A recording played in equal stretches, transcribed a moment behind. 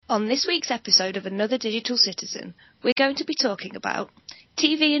On this week's episode of Another Digital Citizen, we're going to be talking about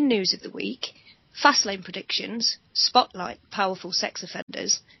TV and news of the week, Fastlane predictions, Spotlight powerful sex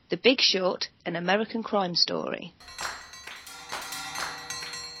offenders, The Big Short, and American Crime Story.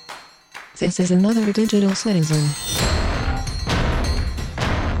 This is Another Digital Citizen.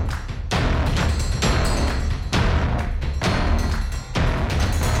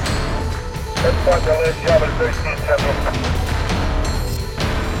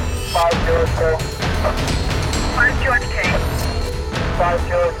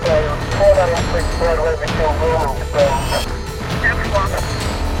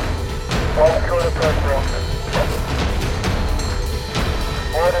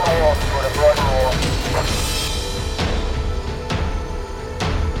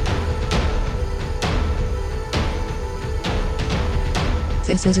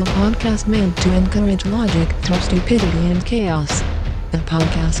 This is a podcast meant to encourage logic through stupidity and chaos. A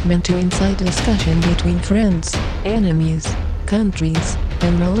podcast meant to incite discussion between friends, enemies, countries,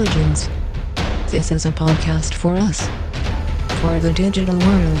 and religions. This is a podcast for us. For the digital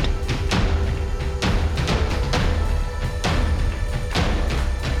world.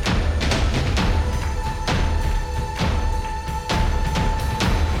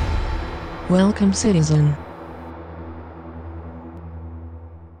 Welcome, citizen.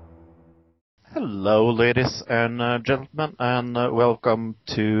 Hello, ladies and gentlemen, and welcome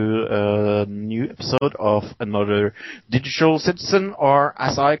to a new episode of Another Digital Citizen, or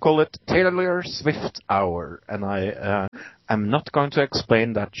as I call it, Taylor Swift Hour. And I am not going to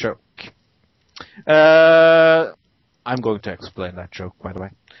explain that joke. I'm going to explain that joke, by the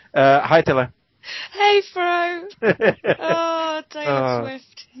way. Hi, Taylor. Hey, Fro! Oh, Taylor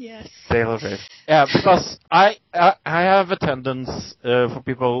Swift, yes. Taylor Swift. Yeah, because I have attendance for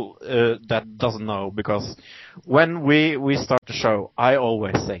people that doesn't know, because when we start the show, I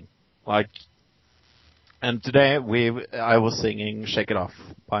always sing. And today I was singing Shake It Off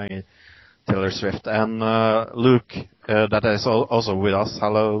by Taylor Swift. And Luke, that is also with us.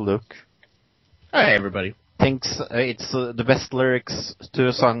 Hello, Luke. Hi, everybody. Thinks it's the best lyrics to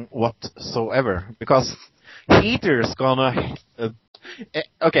a song whatsoever, because Heater's gonna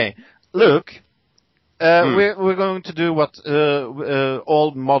okay, Luke, we're going to do what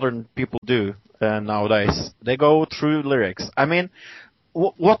all modern people do nowadays. They go through lyrics. I mean,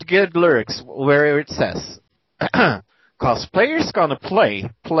 what good lyrics where it says cosplayer's gonna play,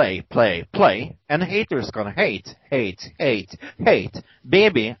 and hater's gonna hate.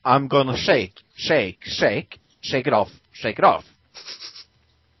 Baby, I'm gonna shake it off.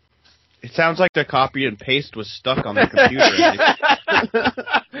 It sounds like the copy and paste was stuck on the computer.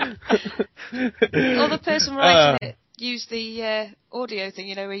 Or the person writing it used the audio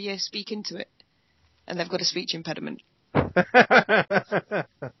thing, where you speak into it, and they've got a speech impediment.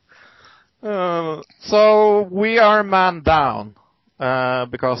 So we are man down,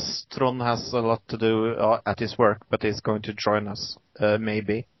 because Trond has a lot to do at his work, but he's going to join us,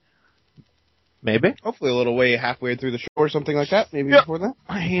 maybe. Hopefully a little way halfway through the show or something like that, maybe before that.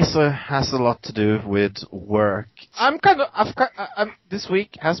 He has a lot to do with work. This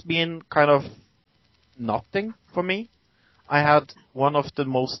week has been kind of nothing for me. I had one of the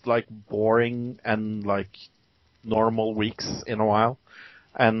most boring and normal weeks in a while.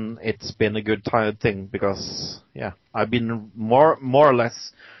 And it's been a good thing because, I've been more or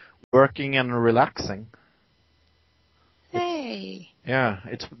less working and relaxing. Hey. Yeah,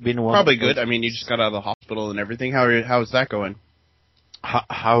 it's been one. Probably good. I mean, you just got out of the hospital and everything. How is that going?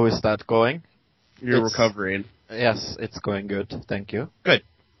 How is that going? You're recovering. Yes, it's going good. Thank you. Good.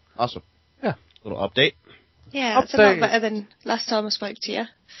 Awesome. Yeah. Little update. Yeah, it's a lot better than last time I spoke to you. I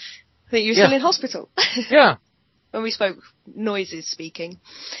think you were still in hospital. Yeah. When we spoke, noises speaking.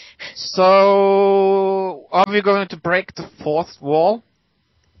 So, are we going to break the fourth wall?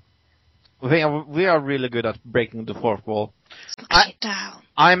 We are really good at breaking the fourth wall. Knock it down.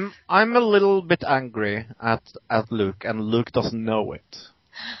 I'm a little bit angry at Luke, and Luke doesn't know it.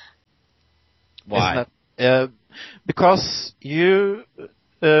 Why? Because you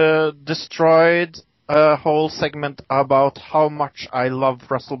destroyed a whole segment about how much I love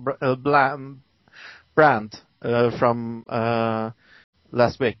Russell Brand from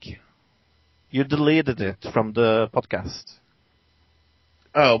last week. You deleted it from the podcast.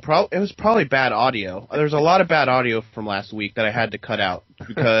 Oh, it was probably bad audio. There's a lot of bad audio from last week that I had to cut out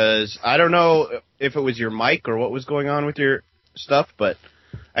because I don't know if it was your mic or what was going on with your stuff, but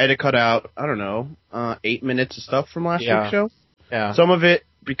I had to cut out, 8 minutes of stuff from last week's show. Yeah. Some of it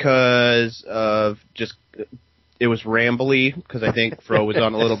because of just it was rambly because I think Fro was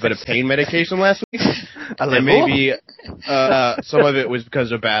on a little bit of pain medication last week, A and little? maybe some of it was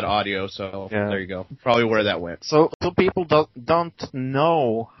because of bad audio. So Yeah. there you go. Probably where that went. So people don't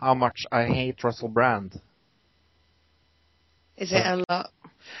know how much I hate Russell Brand. Is it a lot?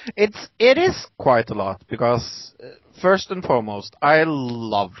 It is quite a lot because first and foremost, I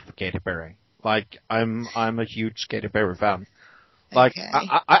love Katy Perry. Like I'm a huge Katy Perry fan. Like Okay.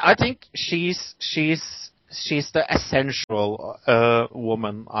 I think she's the essential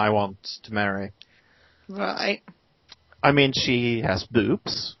woman I want to marry. Right. I mean, she has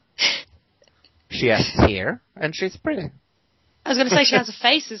boobs, she has hair, and she's pretty. I was going to say she has a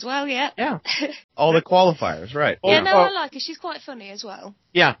face as well, yeah. Yeah, All the qualifiers, right? Yeah, Oh, no, oh. I like her. She's quite funny as well.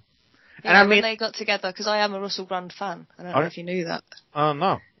 yeah. Yeah, And I when mean, they got together, because I am a Russell Brand fan. I don't know Are- if you knew that.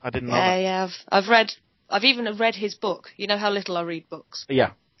 no, I didn't know that. Yeah, I've even read his book. You know how little I read books.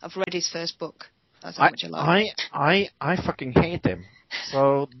 Yeah, I've read his first book. That's how much I like. I fucking hate him.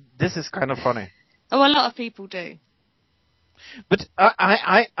 So this is kind of funny. Oh, a lot of people do. But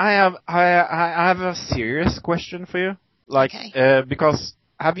I have a serious question for you. Like, Okay. because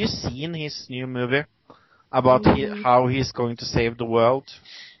have you seen his new movie about how he's going to save the world?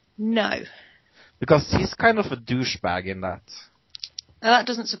 No. Because he's kind of a douchebag in that. Now, that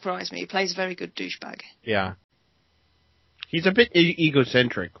doesn't surprise me. He plays a very good douchebag. Yeah. He's a bit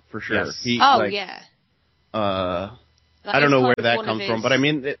egocentric for sure. Yes. He, Oh, like, yeah. I don't know where that one of comes from, his- but I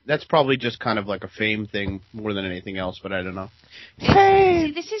mean that's probably just kind of like a fame thing more than anything else. But I don't know.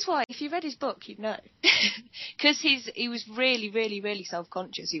 See, this is why, if you read his book, you'd know. Because he was really, really, really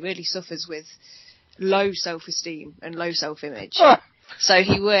self-conscious. He really suffers with low self-esteem and low self-image. So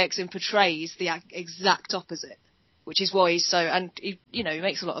he works and portrays the exact opposite, which is why he's so, and he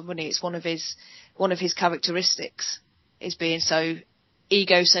makes a lot of money. It's one of his characteristics, is being so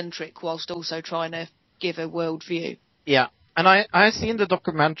egocentric whilst also trying to give a world view. Yeah. And I seen the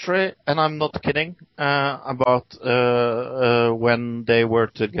documentary, and I'm not kidding, about when they were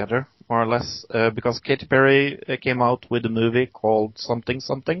together, more or less, because Katy Perry came out with a movie called something.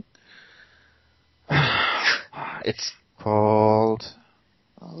 It's called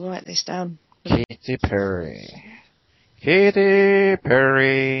I'll write this down. Katy Perry. Katy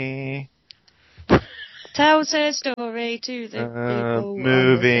Perry Tells her story to the people.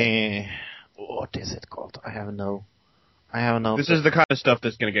 movie. What is it called? I have no. This is the kind of stuff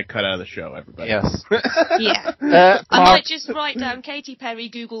that's going to get cut out of the show, everybody. Yes. Yeah. I Part, might just write down Katy Perry,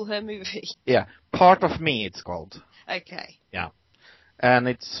 Google her movie. yeah, Part of Me. It's called. Okay. And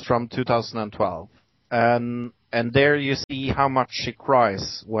it's from 2012. And there you see how much she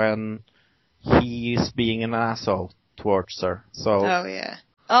cries when he's being an asshole towards her. So Oh, yeah.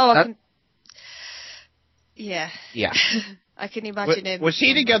 Oh, I That- can... Yeah. yeah, I can imagine him. Was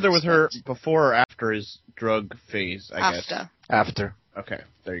he together with her before or after his drug phase? I guess. After. after. Okay,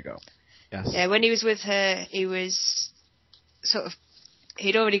 there you go. Yes. Yeah, when he was with her, he was sort of...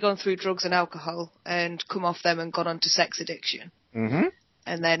 He'd already gone through drugs and alcohol and come off them and gone on to sex addiction. Mhm.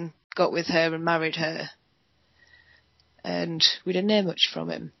 And then got with her and married her. And we didn't hear much from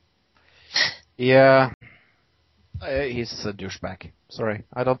him. Yeah. He's a douchebag. Sorry,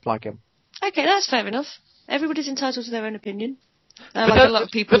 I don't like him. Okay, that's fair enough. Everybody's entitled to their own opinion. I But like that- a lot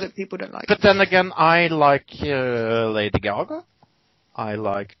of people but- that people don't like. But then again, I like Lady Gaga. I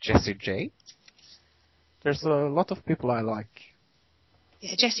like Jessie J. There's a lot of people I like.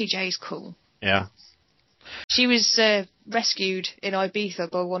 Yeah, Jessie J's cool. Yeah. She was rescued in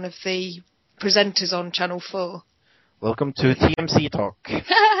Ibiza by one of the presenters on Channel 4. Welcome to TMC Talk.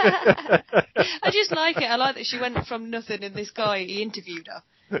 I just like it. I like that she went from nothing and this guy, he interviewed her.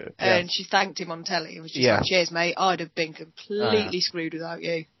 And she thanked him on telly. It was just Yeah. like, cheers, mate. I'd have been completely screwed without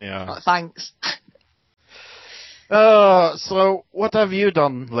you. Yeah. Like, thanks. So what have you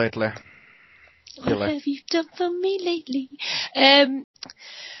done lately? What Really? have you done for me lately?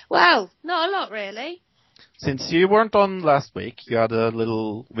 Well, not a lot, really. Since you weren't on last week, you had a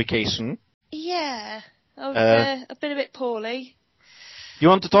little vacation. Yeah. I've been a bit poorly. You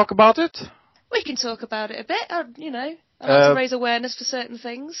want to talk about it? We can talk about it a bit. I like to raise awareness for certain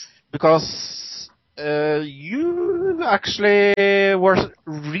things. Because you actually were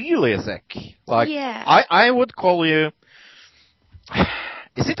really sick. Like, Yeah. I would call you...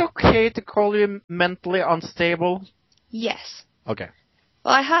 Is it okay to call you mentally unstable? Yes. Okay.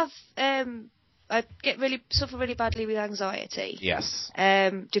 Well, I have. I suffer really badly with anxiety. Yes.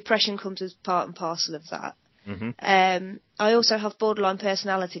 Depression comes as part and parcel of that. Mm-hmm. I also have borderline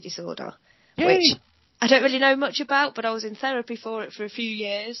personality disorder, Yay. which I don't really know much about, but I was in therapy for it for a few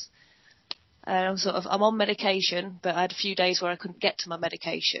years. And I'm on medication, but I had a few days where I couldn't get to my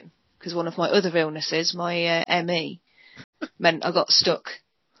medication. because one of my other illnesses, my ME, meant I got stuck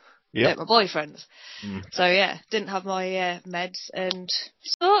at my boyfriend's. So yeah, didn't have my meds and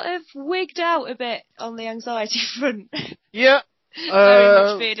sort of wigged out a bit on the anxiety front. Yeah. Very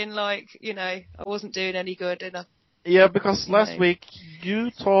much feeling like, I wasn't doing any good enough. Yeah, because last week you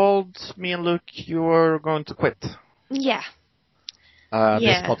told me and Luke you were going to quit. Yeah.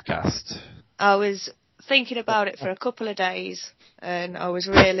 This podcast. I was thinking about it for a couple of days, and I was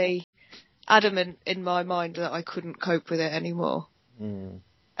really adamant in my mind that I couldn't cope with it anymore. And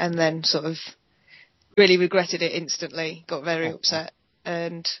then sort of really regretted it instantly, got very upset,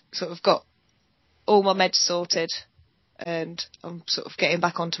 and sort of got all my meds sorted, and I'm sort of getting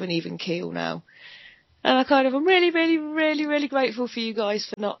back onto an even keel now. And I'm really, really, really, really grateful for you guys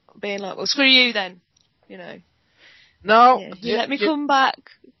for not being like, well, screw you then, No. Yeah, you let me come back.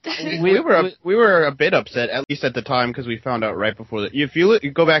 we were a bit upset, at least at the time, because we found out right before that. If you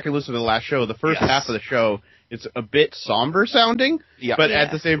go back and listen to the last show, the first half of the show, it's a bit somber sounding, but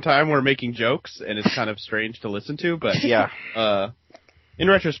at the same time we're making jokes, and it's kind of strange to listen to. But in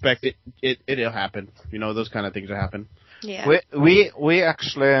retrospect, it'll happen. Those kind of things will happen. Yeah. We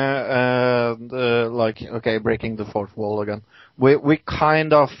actually breaking the fourth wall again. We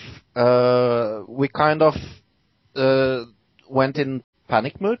kind of went in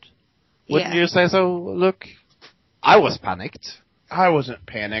panic mood. Wouldn't you say so, Luke? I was panicked. I wasn't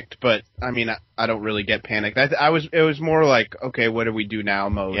panicked, but I mean, I don't really get panicked. It was more like, okay, what do we do now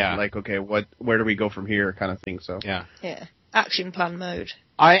mode? Yeah. Like, okay, where do we go from here kind of thing. So yeah, action plan mode.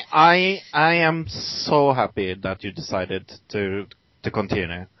 I am so happy that you decided to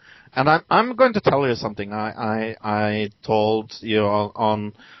continue, and I'm going to tell you something. I told you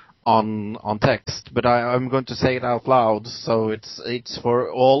on text, but I'm going to say it out loud, so it's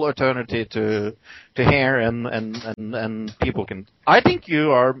for all eternity to hear and people can. I think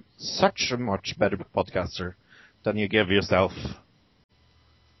you are such a much better podcaster than you give yourself.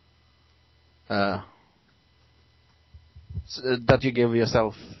 That you give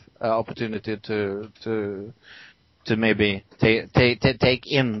yourself opportunity to maybe take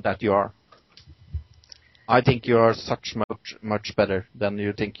in that you are. I think you are such much better than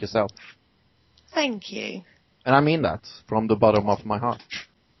you think yourself. Thank you. And I mean that from the bottom of my heart.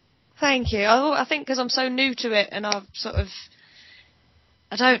 Thank you. I think because I'm so new to it, and I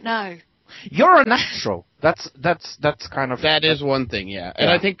don't know. You're a natural. That's kind of. That is one thing, yeah. And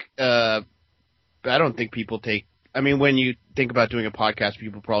I think I don't think people take. I mean, when you think about doing a podcast,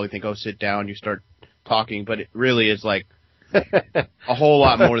 people probably think, "Oh, sit down, you start talking," but it really is like a whole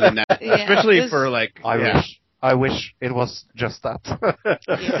lot more than that. Yeah, especially for like. I wish it was just that.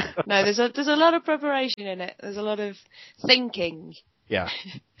 No, there's a lot of preparation in it. There's a lot of thinking. Yeah.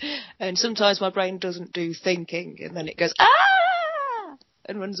 And sometimes my brain doesn't do thinking, and then it goes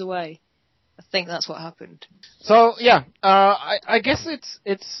and runs away. I think that's what happened. So yeah, I guess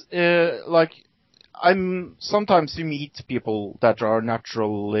it's like sometimes you meet people that are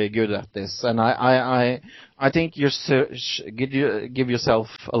naturally good at this, and I think you give yourself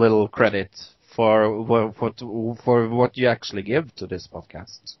a little credit for what you actually give to this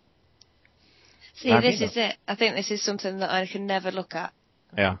podcast. See, this is it. I think this is something that I can never look at.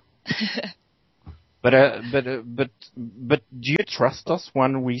 Yeah. But do you trust us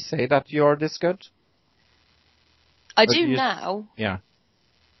when we say that you are this good? I do now. Yeah.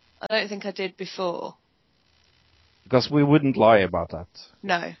 I don't think I did before. Because we wouldn't lie about that.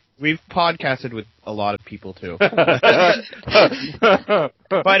 No. We've podcasted with a lot of people too.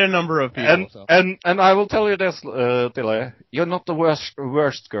 Quite a number of people. And I will tell you this, Tille, you're not the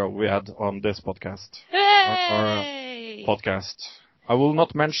worst girl we had on this podcast. Hey! Or podcast. I will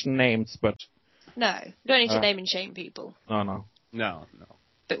not mention names, but... No, you don't need to name and shame people. No.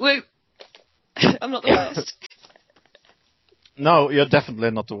 But I'm not the worst. No, you're definitely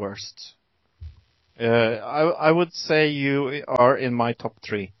not the worst. I would say you are in my top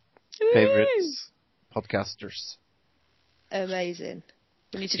 3 favorite podcasters. Amazing.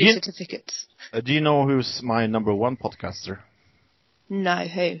 We need to do certificates. Do you know who's my number 1 podcaster? No,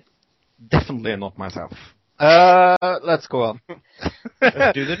 who? Definitely not myself. Let's go on.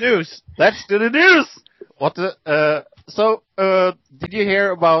 Let's do the news. Let's do the news! Did you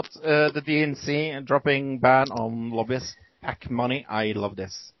hear about the DNC dropping ban on lobbyist PAC money? I love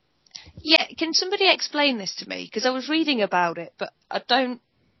this. Yeah, can somebody explain this to me? Because I was reading about it, but I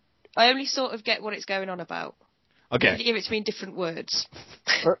only sort of get what it's going on about. Okay. Can you give it to me in different words?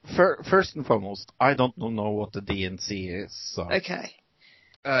 First and foremost, I don't know what the DNC is, so... Okay.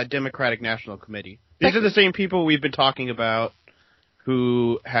 Democratic National Committee. These are the same people we've been talking about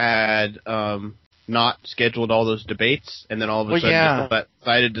who had not scheduled all those debates, and then all of a sudden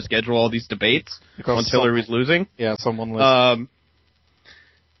decided to schedule all these debates once Hillary was losing. Yeah, someone was.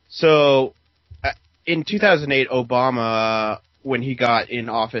 So, in 2008, Obama, when he got in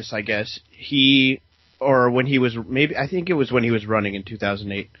office, I guess, when he was running in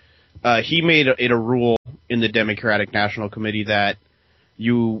 2008, he made it a rule in the Democratic National Committee that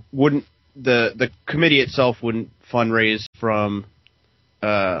you wouldn't, the committee itself wouldn't fundraise from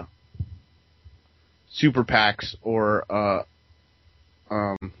super PACs or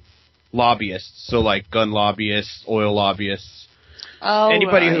lobbyists, so like gun lobbyists, oil lobbyists,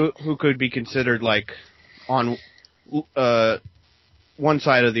 anybody who could be considered like on one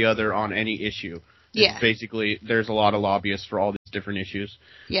side or the other on any issue. Yeah. Basically, there's a lot of lobbyists for all these different issues.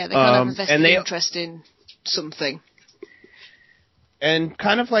 Yeah, they kind of have a vested interest in something. And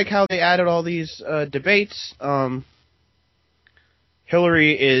kind of like how they added all these debates,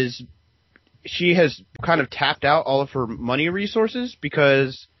 Hillary she has kind of tapped out all of her money resources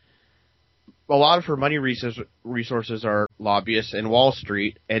because a lot of her money resources are lobbyists and Wall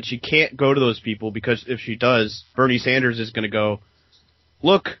Street, and she can't go to those people because if she does, Bernie Sanders is going to go,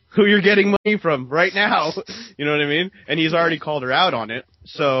 look who you're getting money from right now. You know what I mean? And he's already called her out on it.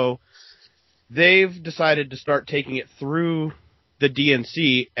 So they've decided to start taking it through the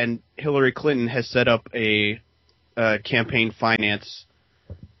DNC, and Hillary Clinton has set up a campaign finance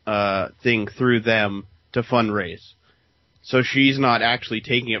thing through them to fundraise. So she's not actually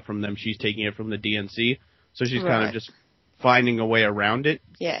taking it from them, she's taking it from the DNC. So she's kind of just finding a way around it.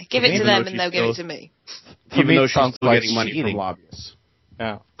 Yeah, give it to them and they'll give it to me. Even though she's still getting money from lobbyists.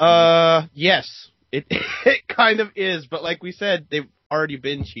 Yeah. Yes. It kind of is, but like we said, they've already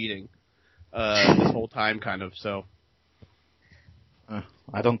been cheating this whole time, kind of, so.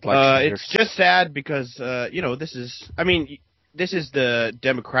 I don't like it's just sad because, this is the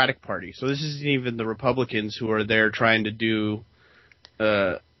Democratic Party, so this isn't even the Republicans who are there trying to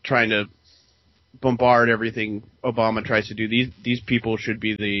bombard everything Obama tries to do. These people should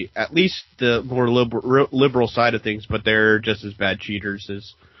be at least the more liberal side of things, but they're just as bad cheaters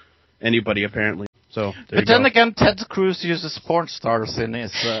as anybody apparently. So, but then again, Ted Cruz uses porn stars in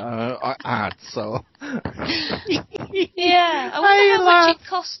his ads, so. Yeah, I wonder how much it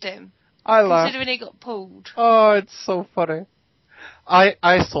cost him. I laugh. Considering he got pulled. Oh, it's so funny.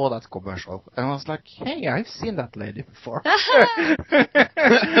 I saw that commercial and I was like, hey, I've seen that lady before.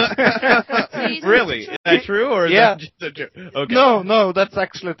 Really? Is that true or is that just a joke? Okay. No, that's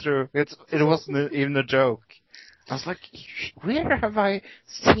actually true. It wasn't even a joke. I was like, where have I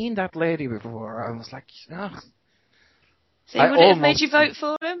seen that lady before? I was like, oh. So would it have made you vote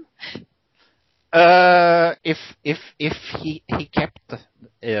for him? If he kept the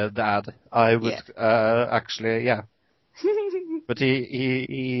ad, I would actually, yeah. But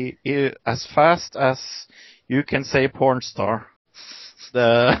he as fast as you can say porn star,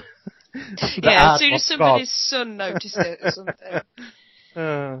 the as soon as somebody's son noticed it or something.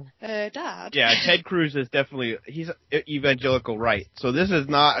 Dad? Yeah, Ted Cruz is he's evangelical right, so this is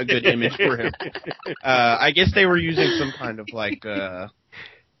not a good image for him. I guess they were using some kind of like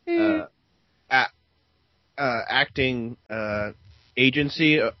acting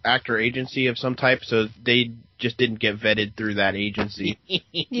actor agency of some type, so they just didn't get vetted through that agency.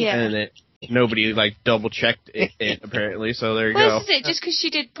 Yeah. And nobody like double checked it apparently, so there you go. This is it, just because she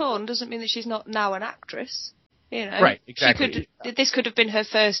did porn doesn't mean that she's not now an actress. You know, right, exactly. This could have been her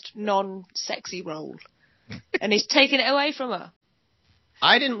first non-sexy role, and he's taken it away from her.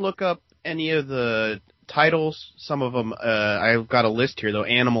 I didn't look up any of the titles. Some of them, I've got a list here though.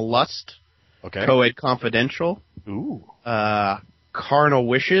 Animal Lust, okay. Co-Ed Confidential, ooh, Carnal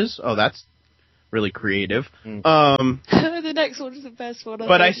Wishes. Oh, that's really creative. The next one is the best one.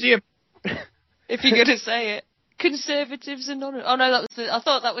 I see it. If you're gonna say it, Conservatives Anonymous. Oh no, I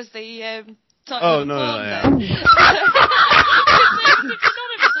thought that was the. Oh, no.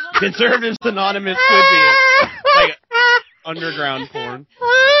 Conservatives Anonymous could be like underground porn.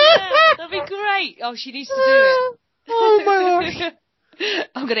 Yeah, that'd be great. Oh, she needs to do it. Oh my gosh.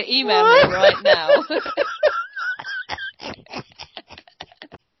 I'm going to email her right now.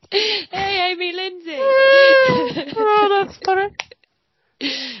 Hey, Amy Lindsay. Oh, that's funny.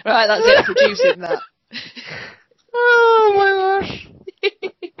 Right, that's it, producing that. Oh my gosh.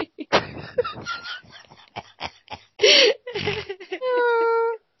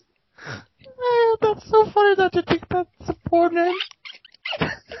 That's so funny that you think that's a porn name.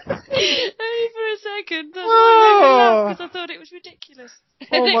 Only for a second. That's why I made me laugh, because I thought it was ridiculous.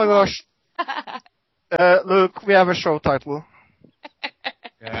 Oh my gosh. Look, we have a show title.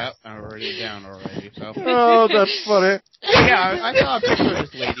 Yeah, alright. it down already. So Oh, that's funny. yeah, I saw a picture of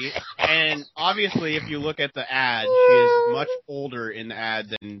this lady, and obviously, if you look at the ad, she is much older in the ad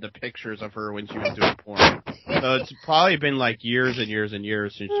than the pictures of her when she was doing porn. So it's probably been like years and years and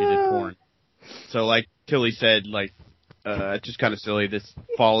years since she did porn. So like Tilly said, like it's just kind of silly. This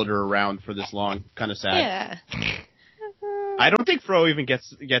followed her around for this long, kind of sad. Yeah. I don't think Fro even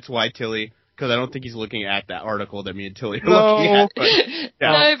gets why Tilly, because I don't think he's looking at that article that me and Tilly are No. looking at. But,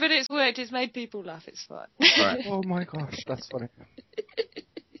 yeah. No, but it's worked. It's made people laugh. It's fun. Right. Oh my gosh, that's funny.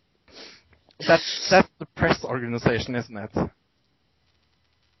 That's the press organization, isn't it?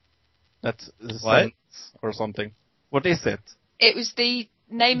 That's the What? Sense or something. What is it? It was the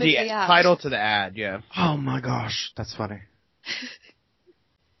name The of the ad. title to the ad, yeah. Oh my gosh, that's funny.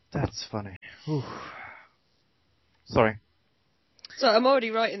 That's funny. Ooh. Sorry. So I'm already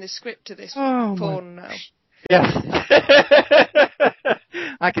writing the script to this Oh porn now. Yeah.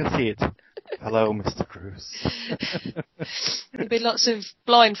 I can see it. Hello, Mr. Cruz. There'll be lots of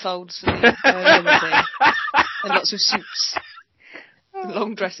blindfolds for the limousine. And lots of suits. And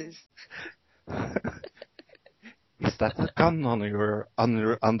long dresses. Is that a gun on your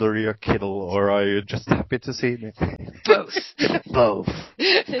under your kittle, or are you just happy to see me? Both. Both.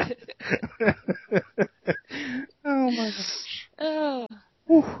 Oh my gosh. Oh.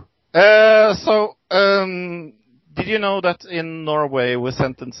 Did you know that in Norway we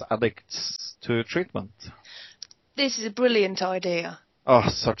sentence addicts to treatment? This is a brilliant idea. Oh,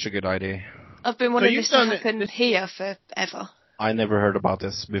 such a good idea. I've been wanting this to happen here forever. I never heard about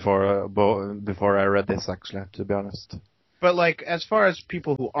this before I read this, actually, to be honest. But, like, as far as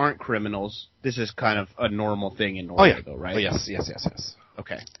people who aren't criminals, this is kind of a normal thing in Norway, though, right? Oh, yes.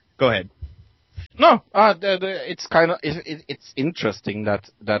 Okay. Go ahead. No, it's kind of it's interesting that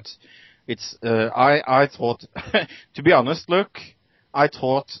it's I thought to be honest, look, I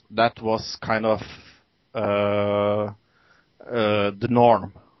thought that was kind of the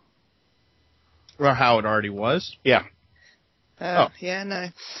norm. Or how it already was? Yeah. Yeah, no.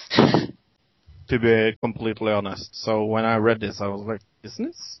 To be completely honest, so when I read this, I was like, isn't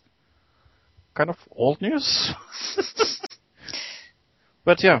this kind of old news?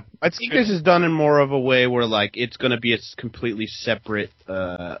 But yeah, I think this is done in more of a way where, like, it's going to be a completely separate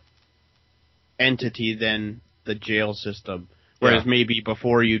entity than the jail system. Whereas maybe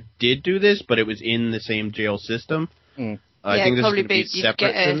before you did do this, but it was in the same jail system. Mm. I think this is going to be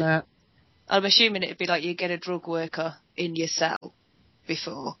separate than that. I'm assuming it'd be like you get a drug worker in your cell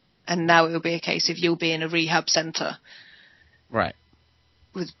before, and now it'll be a case of you'll be in a rehab centre. Right.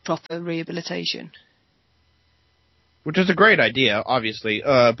 With proper rehabilitation. Which is a great idea, obviously,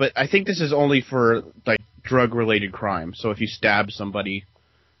 but I think this is only for, like, drug-related crimes. So if you stab somebody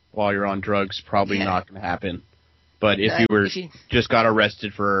while you're on drugs, probably not going to happen. But if you just got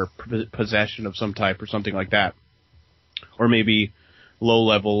arrested for possession of some type or something like that, or maybe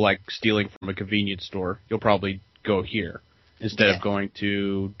low-level, like stealing from a convenience store, you'll probably go here instead of going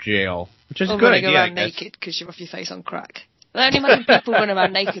to jail, which is a good idea. Or running around naked because you're off your face on crack. I don't imagine people run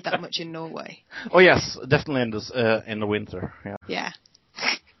around naked that much in Norway. Oh yes, definitely in the winter. Yeah.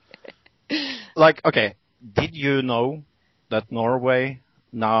 Like, okay, did you know that Norway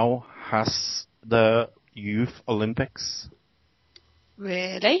now has the Youth Olympics?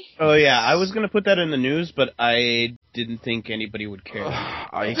 Really? Oh yeah, I was going to put that in the news, but I didn't think anybody would care.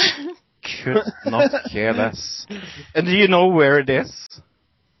 I could not care less. And do you know where it is?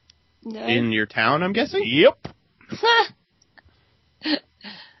 No. In your town, I'm guessing? Yep.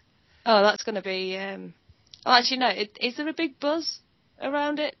 Oh, that's going to be... Oh, actually, no. Is there a big buzz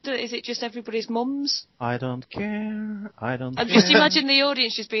around it? Is it just everybody's mums? I don't care. Just imagine the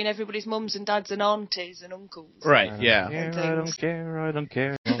audience just being everybody's mums and dads and aunties and uncles. Right, yeah. I don't care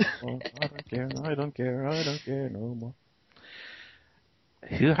no more.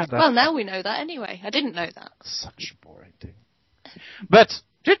 Who had that? Well, now we know that anyway. I didn't know that. Such a boring thing. But...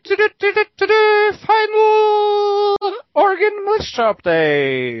 Final organ militia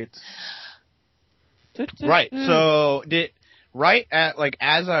update. Right. So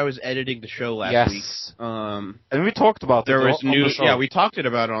as I was editing the show last week, and we talked about there was news. The show. Yeah, we talked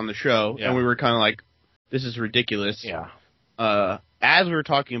about it on the show, and we were kind of like, "This is ridiculous." Yeah. As we were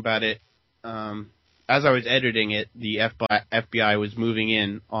talking about it, as I was editing it, the FBI was moving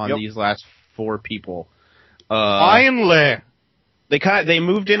in on these last 4 people. Finally. They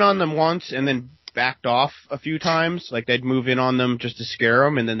moved in on them once and then backed off a few times. Like, they'd move in on them just to scare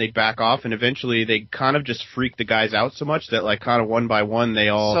them, and then they'd back off, and eventually they kind of just freaked the guys out so much that, like, kind of one by one they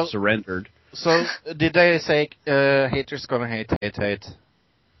all surrendered. So, did they say, haters gonna hate?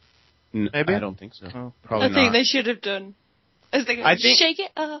 Maybe? I don't think so. Oh. Probably I think they should have done. I think shake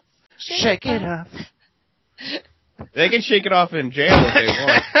it up. Shake it off. They can shake it off in jail if they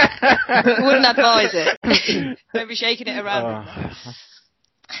want. Wouldn't advise it. Don't be shaking it around.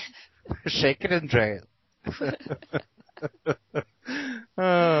 Shake it in jail.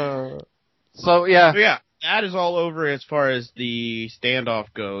 So yeah, that is all over as far as the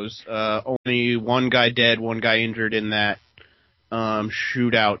standoff goes. Only one guy dead, one guy injured in that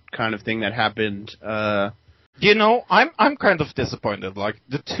shootout kind of thing that happened. You know, I'm kind of disappointed. Like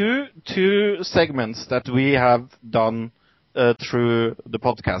the two segments that we have done through the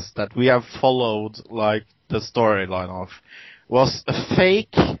podcast that we have followed, like the storyline of, was a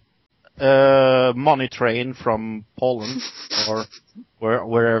fake money train from Poland or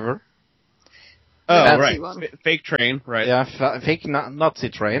wherever. Oh, Nazi right. one. Fake train, right. Yeah, fake Nazi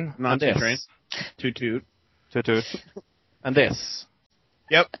train. Nazi and train. this. Toot toot. Toot toot. And this.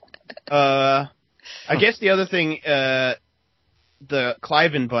 Yep. I guess the other thing, the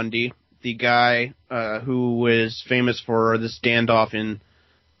Cliven Bundy, the guy who was famous for the standoff in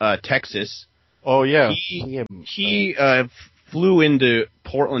Texas. Oh yeah. He flew into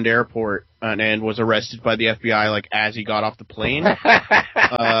Portland Airport and was arrested by the FBI like as he got off the plane.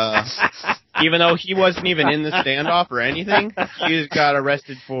 Even though he wasn't even in the standoff or anything, he got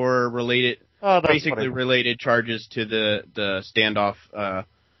arrested for related charges to the standoff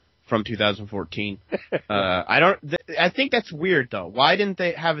from 2014. I think that's weird though. Why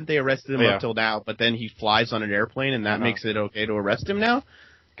haven't they arrested him up till now? But then he flies on an airplane and that makes it okay to arrest him now?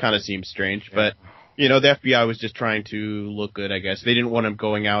 Kind of seems strange, but you know, the FBI was just trying to look good, I guess. They didn't want him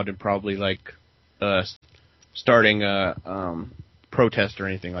going out and probably like starting a protest or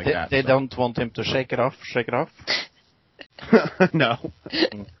anything like that. They don't want him to shake it off. No.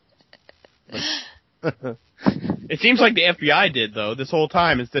 It seems like the FBI did though this whole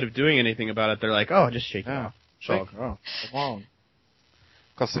time. Instead of doing anything about it, they're like, "Oh, just shake it off." Shake it off. Come on.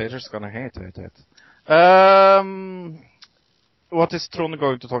 Because they're just gonna hate it. What is Trond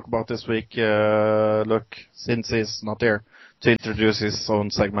going to talk about this week? Look, since he's not here to introduce his own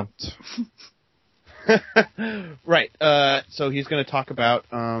segment. Right. So he's going to talk about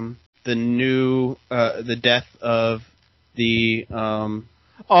the death of the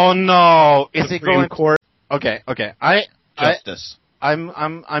Oh no! Is he Supreme going? Court Okay. justice.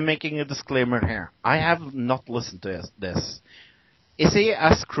 I'm making a disclaimer here. I have not listened to this. Is he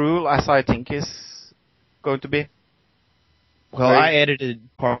as cruel as I think he's going to be? Well, I edited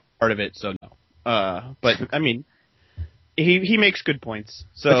part of it, so no. But I mean, he makes good points.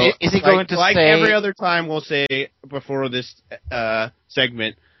 So is he going to like say every other time we'll say before this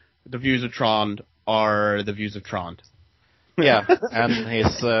segment, the views of Trond are the views of Trond. Yeah, and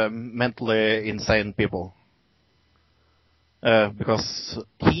his mentally insane people. Because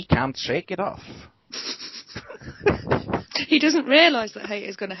he can't shake it off. He doesn't realise that hate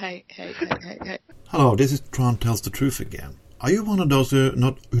is going to hate. Hello, this is Trond Tells the Truth again. Are you one of those who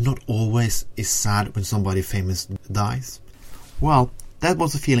not always is sad when somebody famous dies? Well, that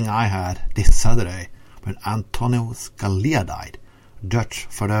was the feeling I had this Saturday when Antonio Scalia died, judge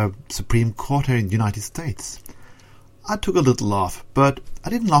for the Supreme Court here in the United States. I took a little laugh, but I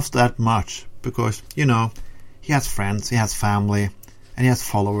didn't laugh that much because, you know, he has friends, he has family, and he has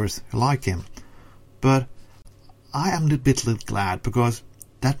followers who like him. But I am a little glad because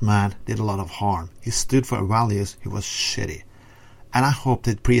that man did a lot of harm. He stood for values, he was shitty. And I hope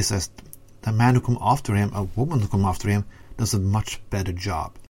that predecessed the man who come after him, a woman who come after him, does a much better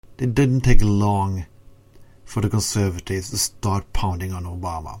job. It didn't take long for the conservatives to start pounding on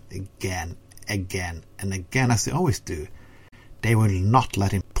Obama again, and again, as they always do. They will not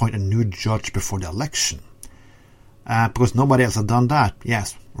let him appoint a new judge before the election. Because nobody else had done that.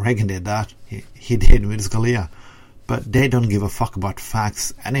 Yes, Reagan did that. He did with Scalia. But they don't give a fuck about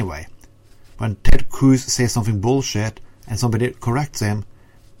facts anyway. When Ted Cruz says something bullshit and somebody corrects him,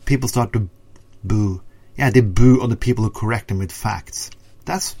 people start to boo. Yeah, they boo on the people who correct him with facts.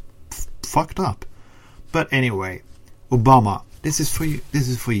 That's fucked up. But anyway, Obama, this is for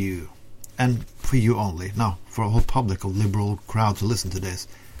you. And for you only. No, for a whole public of liberal crowd to listen to this.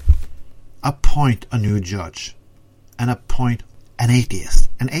 Appoint a new judge. And appoint an atheist.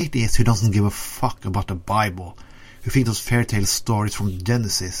 An atheist who doesn't give a fuck about the Bible. Who thinks those fairy tale stories from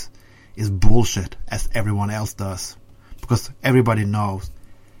Genesis is bullshit as everyone else does. Because everybody knows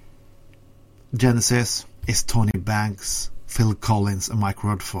Genesis is Tony Banks, Phil Collins and Mike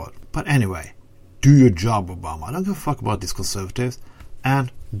Rutherford. But anyway, do your job, Obama. I don't give a fuck about these conservatives.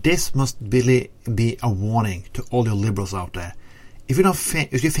 And this must really be a warning to all your liberals out there. If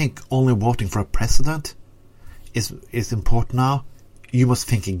you think only voting for a president is important now, you must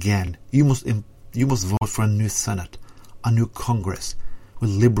think again. You must vote for a new Senate, a new Congress, with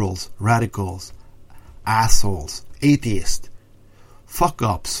liberals, radicals, assholes, atheists,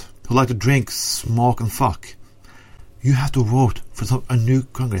 fuck-ups who like to drink, smoke and fuck. You have to vote for a new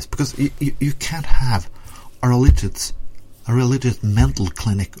Congress because you can't have a religious mental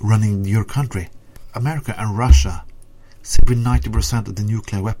clinic running your country. America and Russia sit with 90% of the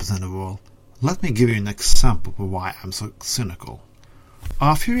nuclear weapons in the world. Let me give you an example of why I'm so cynical.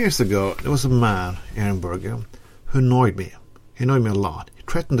 A few years ago, there was a man here in Bergen who annoyed me. He annoyed me a lot. He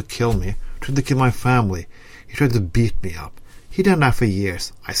threatened to kill me, threatened to kill my family. He tried to beat me up. He done that for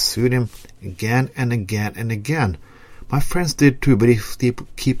years. I sued him again and again and again. My friends did too, but he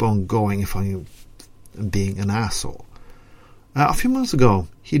keep on going if I'm being an asshole. A few months ago,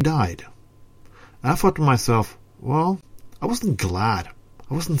 he died. And I thought to myself, well, I wasn't glad.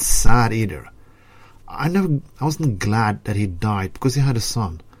 I wasn't sad either. I wasn't glad that he died because he had a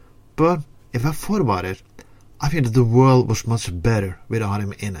son. But if I thought about it, I think that the world was much better without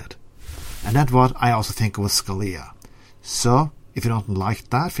him in it. And that's what I also think of Scalia. So, if you don't like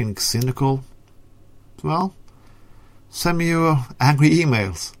that, feeling cynical, well, send me your angry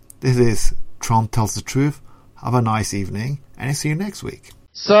emails. This is Tron Tells the Truth. Have a nice evening, and I'll see you next week.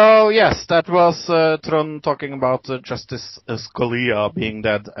 So, yes, that was Tron talking about Justice Scalia being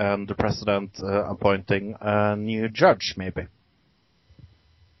dead and the president appointing a new judge, maybe.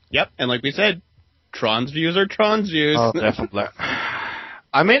 Yep, and like we said, Tron's views are Tron's views. Oh, definitely.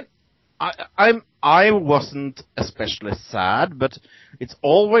 I mean, I wasn't especially sad, but it's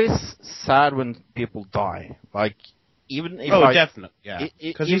always sad when people die. Like, even if definitely, yeah.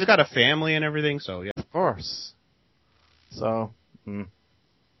 Because he's got a family and everything, so yeah. Of course. So,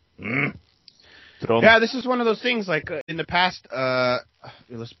 Yeah, this is one of those things, like, in the past,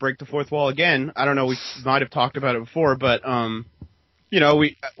 let's break the fourth wall again. I don't know, we might have talked about it before, but,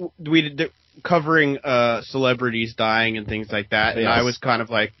 we covering celebrities dying and things like that, and yes. I was kind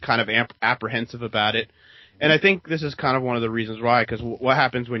of apprehensive about it. And I think this is kind of one of the reasons why, because what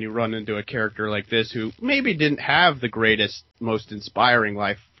happens when you run into a character like this who maybe didn't have the greatest, most inspiring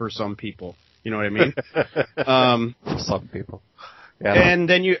life for some people. You know what I mean? For some people. Yeah. And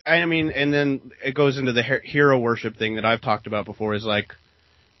then and then it goes into the hero worship thing that I've talked about before, is like,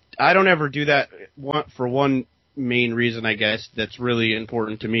 I don't ever do that for one main reason, I guess, that's really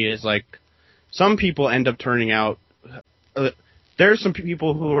important to me, is like, some people end up turning out, there's some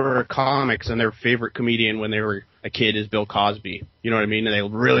people who are comics and their favorite comedian when they were a kid is Bill Cosby. You know what I mean? And they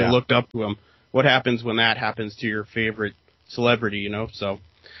really looked up to him. What happens when that happens to your favorite celebrity, you know? So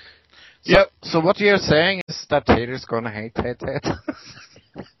what you're saying is that haters gonna hate.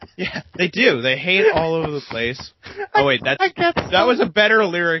 Yeah, they do. They hate all over the place. Oh wait, that was a better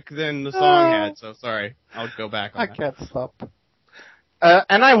lyric than the song had, so sorry. I'll go back on that. I can't stop.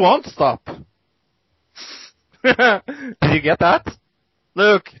 And I won't stop. Did you get that?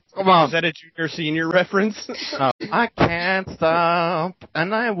 Luke, come on. Is that a junior senior reference? No. I can't stop,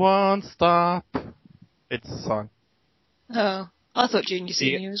 and I won't stop. It's a song. Oh, I thought junior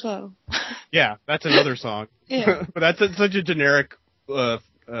senior as well. Yeah, that's another song. Yeah. But that's such a generic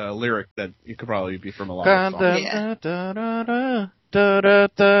lyric that it could probably be from a lot of songs.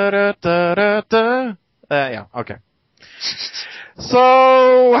 Yeah, okay.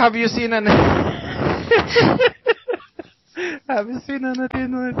 So, have you seen any... Have you seen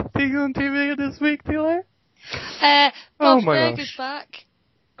anything on TV this week, Taylor? Bob Burger's back.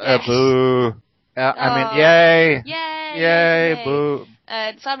 Boo. I mean, yay. Yay. Boo.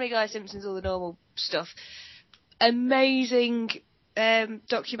 Family Guy, Simpsons, all the normal stuff. Amazing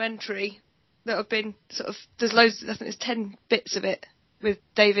documentary that have been sort of, there's loads, I think there's 10 bits of it with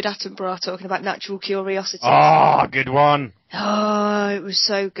David Attenborough talking about natural curiosity. Oh, good one. Oh, it was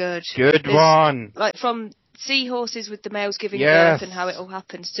so good. Good one. Like from seahorses with the males giving birth and how it all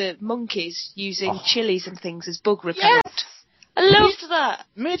happens to monkeys using chilies and things as bug repellent. Yes. I loved that.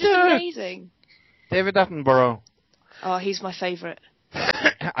 Me too. Amazing. David Attenborough. Oh, he's my favourite.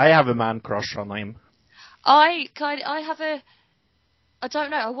 I have a man crush on him. I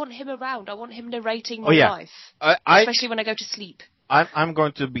don't know, I want him around. I want him narrating my life. Especially when I go to sleep. I'm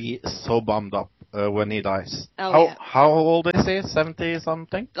going to be so bummed up when he dies. Oh, how old is he? 70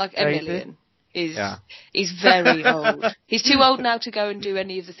 something? Like a million. He's very old. He's too old now to go and do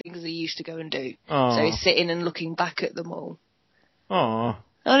any of the things he used to go and do. Aww. So he's sitting and looking back at them all. Oh.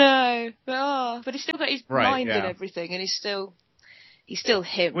 I know. But he's still got his mind and everything, and he's still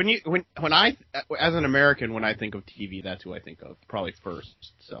him. When I, as an American, when I think of TV, that's who I think of probably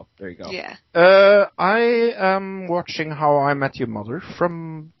first. So there you go. Yeah. I am watching How I Met Your Mother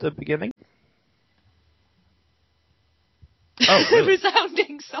from the beginning. Oh, really?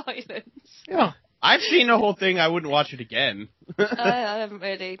 Resounding silence. Yeah. I've seen the whole thing. I wouldn't watch it again. I haven't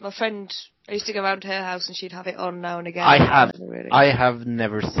really. My friend, I used to go around to her house and she'd have it on now and again. I have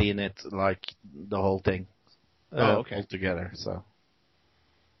never seen it, like, the whole thing. Okay. Altogether, so.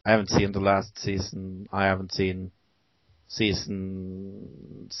 I haven't seen the last season. I haven't seen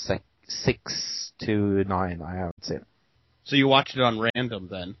season 6 to 9. I haven't seen it. So you watched it on random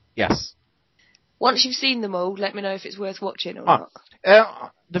then? Yes. Once you've seen them all, let me know if it's worth watching or not.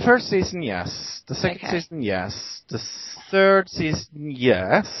 The first season, yes. The second Okay. season, yes. The third season,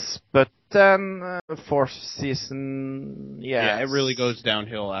 yes. But then, the fourth season, yes. Yeah, it really goes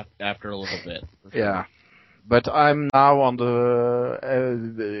downhill after a little bit. Yeah. But I'm now on the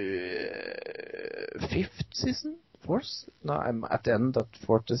fifth season? Fourth? No, I'm at the end of the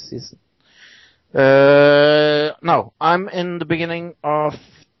fourth season. No, I'm in the beginning of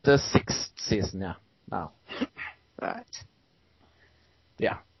the sixth season, yeah, now. Right.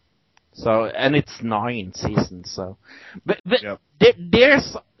 Yeah. So, and it's 9 seasons, so. But Yep.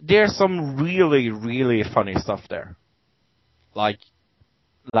 there's some really, really funny stuff there. Like,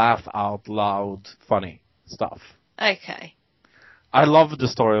 laugh out loud funny stuff. Okay. I love the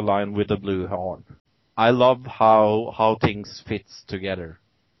storyline with the blue horn. I love how things fits together.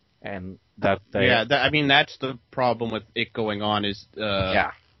 And that they... Yeah, I mean, that's the problem with it going on is,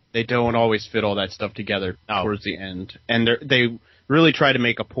 yeah. they don't always fit all that stuff together towards the end. And they really try to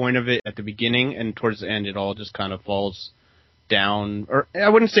make a point of it at the beginning, and towards the end it all just kind of falls down. Or I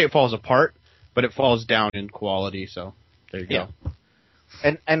wouldn't say it falls apart, but it falls down in quality, so there you go.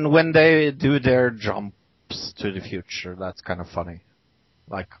 And when they do their jumps to the future, that's kind of funny.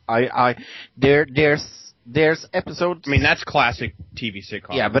 Like, there's episodes... I mean, that's classic TV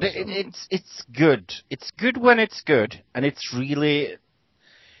sitcom. Yeah, but it's good. It's good when it's good, and it's really...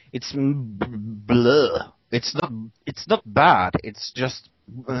 It's blah. It's not bad. It's just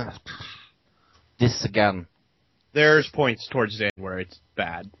this again. There's points towards the end where it's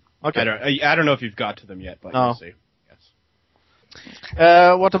bad. Okay. I don't know if you've got to them yet, but No. we'll see. Yes.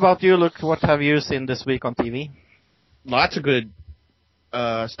 What about you, Luke? What have you seen this week on TV? Lots of good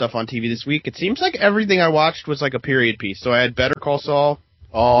stuff on TV this week. It seems like everything I watched was like a period piece. So I had Better Call Saul.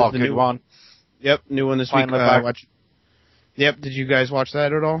 Oh, The good new- one. Yep, new one this week. Finally I back. watched. Yep, did you guys watch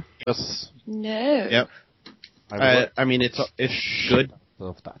that at all? Yes. No. Yep. I mean, it's good.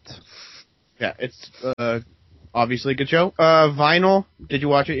 Love that. Yeah, it's obviously a good show. Vinyl, did you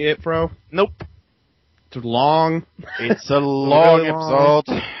watch it yet, Fro? Nope. It's long. It's a long Really long.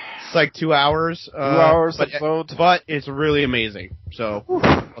 episode. It's like 2 hours. 2 hours but, episode. But it's really amazing. So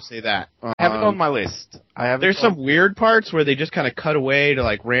I'll say that. I have it on my list. There's some weird parts where they just kind of cut away to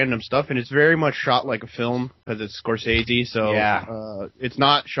like random stuff, and it's very much shot like a film because it's Scorsese. So Yeah. it's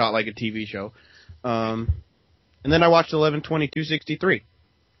not shot like a TV show. And then I watched 11/22/63,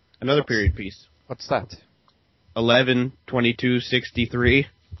 another period piece. What's that? 11/22/63.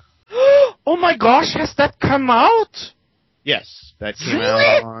 Oh my gosh, has that come out? Yes, that came Really?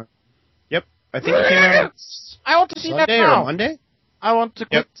 out on. Yep, I think it came out on I want to see that Sunday now. or Monday. I want to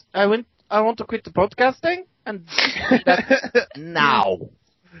quit. Yep. I want to quit the podcasting and see that now.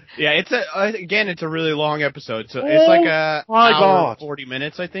 Yeah, it's a really long episode, so it's like a my hour God. 40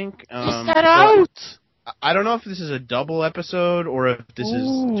 minutes, I think. Is that so out? I don't know if this is a double episode or if this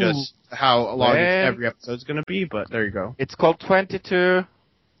Ooh. is just how long Man. every episode's going to be, but there you go. It's called 22.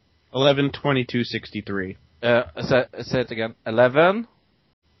 11/22/63. Say it again. 11.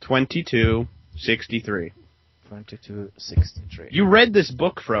 22/63. 2263. You read this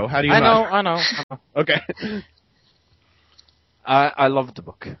book, Fro. How do you I not? know. Okay. I love the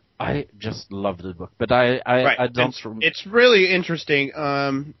book. I just love the book, but I don't. It's really interesting.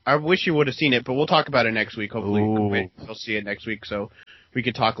 I wish you would have seen it, but we'll talk about it next week. Hopefully, Ooh. you'll see it next week, so we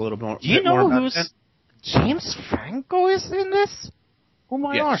could talk a little more. Do you bit more know about who's that. James Franco is in this? Oh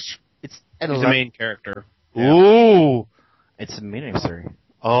my Yes. gosh! It's He's the main character. Ooh, it's a miniseries.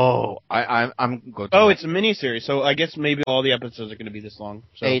 Oh, I'm good. Oh, it's a miniseries, so I guess maybe all the episodes are going to be this long.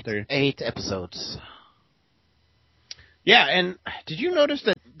 So there. 8 episodes. Yeah, and did you notice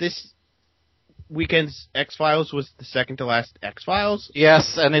that this weekend's X-Files was the second to last X-Files?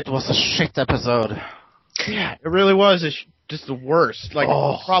 Yes, and it was a shit episode. Yeah, it really was. It's just the worst, like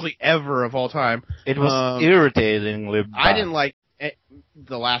Oh. probably ever of all time. It was irritatingly bad. I didn't like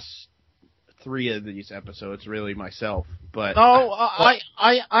the last 3 of these episodes really myself, but No,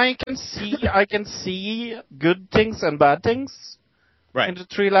 I can see good things and bad things in right. the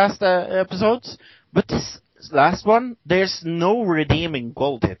 3 last episodes, but this last one, there's no redeeming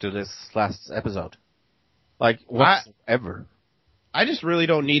quality to this last episode, like whatsoever. I just really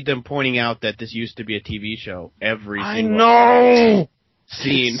don't need them pointing out that this used to be a TV show every I single know.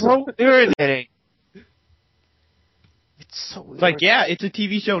 scene. It's so irritating. so weird. It's like, yeah, it's a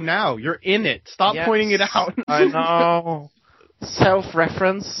TV show now. You're in it. Stop Yes, pointing it out. I know.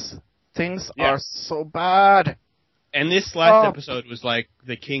 Self-reference things Yeah. are so bad. And this last episode was like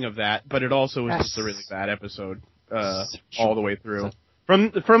the king of that, but it also was just a really bad episode all the way through.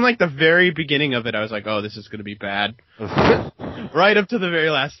 From like the very beginning of it, I was like, oh, this is going to be bad. Right up to the very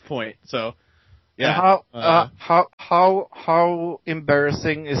last point. So, yeah. And how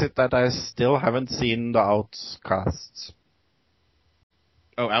embarrassing is it that I still haven't seen the Outcasts?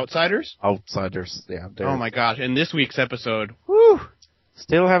 Oh, Outsiders? Outsiders, yeah. Oh my gosh! And this week's episode, whew,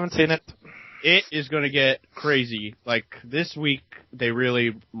 Still haven't seen it. it is going to get crazy. Like this week, they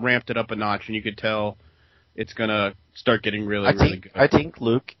really ramped it up a notch, and you could tell it's going to start getting really good. I think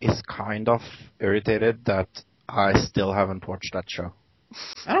Luke is kind of irritated that I still haven't watched that show.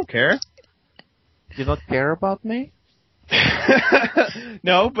 I don't care. You don't care about me?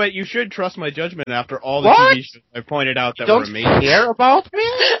 No, but you should trust my judgment after all the What? TV shows I pointed out that You were don't amazing. care about me?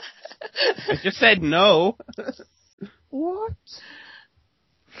 I just said no. What?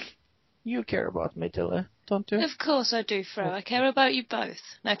 You care about me, Tilly, don't you? Of course I do, Fro. I care about you both.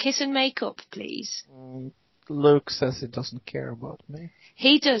 Now kiss and make up, please. Luke says he doesn't care about me.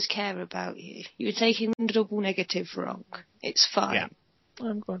 He does care about you. You were taking the double negative wrong. It's fine. Yeah.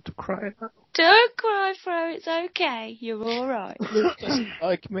 I'm going to cry now. Don't cry, Fro. It's okay. You're all right. Luke doesn't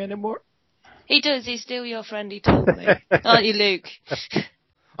like me anymore. He does. He's still your friend, he told me. Aren't you, Luke?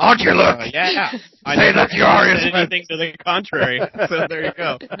 Aren't you, Luke? Yeah. I Say never that you are his said anything to the contrary. So there you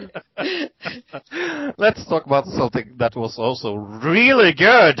go. Let's talk about something that was also really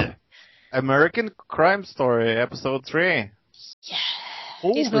good. American Crime Story, episode 3. Yeah.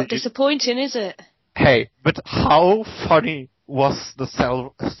 It's not Holy- disappointing, is it? Hey, but how funny was the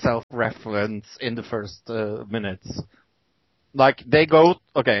self-reference in the first minutes? Like, they go...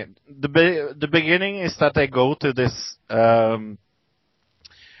 Okay, the beginning is that they go to this a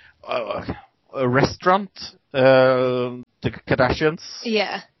restaurant, the Kardashians,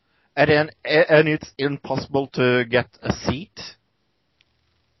 Yeah. and it's impossible to get a seat.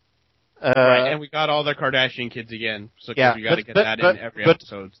 Right, and we got all the Kardashian kids again, so Yeah, we got to get but- that but- in every but-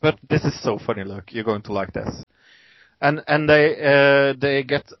 episode. But this is so funny. Look, you're going to like this. And they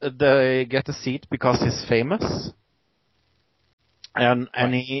get a seat because he's famous. And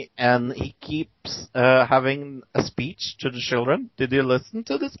he keeps having a speech to the children. Did you listen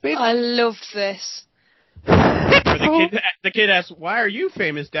to the speech? I loved this. Where the kid asks, "Why are you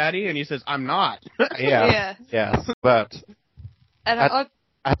famous, Daddy?" And he says, "I'm not." Yeah. Yes, but And At- I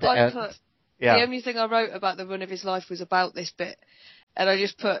at the end, put, yeah. the only thing I wrote about the run of his life was about this bit. And I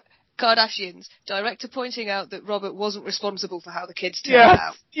just put, Kardashians, director pointing out that Robert wasn't responsible for how the kids turned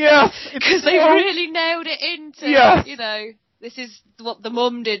out. Yes, Because they really nailed it into, Yes. you know, this is what the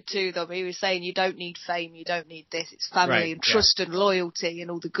mum did to them. He was saying, you don't need fame, you don't need this. It's family Right, and trust and loyalty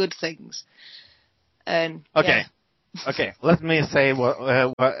and all the good things. And Okay. yeah. Okay, let me say what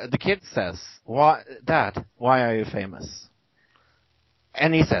the kid says. Why, Dad, why are you famous?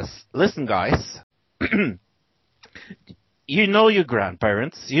 And he says, listen, guys, you know your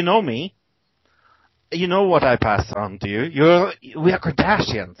grandparents, you know me, you know what I pass on to you. We are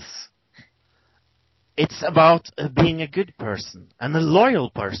Kardashians. It's about being a good person and a loyal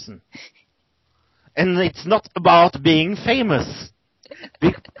person. And it's not about being famous.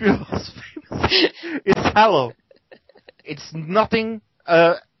 Because famous is hollow. It's nothing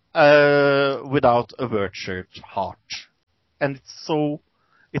without a virtued heart. And it's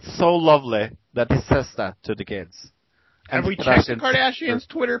so lovely that he says that to the kids. Have we checked the Kardashians'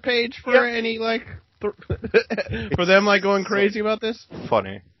 Twitter page for any, like, for them, like, going crazy about this?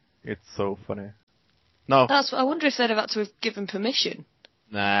 Funny. It's so funny. No. That's. I wonder if they'd have had to have given permission.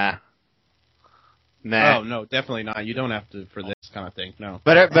 Nah. Oh, no, definitely not. You don't have to for this kind of thing, no.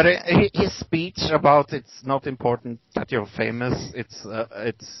 But his speech about it's not important that you're famous, it's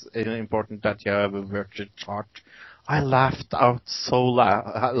important that you have a virtued heart. I laughed out so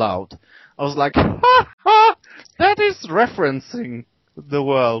loud. I was like, ha ha! That is referencing the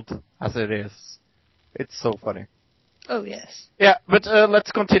world as it is. It's so funny. Oh, yes. Yeah, but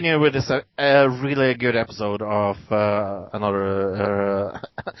let's continue with this really good episode of another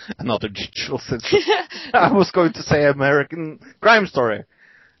digital system. I was going to say American Crime Story.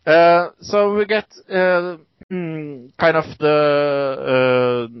 So we get kind of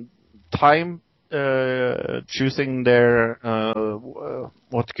the time choosing their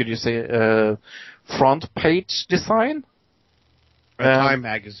what could you say front page design. Time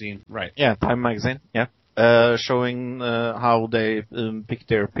magazine, right? Yeah, Time magazine. Yeah. Showing how they pick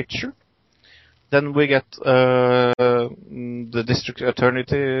their picture. Then we get the district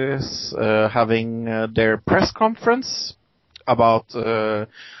attorneys having their press conference about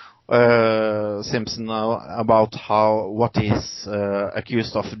Simpson about what he's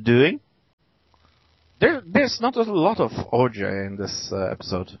accused of doing. There's not a lot of OJ in this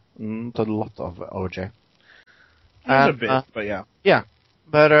episode. Not a lot of OJ. There's a bit, but yeah. Yeah,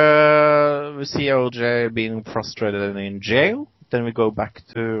 but we see OJ being frustrated in jail. Then we go back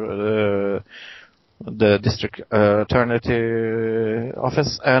to the district attorney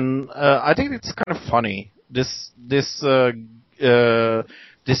office, and I think it's kind of funny. This district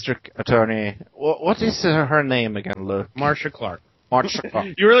attorney. What is her name again, Luke? Marcia Clark. Marcia Clark.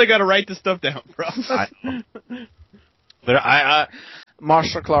 You really got to write this stuff down, bro. But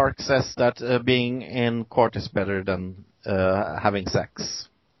Marcia Clark says that being in court is better than having sex.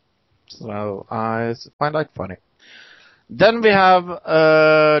 So I find that funny. Then we have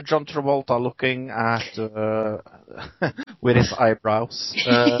John Travolta looking at with his eyebrows,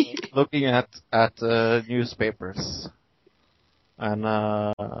 looking at newspapers. And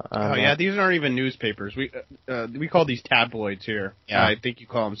oh yeah, these aren't even newspapers. We call these tabloids here. Yeah. I think you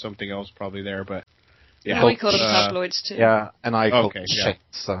call them something else probably there, but yeah. Yeah, we call them tabloids too. Yeah, and I call it yeah. shit.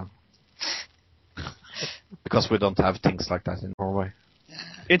 So because we don't have things like that in Norway.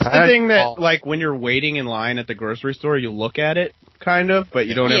 It's the thing that, like, when you're waiting in line at the grocery store, you look at it, kind of, but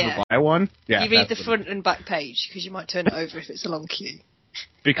you don't ever buy one. Yeah, you read the front and back page, because you might turn it over if it's a long queue.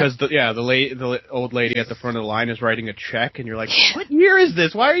 Because, the old lady at the front of the line is writing a check, and you're like, what year is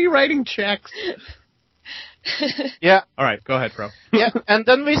this? Why are you writing checks? Yeah. All right, go ahead, bro. Yeah, and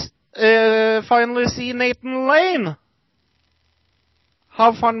then we finally see Nathan Lane.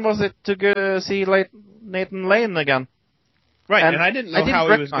 How fun was it to go see Nathan Lane again? Right, And and I didn't know how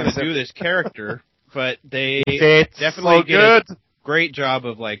he was going to do this character, but they It's definitely so did good. a great job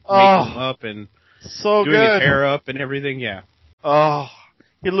of, like, Oh, making him up and So doing good. his hair up and everything, yeah. Oh,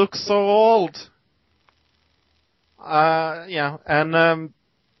 he looks so old. Yeah, and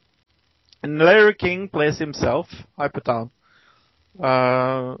Larry King plays himself. I put down.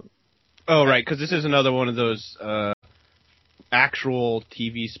 Oh, right, because this is another one of those actual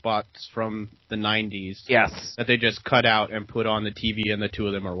TV spots from the 90s. Yes. That they just cut out and put on the TV, and the two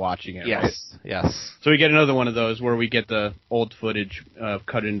of them are watching it. Right? Yes. Yes. So we get another one of those where we get the old footage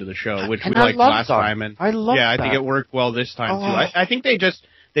cut into the show, which And we I liked love last that. time. And I love I that. think it worked well this time too. Oh. I think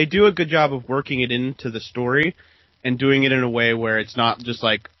they do a good job of working it into the story and doing it in a way where it's not just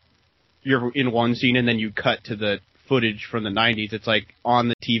like you're in one scene and then you cut to the footage from the 90s. It's like on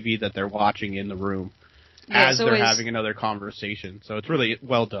the TV that they're watching in the room. As they're having another conversation. So it's really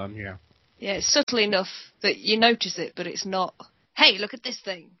well done, yeah. Yeah, it's subtle enough that you notice it, but it's not, hey, look at this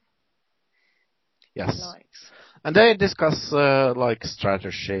thing. Yes. Likes. And they discuss like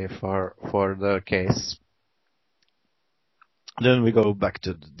strategy for the case. Then we go back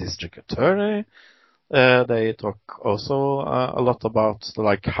to the district attorney. They talk also a lot about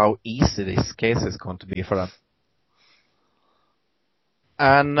like how easy this case is going to be for them.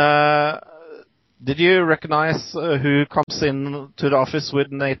 And did you recognize who comes in to the office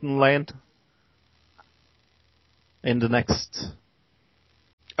with Nathan Lane in the next?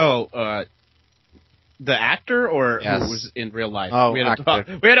 Oh, the actor or Yes. who was in real life? Oh, we had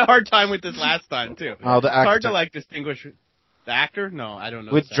actor. we had a hard time with this last time too. Oh, the It's hard actor. to like distinguish the actor. No, I don't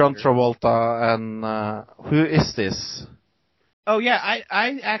know. With this John actor. Travolta and who is this? Oh yeah,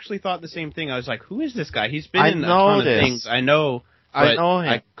 I actually thought the same thing. I was like, who is this guy? He's been I in a know ton of this. things. I know. I But know him.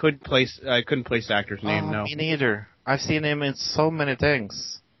 I couldn't place the actor's name. Oh, No. me neither. I've seen him in so many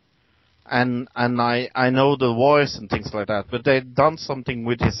things, and I know the voice and things like that. But they've done something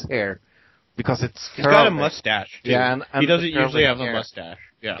with his hair because it's He's got a curly. mustache too. Yeah, and he doesn't the curly usually have a hair. mustache.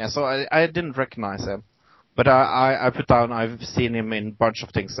 Yeah. Yeah, so I didn't recognize him, but I put down I've seen him in a bunch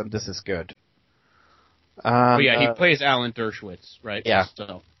of things, and this is good. But yeah, he plays Alan Dershowitz, right? Yeah.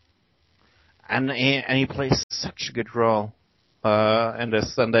 So. and he plays such a good role in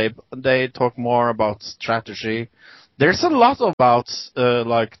this, and they talk more about strategy. There's a lot about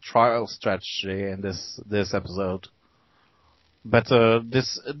like trial strategy in this episode, but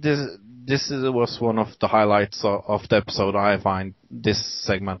this was one of the highlights of the episode. I find this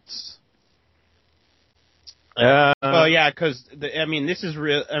segment. Well, yeah, because I mean, this is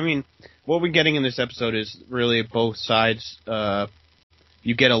real. I mean, what we're getting in this episode is really both sides.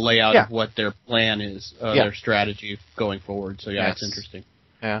 You get a layout of what their plan is, their strategy going forward. So yeah, it's interesting.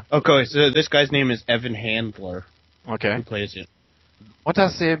 Yeah. Okay, so this guy's name is Evan Handler. Okay. Who plays it? What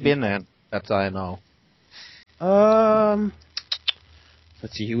has he been in that I know?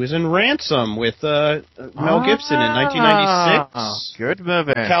 Let's see. He was in Ransom with Mel Gibson in 1996. Good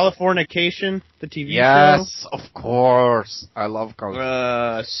movie. Californication, the TV show. Yes, of course. I love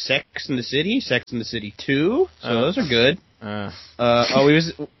California. Sex and the City, Sex and the City 2. So those are good.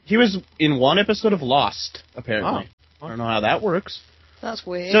 He was in one episode of Lost, apparently. Oh. I don't know how that works. That's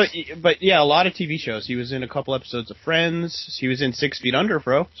weird. So, but yeah, a lot of TV shows. He was in a couple episodes of Friends. He was in 6 Feet Under,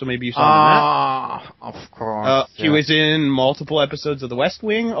 Fro. So maybe you saw him in that. Of course. He was in multiple episodes of The West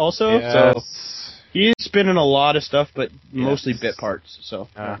Wing, also. Yes. So he's been in a lot of stuff, but mostly bit parts. So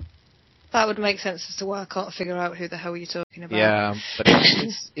that would make sense as to why I can't figure out who the hell you're talking about. yeah, but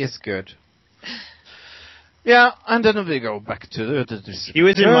it's good. Yeah, and then we go back to the he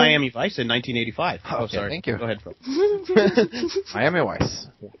was in Miami Vice in 1985. Oh, Okay, sorry. thank you. Go ahead, Fro. Miami Vice.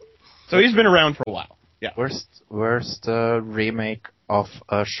 So he's been around for a while. Yeah. Worst remake of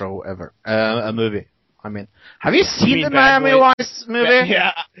a show ever. A movie. I mean, have you seen mean the Bad Miami Boys? Vice movie?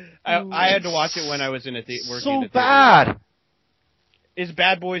 Yeah. I had to watch it when I was in a working So in a theater. bad. It's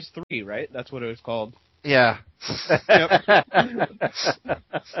Bad Boys 3, right? That's what it was called. Yeah. Yep.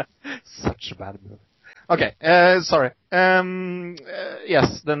 Such a bad movie. Okay, sorry.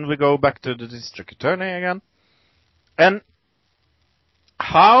 Yes, then we go back to the district attorney again. And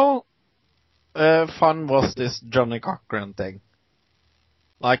how fun was this Johnny Cochran thing?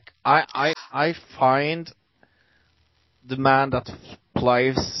 Like, I find the man that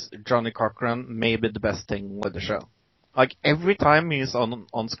plays Johnny Cochran maybe the best thing with the show. Like, every time he's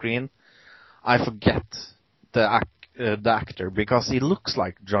on screen, I forget the actor, because he looks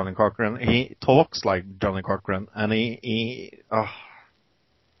like Johnny Cochran, he talks like Johnny Cochran, and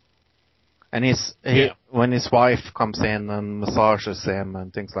when his wife comes in and massages him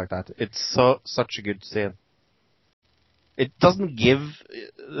and things like that, it's such a good scene. It doesn't give,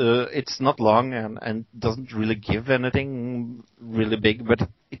 it's not long and doesn't really give anything really big, but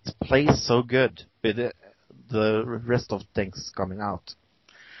it plays so good with the rest of things coming out.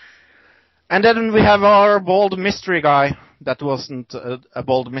 And then we have our bald mystery guy that wasn't a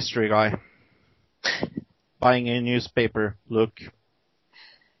bald mystery guy. Buying a newspaper, look.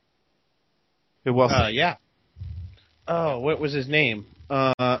 It was Yeah. Oh, what was his name?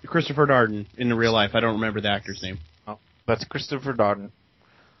 Christopher Darden in the real life. I don't remember the actor's name. Oh, but Christopher Darden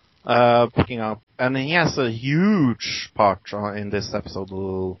picking up. And he has a huge part in this episode a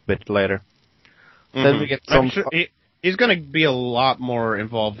little bit later. Mm-hmm. Then we get some... He's going to be a lot more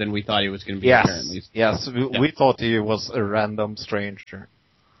involved than we thought he was going to be, Yes, apparently. yes. We thought he was a random stranger.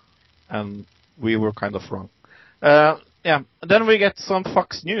 And we were kind of wrong. Yeah, then we get some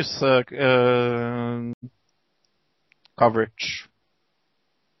Fox News coverage.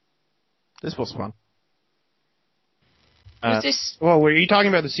 This was fun. Was this? Well, were you talking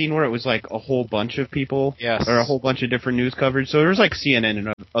about the scene where it was like a whole bunch of people? Yes. Or a whole bunch of different news coverage? So there was like CNN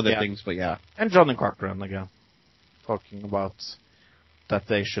and other things, but yeah. And Johnny Cochran again. Talking about that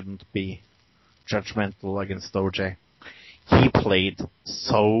they shouldn't be judgmental against OJ. He played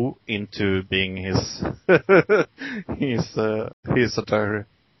so into being his attorney.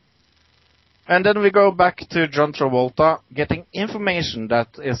 And then we go back to John Travolta getting information that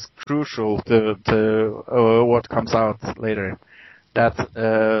is crucial to what comes out later. That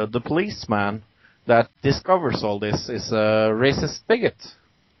the policeman that discovers all this is a racist bigot.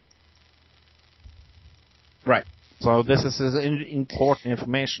 Right. So this is important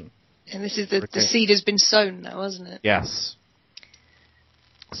information. And this is the seed has been sown now, hasn't it? Yes.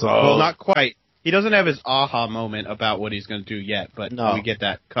 So well, not quite. He doesn't have his aha moment about what he's going to do yet, but we get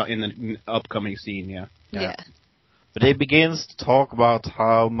that in the upcoming scene, Yeah. But he begins to talk about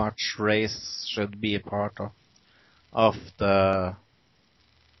how much race should be a part of the,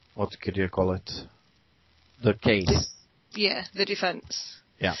 what could you call it? The case. Yeah, the defense.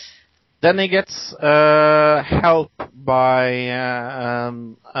 Yeah. Then he gets help by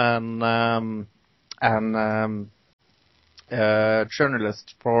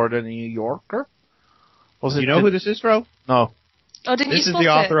journalist for the New Yorker. Was it? You know who this is, Fro? No. Oh, didn't you This is spot the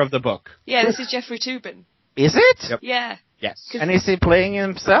author it? of the book. Yeah, this is Jeffrey Toobin. Is it? Yep. Yeah. Yes. And is he playing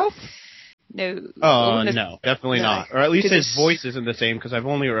himself? No. Oh, no, definitely No. not. Or at least 'Cause his voice isn't the same, because I've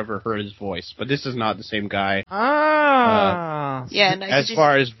only ever heard his voice. But this is not the same guy. Yeah, no. As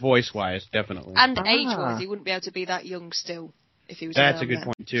far as voice-wise, definitely. And age-wise, he wouldn't be able to be that young still if he was. That's a around good then.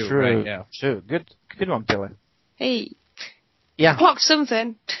 point, too. True. Right, yeah. True. Good one, Tilly. Hey. Yeah. Clocked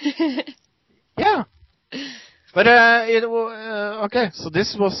something. Yeah. But okay, so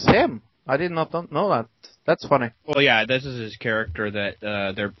this was him. I did not know that. That's funny. Well, yeah, this is his character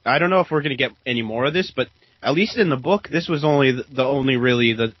that I don't know if we're going to get any more of this, but at least in the book, this was only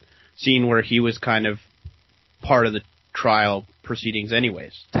the scene where he was kind of part of the trial proceedings,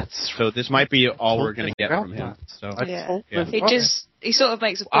 anyways. So this might be all we're going to get from him. So Yeah. Yeah. He sort of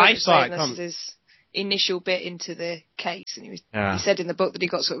makes a I point of saw saying it this come- is his initial bit into the case, and he Yeah. said in the book that he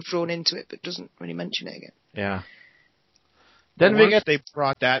got sort of drawn into it, but doesn't really mention it again. Yeah. Then we Once get they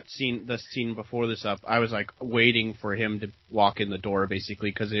brought the scene before this up, I was like waiting for him to walk in the door,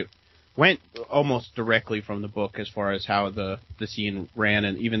 basically, because it went almost directly from the book as far as how the scene ran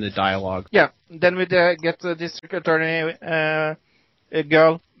and even the dialogue. Yeah, then we get the district attorney a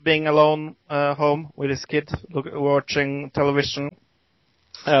girl being alone home with his kid, watching television,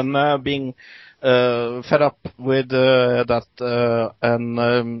 and being fed up with that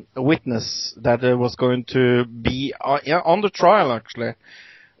a witness that was going to be on the trial, actually,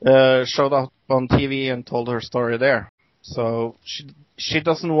 showed up on TV and told her story there. So she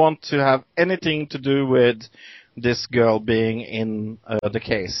doesn't want to have anything to do with this girl being in the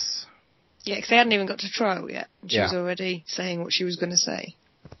case. Yeah, because they hadn't even got to trial yet. And she Yeah. was already saying what she was going to say.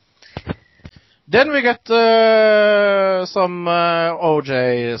 Then we get some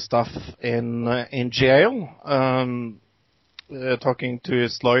OJ stuff in jail, talking to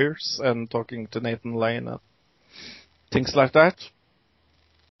his lawyers and talking to Nathan Lane and things like that.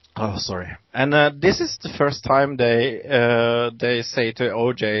 Oh, sorry. And this is the first time they say to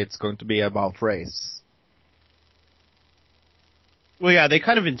OJ it's going to be about race. Well, yeah, they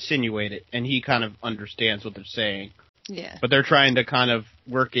kind of insinuate it, and he kind of understands what they're saying. Yeah. But they're trying to kind of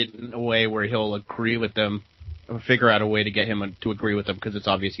work it in a way where he'll agree with them, or figure out a way to get him to agree with them, because it's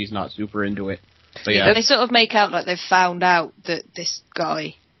obvious he's not super into it. But yeah. They sort of make out like they've found out that this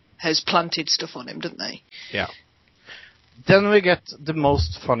guy has planted stuff on him, don't they? Yeah. Then we get the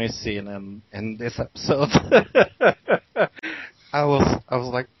most funny scene in this episode. I was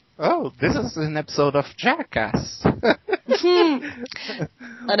like, oh, this is an episode of Jackass. I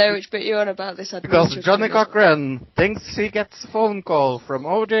know which bit you're on about this. Because Johnny Cochran thinks he gets a phone call from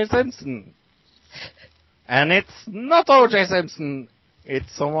O.J. Simpson. And it's not O.J. Simpson.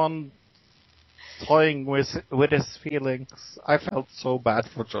 It's someone toying with his feelings. I felt so bad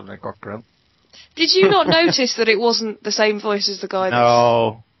for Johnny Cochran. Did you not notice that it wasn't the same voice as the guy that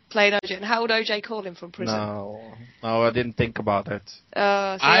No, played OJ? And how would OJ call him from prison? no, I didn't think about it.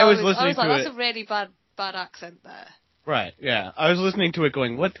 I was was listening like, to that's it. a really bad accent there. Right, yeah. I was listening to it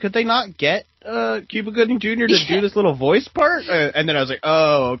going, what, could they not get Cuba Gooding Jr. to do this little voice part? And then I was like,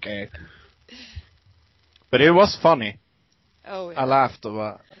 oh, okay. But it was funny. Oh, yeah. I laughed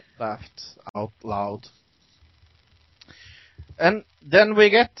out loud. And then we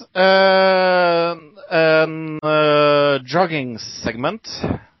get jogging segment.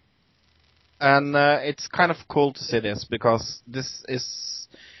 And it's kind of cool to see this, because this is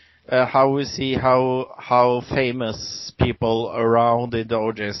how we see how famous people around the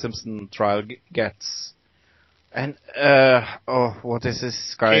O.J. Simpson trial gets. And, what is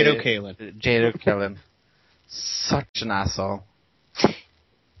this guy? Jado Kalin. Jado Kalin. Such an asshole.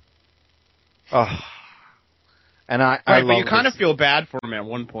 Oh. And I Right, love but you kind of this. feel bad for him at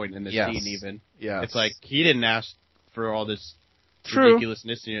one point in the Yes. scene, even. Yes. It's like, he didn't ask for all this True.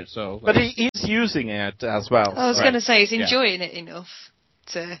 ridiculously in it, so... But he's using it as well. I was Right. going to say, he's Yeah. enjoying it enough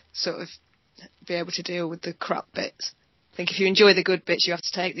to sort of be able to deal with the crap bits. I think if you enjoy the good bits, you have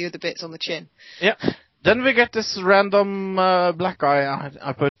to take the other bits on the chin. Yeah. Then we get this random black guy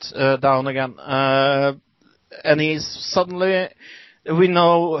I put down again. And he's suddenly... We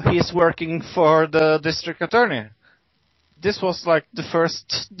know he's working for the district attorney. This was like the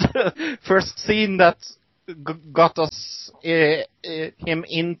first scene that got us him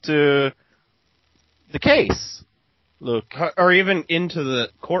into the case. Look. Or even into the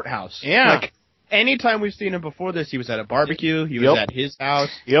courthouse. Yeah. Like, anytime we've seen him before this, he was at a barbecue, he was Yep. at his house,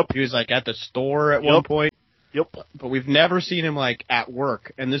 Yep. he was, like, at the store at Yep. one point. Yep. But we've never seen him, like, at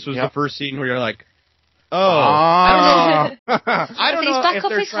work. And this was Yep. the first scene where you're like, oh, Ah. I don't he's know back if off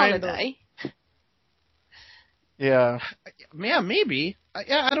they're his trying holiday. Yeah. Yeah, maybe.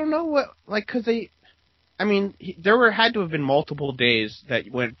 I don't know what, like, because there had to have been multiple days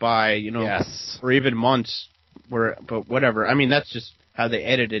that went by, you know, Yes. or even months, but whatever. I mean, that's just how they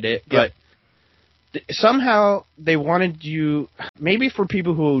edited it. Yep. But somehow they wanted you, maybe for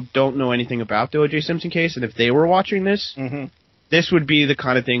people who don't know anything about the O.J. Simpson case, and if they were watching this, Mm-hmm. this would be the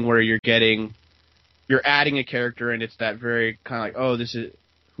kind of thing where you're adding a character, and it's that very kind of like, oh,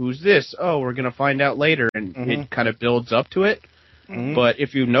 who's this? Oh, we're going to find out later, and Mhm. it kind of builds up to it. Mhm. But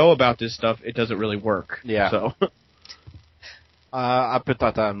if you know about this stuff, it doesn't really work. Yeah. So, I put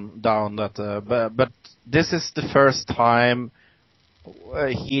that down. But this is the first time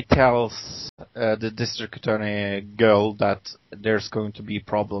he tells the district attorney girl that there's going to be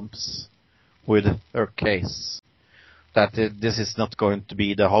problems with her case. That this is not going to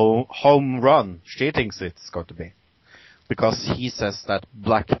be the home run she thinks it's going to be, because he says that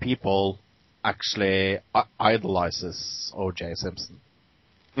black people actually idolizes O.J. Simpson.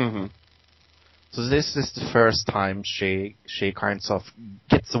 mm-hmm. So this is the first time she kind of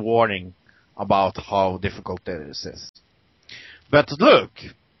gets a warning about how difficult this is. But look,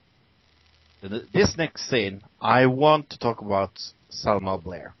 this next scene, I want to talk about Selma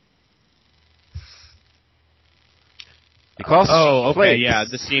Blair. Because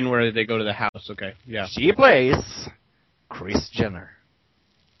the scene where they go to the house, okay, yeah. She plays Kris Jenner.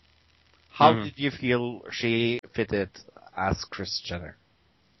 How did you feel she fitted as Kris Jenner?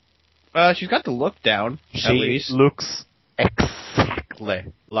 She's got the look down, at least. She looks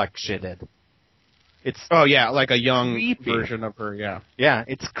exactly like she did. It's like a young creepy version of her, yeah. Yeah,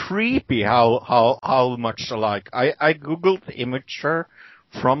 it's creepy how much alike. I googled the image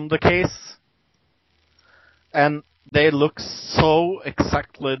from the case, and they look so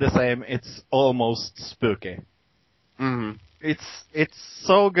exactly the same. It's almost spooky. Mm-hmm. It's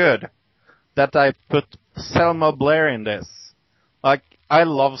so good that I put Selma Blair in this. Like, I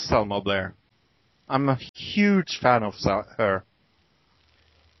love Selma Blair. I'm a huge fan of her.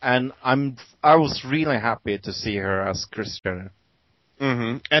 And I was really happy to see her as Kris Jenner.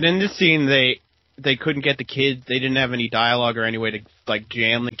 Mm-hmm. And in this scene, they couldn't get the kids. They didn't have any dialogue or any way to like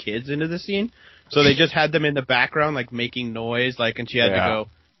jam the kids into the scene, so they just had them in the background, like making noise, like, and she had to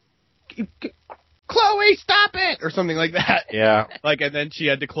go, "Chloe, stop it!" or something like that. Yeah. Like, and then she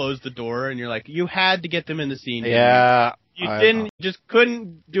had to close the door, and you're like, you had to get them in the scene. Yeah. You didn't, just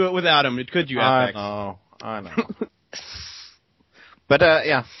couldn't do it without them. Could you? FX? I know. But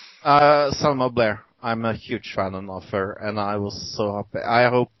Selma Blair, I'm a huge fan of her, and I was so happy. I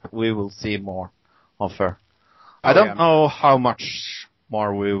hope we will see more of her. I don't know how much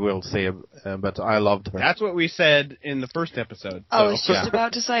more we will see, but I loved her. That's what we said in the first episode. I was just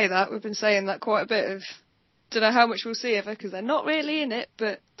about to say that. We've been saying that quite a bit of... Don't know how much we'll see of her, because they're not really in it,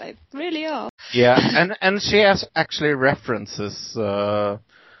 but they really are. Yeah, and she has actually references Caitlin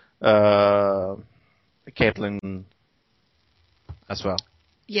as well.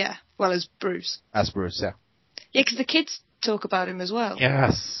 Yeah, well as Bruce. As Bruce, yeah. Yeah, because the kids talk about him as well.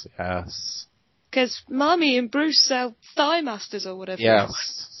 Yes. Because Marmee and Bruce sell Thigh Masters or whatever.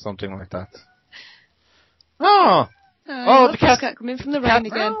 Yes, something like that. The cat coming from the rain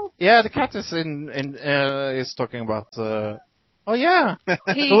again. Yeah, the cat is is talking about. He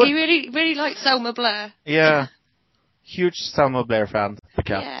really likes Selma Blair. Yeah, huge Selma Blair fan. The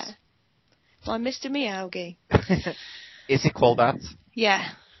cat. Yeah, my Mr. Meowgie. Is he called that?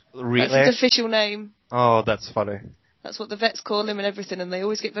 Yeah. Really? That's his official name. Oh, that's funny. That's what the vets call him and everything, and they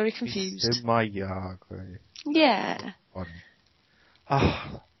always get very confused. Mr. Meowgie. Yeah.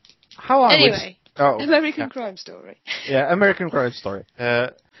 How are Anyway. American Crime Story. Yeah, American Crime Story.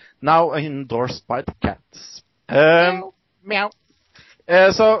 Now endorsed by the cats. Meow.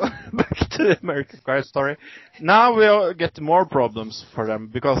 So, back to the American Crime Story. Now we'll get more problems for them,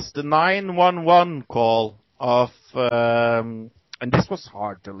 because the 911 call of... and this was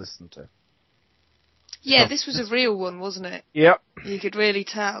hard to listen to. Yeah, this was a real one, wasn't it? Yeah. You could really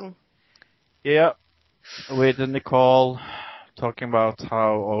tell. Yeah. With Nicole... talking about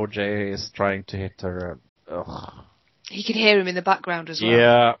how OJ is trying to hit her. You can hear him in the background as well.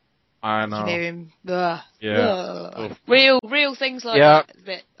 Yeah, I know. You can hear him. Yeah. Real things like that. A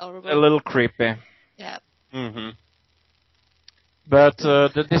bit horrible. A little creepy. Yeah. Mm-hmm. But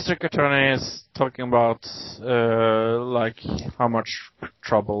the district attorney is talking about like how much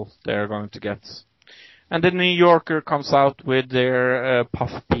trouble they're going to get. And the New Yorker comes out with their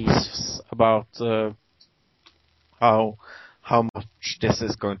puff piece about how much this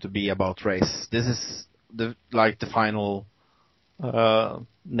is going to be about race. This is the final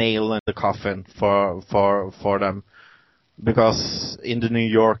nail in the coffin for them, because in the New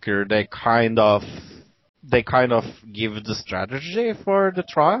Yorker they kind of give the strategy for the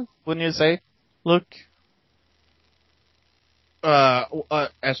trial. Wouldn't you say, Luke?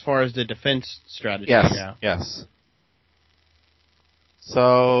 As far as the defense strategy, yes, yeah. Yes.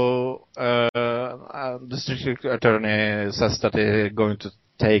 So, the district attorney says that they're going to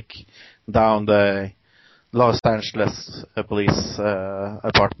take down the Los Angeles police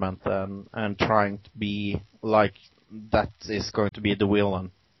apartment and trying to be like that is going to be the villain.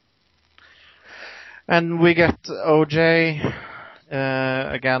 And we get OJ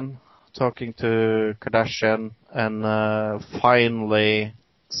again talking to Kardashian and finally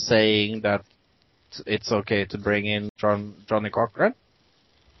saying that it's okay to bring in Johnny Cochran.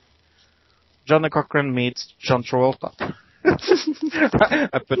 Johnny Cochran meets John Travolta.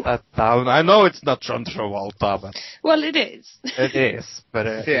 I put that down. I know it's not John Travolta, but... Well, it is. It is,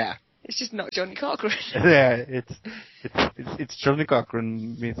 but... yeah. It's just not Johnny Cochran. Yeah, it's Johnny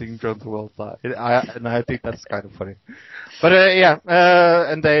Cochran meeting John Travolta. And I think that's kind of funny. But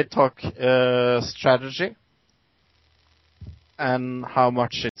and they talk strategy and how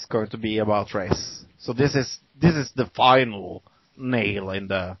much it's going to be about race. So this is the final nail in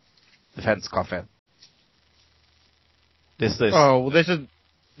the defense coffin. This is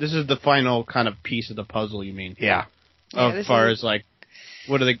this is the final kind of piece of the puzzle. You mean? Yeah. As far as like,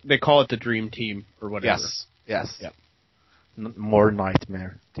 what do they call it? The dream team or whatever. Yes. Yep. More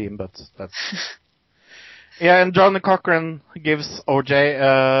nightmare team, but that's. Yeah, and Johnny Cochran gives OJ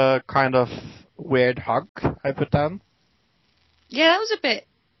a kind of weird hug. I put down. Yeah, that was a bit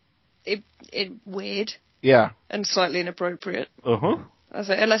weird. Yeah. And slightly inappropriate. Uh-huh.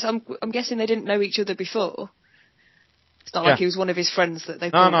 Unless I'm guessing they didn't know each other before. It's not like he was one of his friends that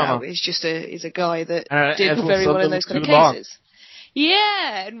they pulled out. It's just he's a guy that did very well in those kind of cases.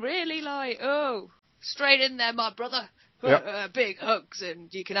 Yeah, and really straight in there, my brother. Yep. Big hugs,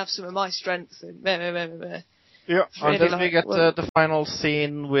 and you can have some of my strength. And yeah, and then we get the final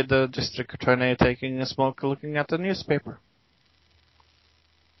scene with the district attorney taking a smoke, looking at the newspaper.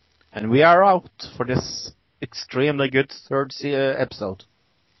 And we are out for this extremely good third episode.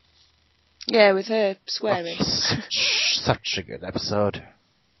 Yeah, with her swearing. Such a good episode.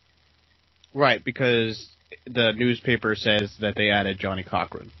 Right, because the newspaper says that they added Johnny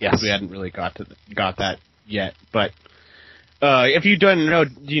Cochran. Yes. We hadn't really got that yet. But if you don't know,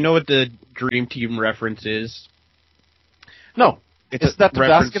 do you know what the Dream Team reference is? No. Is that the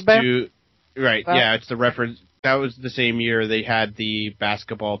basketball? Right, yeah, it's the reference. That was the same year they had the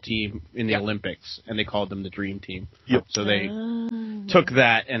basketball team in the Olympics, and they called them the Dream Team. Yep. So they took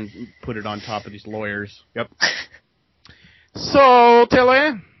that and put it on top of these lawyers. Yep. So,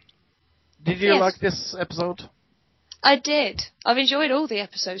 Tilly, did you like this episode? I did. I've enjoyed all the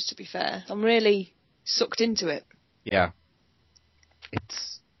episodes, to be fair. I'm really sucked into it. Yeah.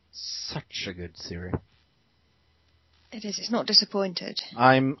 It's such a good series. It is. It's not disappointed.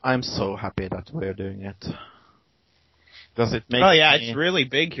 I'm so happy that we're doing it. Because it makes it's really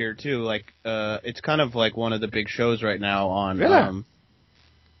big here too. Like, it's kind of like one of the big shows right now on. Really?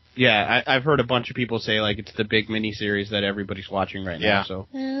 I've heard a bunch of people say like it's the big miniseries that everybody's watching right now. So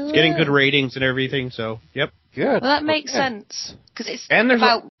it's getting good ratings and everything. So yep. Good. Well, that makes sense because it's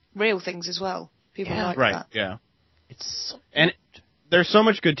about real things as well. People like that. Right. Yeah. There's so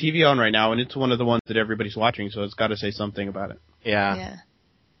much good TV on right now, and it's one of the ones that everybody's watching. So it's got to say something about it. Yeah.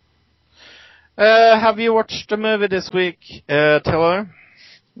 Have you watched the movie this week, Taylor?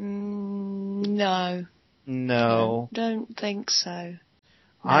 No. No. Don't think so.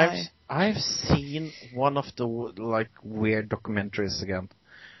 No. I've seen one of the weird documentaries again.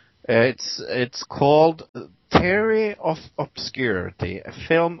 It's called Theory of Obscurity, a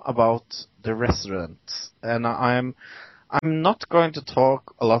film about the residents, and I'm not going to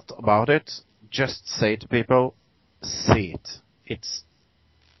talk a lot about it. Just say to people, see it. It's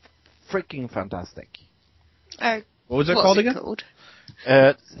freaking fantastic. Oh, what was it called again?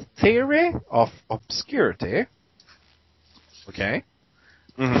 Theory of Obscurity. Okay.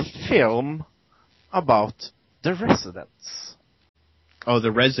 Mm-hmm. Film about the residents. Oh,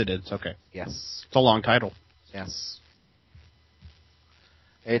 the residents. Okay. Yes. It's a long title. Yes.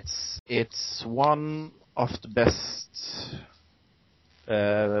 It's one of the best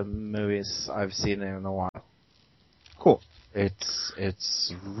movies I've seen in a while. Cool.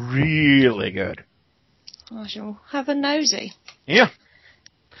 It's really good. I shall have a nosy. Yeah.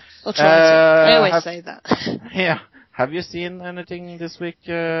 Or try to. I always say that. Yeah. Have you seen anything this week?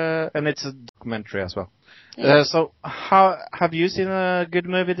 And it's a documentary as well. Yeah. So, have you seen a good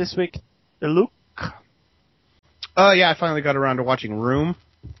movie this week, Luke? Yeah, I finally got around to watching Room.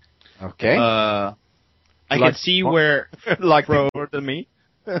 Okay. I could see where... like more than me?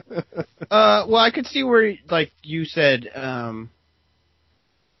 Well, I could see where, like you said,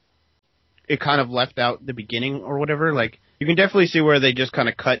 it kind of left out the beginning or whatever. Like, you can definitely see where they just kind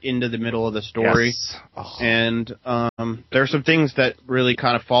of cut into the middle of the story. Yes. Oh. And there are some things that really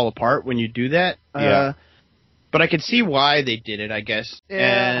kind of fall apart when you do that. Yeah. But I could see why they did it, I guess.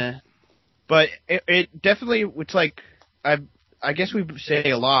 Yeah. But it definitely, it's like, I guess we say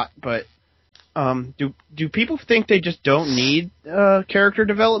a lot, but do people think they just don't need character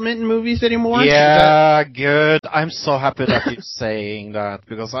development in movies anymore? Yeah, good. I'm so happy that you're saying that,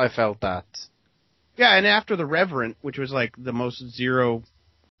 because I felt that. Yeah, and after The Reverend, which was like the most zero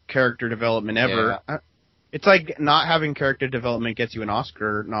character development ever, it's like not having character development gets you an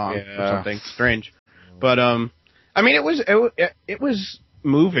Oscar nom or something strange. But I mean, it was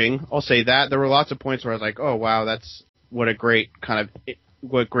moving. I'll say that. There were lots of points where I was like, oh wow, that's what a great kind of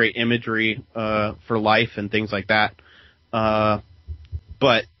what great imagery for life and things like that.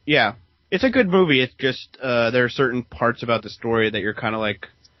 But yeah, it's a good movie. It's just there are certain parts about the story that you're kind of like,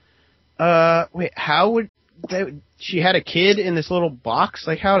 wait, how would she had a kid in this little box?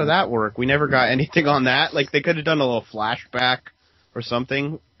 Like, how did that work? We never got anything on that. Like, they could have done a little flashback or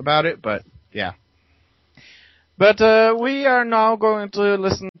something about it, but yeah. But we are now going to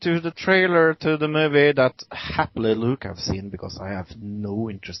listen to the trailer to the movie that happily Luke have seen, because I have no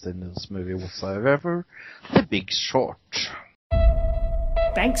interest in this movie whatsoever, The Big Short.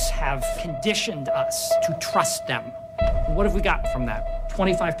 Banks have conditioned us to trust them. What have we gotten from that?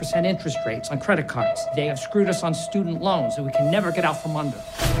 25% interest rates on credit cards. They have screwed us on student loans that we can never get out from under.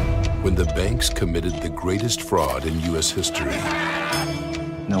 When the banks committed the greatest fraud in U.S. history,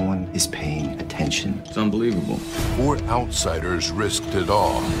 no one is paying attention. It's unbelievable. 4 outsiders risked it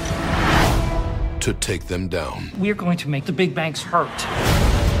all to take them down. We're going to make the big banks hurt.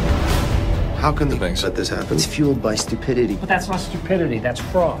 How can the banks let this happen? It's fueled by stupidity. But that's not stupidity, that's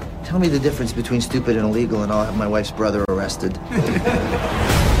fraud. Tell me the difference between stupid and illegal, and I'll have my wife's brother arrested.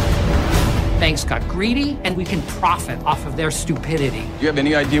 Banks got greedy, and we can profit off of their stupidity. Do you have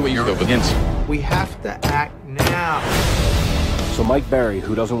any idea what you're up against? We have to act now. So Mike Berry,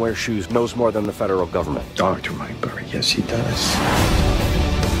 who doesn't wear shoes, knows more than the federal government. Dr. Mike Berry, yes, he does.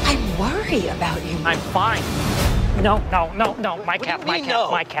 I worry about you. I'm fine. No, my cab.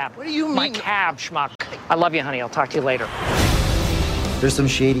 What do you mean? My cab, schmuck. I love you, honey. I'll talk to you later. There's some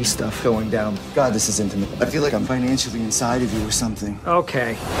shady stuff going down. God, this is intimate. I feel like I'm financially inside of you or something.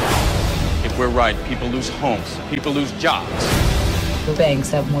 Okay. If we're right, people lose homes, people lose jobs. The banks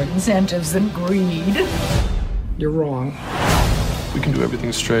have more incentives than greed. You're wrong. We can do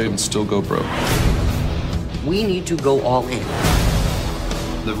everything straight and still go broke. We need to go all in.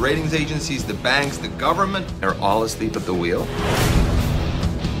 The ratings agencies, the banks, the government, they're all asleep at the wheel.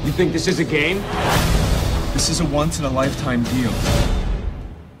 You think this is a game? This is a once-in-a-lifetime deal.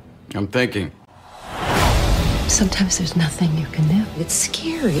 I'm thinking. Sometimes there's nothing you can do. It's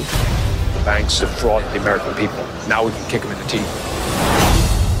scary. The banks have frauded the American people. Now we can kick them in the teeth.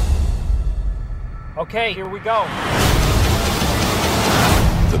 Okay, here we go.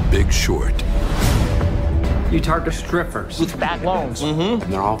 The Big Short. You target strippers with bad loans. Mm-hmm.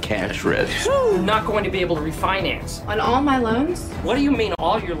 And they're all cash rich. You're not going to be able to refinance. On all my loans? What do you mean,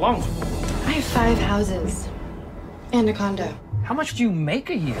 all your loans? I have 5 houses and a condo. How much do you make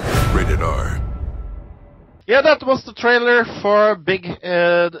a year? Rated R. Yeah, that was the trailer for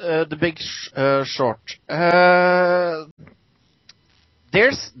The Big Short.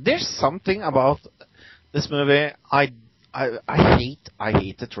 There's something about this movie I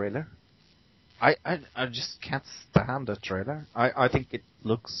hate the trailer. I just can't stand the trailer. I think it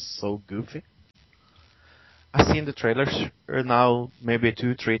looks so goofy. I've seen the trailer now maybe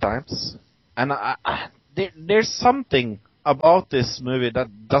 2-3 times, and there's something about this movie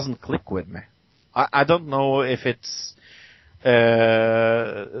that doesn't click with me. I don't know if it's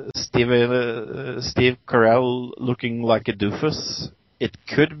Steve Carell looking like a doofus. It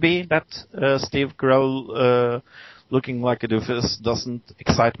could be that Steve Carell looking like a doofus doesn't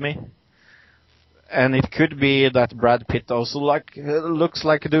excite me. And it could be that Brad Pitt also looks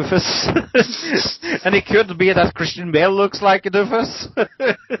like a doofus. And it could be that Christian Bale looks like a doofus.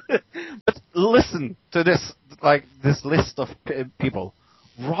 But listen to this list of people.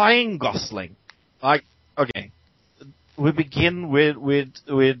 Ryan Gosling. Okay. We begin with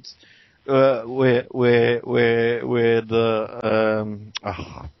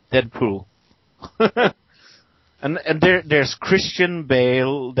Deadpool. And there's Christian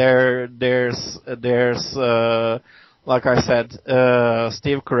Bale, there's like I said,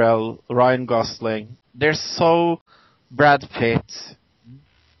 Steve Carell, Ryan Gosling. There's Brad Pitt.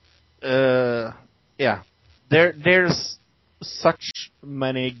 Yeah. There's such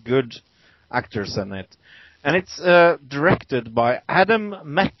many good actors in it. And it's directed by Adam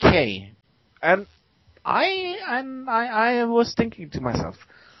McKay. And I was thinking to myself,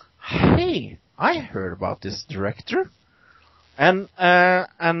 hey, I heard about this director, and I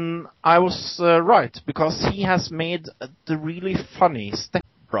was right, because he has made the really funny Step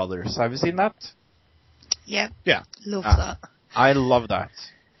Brothers. Have you seen that? Yeah. Yeah. Love that. I love that.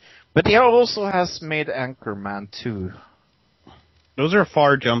 But he also has made Anchorman too. Those are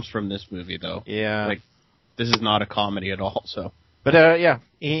far jumps from this movie, though. Yeah. Like, this is not a comedy at all. So. But yeah,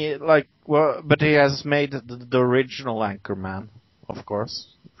 but he has made the original Anchorman, of course.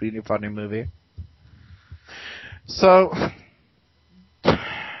 Really funny movie. So,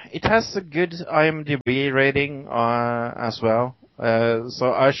 it has a good IMDb rating as well.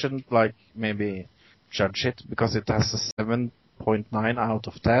 So I shouldn't maybe judge it, because it has a 7 7.9 out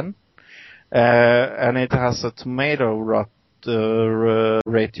of 10. And it has a tomato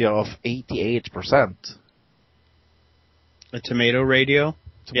ratio of 88%. A tomato radio?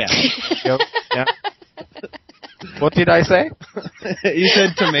 Yeah. Yeah. What did I say? You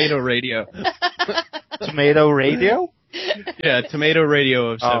said tomato radio. Tomato radio? Yeah, tomato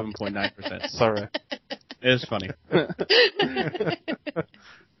radio of 7.9%. Sorry. It was funny.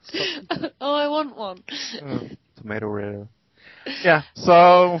 Oh, I want one. Tomato radio. Yeah,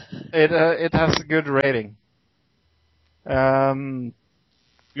 so it has a good rating. You want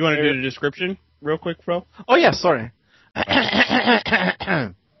to do the description real quick, Fro? Oh yeah, sorry.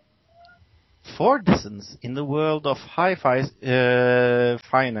 4 dozens in the world of finance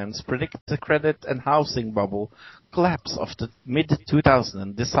predict the credit and housing bubble collapse of the mid-2000s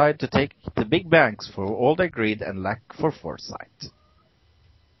and decide to take the big banks for all their greed and lack for foresight.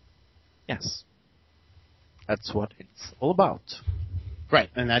 Yes. That's what it's all about. Right,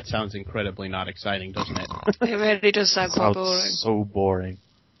 and that sounds incredibly not exciting, doesn't it? It really does sound quite boring. So boring.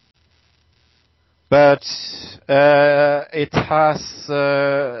 But it has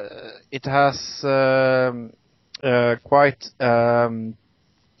quite a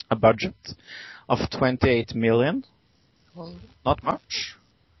budget of 28 million. Well, not much.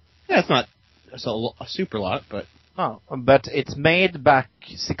 Yeah, it's not a super lot, but no. But it's made back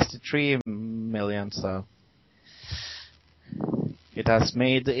 63 million, so it has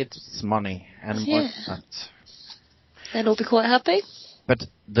made its money and more than that. Then I'll be quite happy. But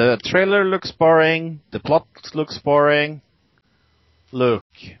the trailer looks boring, the plot looks boring. Look,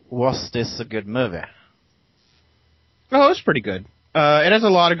 was this a good movie? Oh, it's pretty good. It has a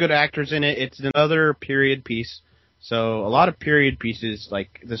lot of good actors in it. It's another period piece. So a lot of period pieces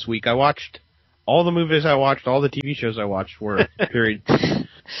like this week. I watched all the movies I watched, all the TV shows I watched were period.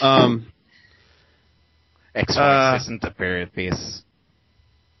 X-Files isn't a period piece.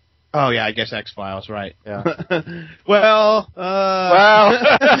 Oh yeah, I guess X-Files, right? Yeah. Well,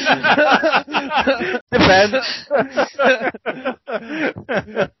 depends.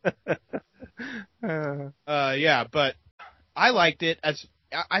 Yeah, but I liked it.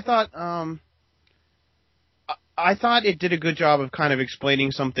 I thought it did a good job of kind of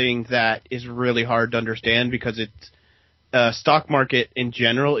explaining something that is really hard to understand because it's stock market in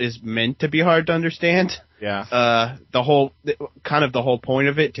general is meant to be hard to understand. Yeah. The whole point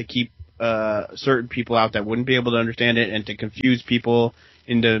of it to keep certain people out that wouldn't be able to understand it and to confuse people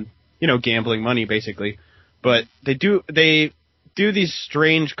into gambling money basically. But they do these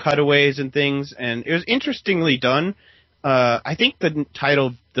strange cutaways and things, and it was interestingly done. I think the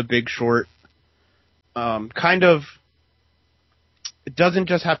title The Big Short kind of it doesn't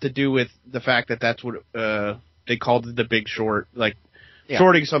just have to do with the fact that that's what they called it The Big Short. Like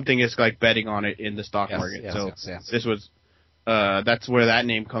shorting something is like betting on it in the stock market. Yes. This was that's where that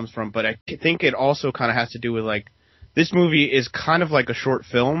name comes from. But I think it also kind of has to do with like this movie is kind of like a short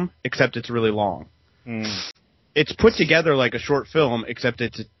film, except it's really long. It's put together like a short film, except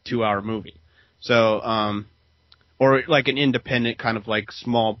it's a 2-hour movie. So, or like an independent kind of like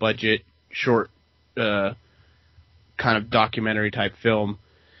small budget short kind of documentary type film.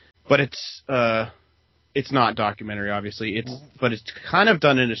 But it's not documentary, obviously. But it's kind of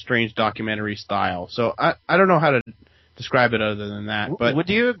done in a strange documentary style. So I don't know how to describe it other than that. But would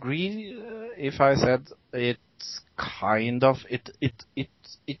you agree if I said it's kind of it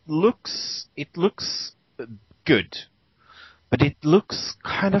looks good, but it looks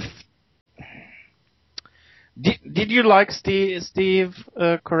kind of. Did you like Steve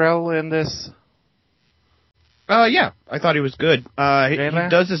Carell in this? Yeah, I thought he was good. Really? He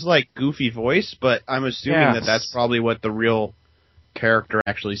does this like goofy voice, but I'm assuming that that's probably what the real character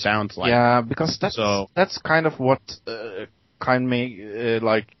actually sounds like. Yeah, because that's kind of what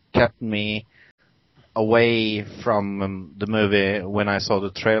kept me away from the movie when I saw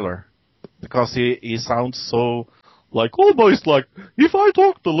the trailer, because he sounds so like almost like if I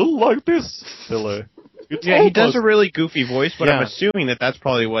talked a little like this, silly. He does a really goofy voice, but I'm assuming that that's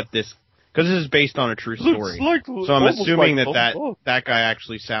probably what this. Because this is based on a true story, so I'm assuming that guy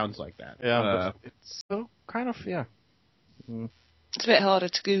actually sounds like that. Yeah, but it's so kind of It's a bit harder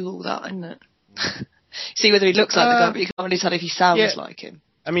to Google that, isn't it? See whether he looks like the guy, but you can't really tell if he sounds like him.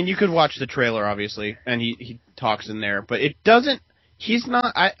 I mean, you could watch the trailer, obviously, and he talks in there, but it doesn't. He's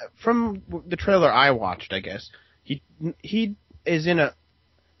not. From the trailer I watched, I guess he is in a.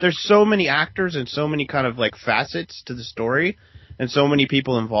 There's so many actors and so many kind of like facets to the story, and so many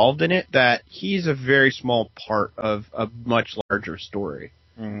people involved in it that he's a very small part of a much larger story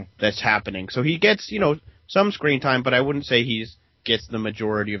that's happening. So he gets some screen time, but I wouldn't say he's gets the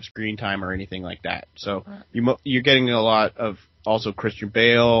majority of screen time or anything like that. So you're getting a lot of also Christian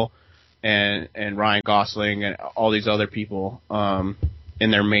Bale and Ryan Gosling and all these other people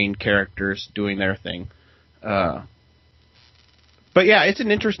in their main characters doing their thing. But yeah, it's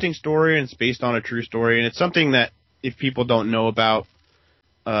an interesting story, and it's based on a true story, and it's something that if people don't know about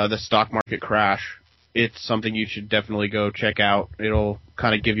the stock market crash, it's something you should definitely go check out. It'll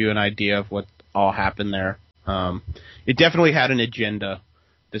kind of give you an idea of what all happened there. It definitely had an agenda.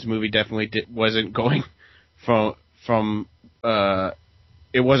 This movie definitely wasn't going from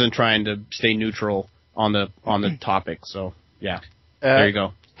it wasn't trying to stay neutral on the topic. So yeah, there you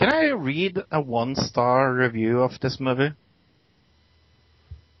go. Can I read a 1-star review of this movie?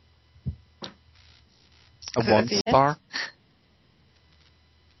 A 1-star?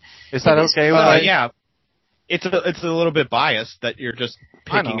 Is that okay? Yeah. It's a little bit biased that you're just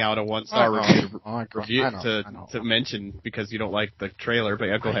picking out a 1-star review to mention because you don't like the trailer, but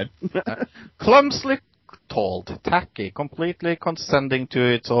yeah, go ahead. Clumsily told, tacky, completely condescending to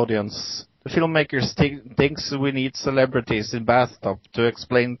its audience. The filmmaker thinks we need celebrities in bathtub to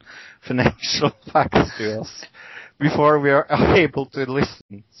explain financial facts to us before we are able to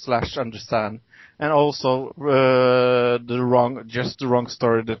listen/understand. And also the wrong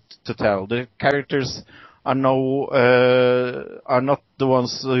story to tell. The characters are not the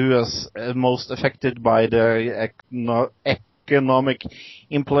ones who are most affected by the economic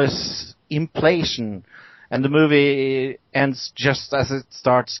inflation, and the movie ends just as it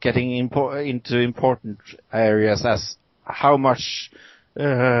starts getting into important areas as how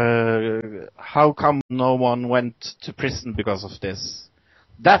come no one went to prison because of this.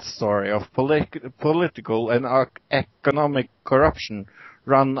 That story of political and economic corruption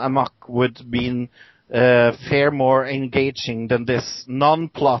run amok would be far more engaging than this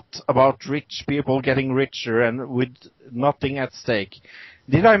non-plot about rich people getting richer and with nothing at stake.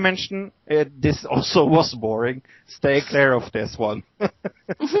 Did I mention this also was boring? Stay clear of this one.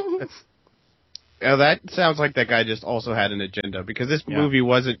 Yeah, that sounds like that guy just also had an agenda because this movie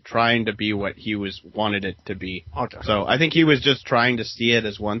wasn't trying to be what he wanted it to be. Okay. So I think he was just trying to see it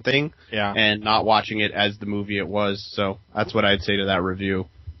as one thing and not watching it as the movie it was. So that's what I'd say to that review.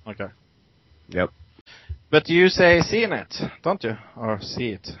 Okay. Yep. But you say seeing it, don't you? Or see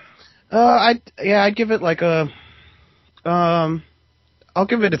it? I'd give it like a I'll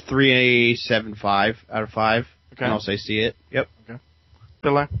give it a 3.75 out of 5. Okay. And I'll say see it. Yep. Okay.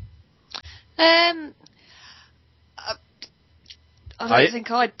 Billy? I don't think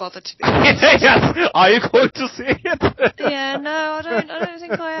I'd bother to be honest. Yes. Are you going to see it? Yeah, no, I don't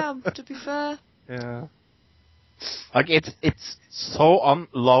think I am, to be fair. Yeah. Like it's so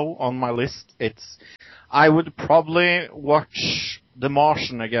low on my list. I would probably watch The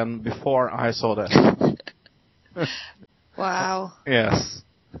Martian again before I saw that. Wow. Yes.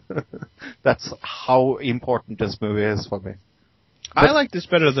 That's how important this movie is for me. But I like this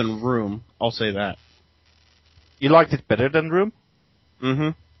better than Room, I'll say that. You liked it better than Room? Mm-hmm.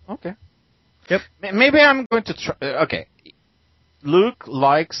 Okay. Yep. Maybe I'm going to try... Okay. Luke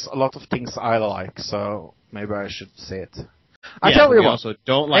likes a lot of things I like, so maybe I should say it. I tell you what. Also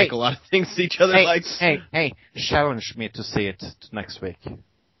don't like a lot of things each other likes. Hey, challenge me to see it next week.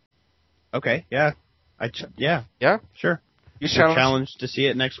 Okay, yeah. Yeah? Sure. You challenged to see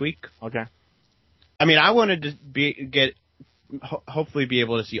it next week? Okay. I mean, I wanted to hopefully be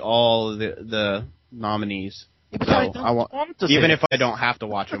able to see all the nominees. But so I don't want to see even it. if I don't have to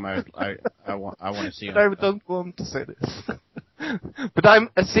watch them, I want to see them. But I don't want to say this. But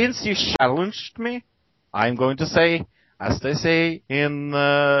since you challenged me, I'm going to say, as they say in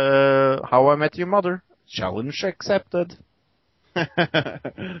How I Met Your Mother, challenge accepted.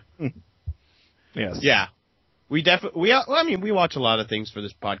 Yes. Yeah. We watch a lot of things for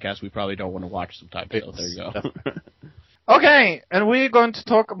this podcast we probably don't want to watch sometimes. So there you go. Okay, and we're going to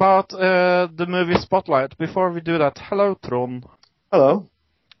talk about the movie Spotlight. Before we do that, hello, Trond. Hello.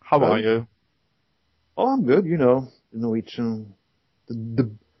 How are you? Oh, I'm good. You know, the Norwegian,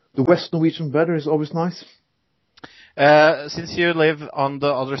 the West Norwegian weather is always nice. Since you live on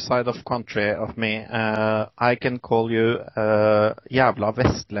the other side of country of me, I can call you Jævla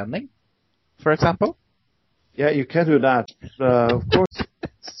Vestlending, for example. Yeah, you can do that. Of course,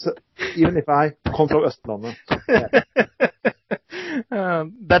 even if I come from Østlandet. Yeah.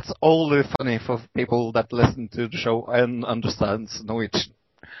 That's only funny for people that listen to the show and understands Norwegian.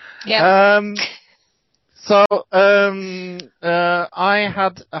 Yeah. I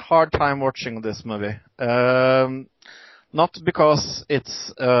had a hard time watching this movie. Not because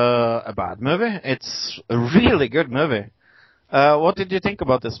it's a bad movie. It's a really good movie. What did you think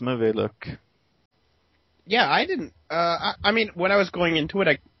about this movie, Luke? Yeah, I didn't. I mean, when I was going into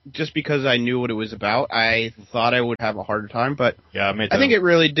it, just because I knew what it was about, I thought I would have a harder time, but yeah, I think it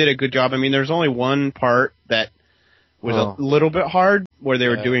really did a good job. I mean, there's only one part that was a little bit hard, where they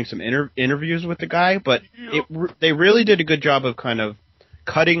were doing some interviews with the guy, but they really did a good job of kind of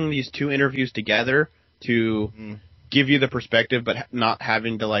cutting these two interviews together to give you the perspective, but not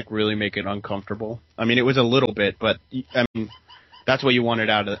having to like really make it uncomfortable. I mean, it was a little bit, but I mean, that's what you wanted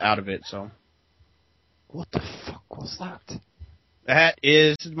out of it. So, what the fuck was that? That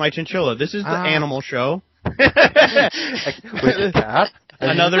is my chinchilla. This is the animal show. With the cat?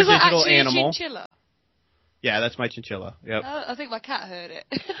 Another was that digital actually animal. A chinchilla? Yeah, that's my chinchilla. Yep. I think my cat heard it.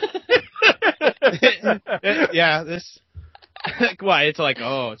 Yeah, this. Why? It's like,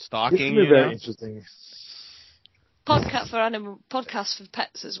 oh, it's stalking. It's very interesting. Podcast for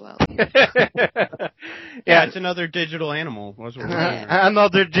pets as well. Yeah, it's another digital animal.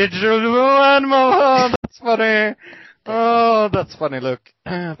 Another digital animal. Oh, that's funny. Oh, that's funny. Look,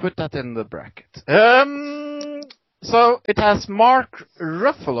 put that in the bracket. So it has Mark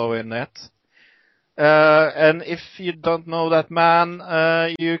Ruffalo in it. And if you don't know that man,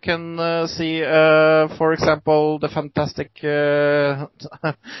 you can see, for example, the Fantastic. I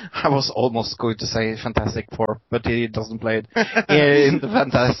was almost going to say Fantastic Four, but he doesn't play it. In the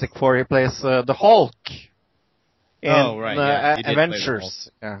Fantastic Four, he plays the Hulk. In, Adventures.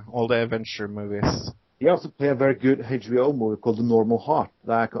 Yeah, all the adventure movies. He also played a very good HBO movie called The Normal Heart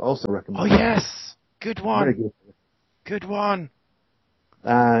that I can also recommend. Oh yes, good one. Very good. Good one.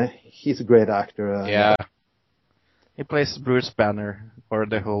 He's a great actor. Yeah. He plays Bruce Banner or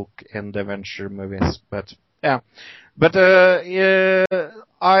the Hulk in the adventure movies, but yeah. But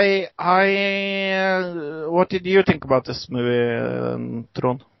what did you think about this movie,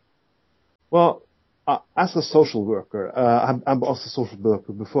 Trond? Well, as a social worker, I'm also a social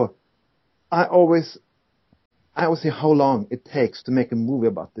worker before. I always see how long it takes to make a movie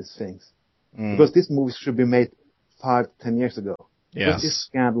about these things, because this movie should be made 5 to 10 years ago. Yes. Because this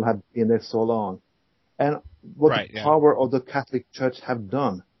scandal had been there so long. And what the power of the Catholic Church have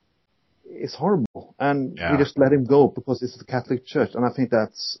done is horrible. And we just let him go because it's the Catholic Church. And I think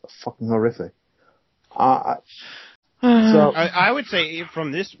that's fucking horrific. I would say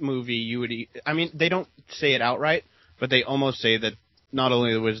from this movie, I mean, they don't say it outright, but they almost say that not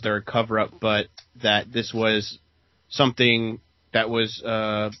only was there a cover-up, but that this was something that was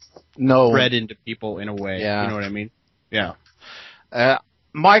bred into people in a way. Yeah. You know what I mean? Yeah.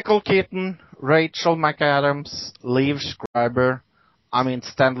 Michael Keaton, Rachel McAdams, Liev Schreiber. I mean,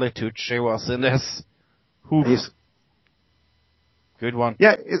 Stanley Tucci was in this. Good one.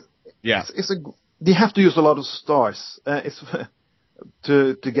 Yeah, they have to use a lot of stars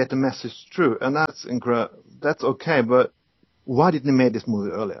to get the message through, and that's that's okay. But why didn't they make this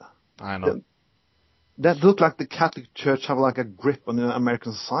movie earlier? I know. That looked like the Catholic Church have like a grip on the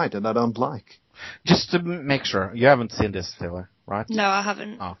American society that I don't like. Just to make sure, you haven't seen this, Taylor, right? No, I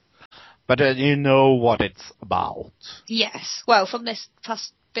haven't. Oh. But you know what it's about. Yes. Well, from this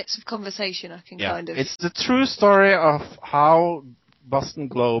past bits of conversation, I can kind of... It's the true story of how Boston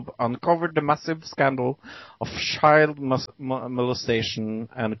Globe uncovered the massive scandal of child molestation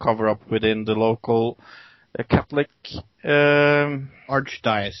and cover-up within the local Catholic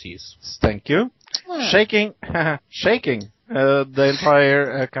archdiocese. Thank you. Oh. Shaking the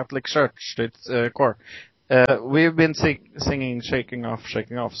entire Catholic Church, its core. We've been singing Shaking Off,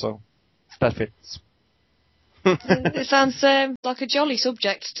 so that fits. It sounds like a jolly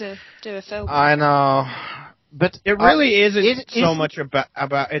subject to do a film. I know, but it really isn't so much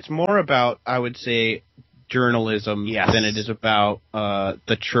about. It's more about, I would say, journalism than it is about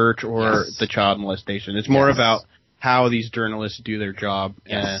the church or the child molestation. It's more about how these journalists do their job,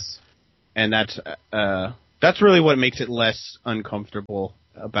 and that's really what makes it less uncomfortable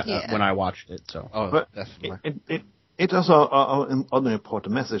about when I watched it. So, definitely. It also another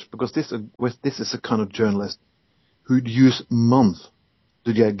important message, because this is a kind of journalist who'd use months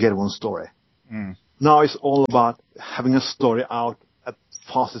to get one story. Now it's all about having a story out as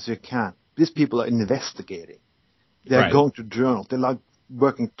fast as you can. These people are investigating. They're going to journal. They're like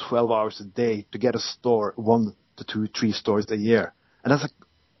working 12 hours a day to get a story, 1 to 2, 3 stories a year. And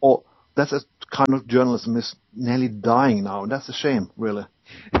that's a kind of journalism is nearly dying now. And that's a shame, really.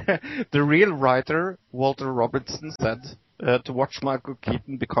 The real writer, Walter Robertson, said, to watch Michael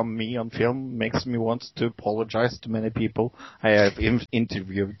Keaton become me on film makes me want to apologize to many people I have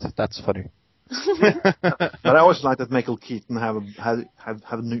interviewed. That's funny. But I always like that Michael Keaton have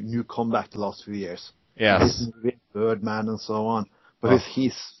a new comeback the last few years. Yes. Birdman and so on. But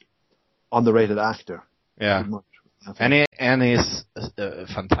he's underrated actor. Yeah. And he's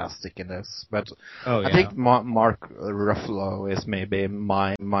fantastic in this. But I think Mark Ruffalo is maybe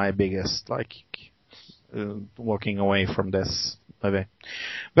my biggest walking away from this movie.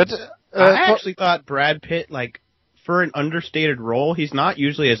 But I actually thought Brad Pitt, for an understated role, he's not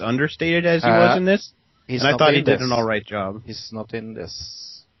usually as understated as he was in this. And I thought he did an all right job. He's not in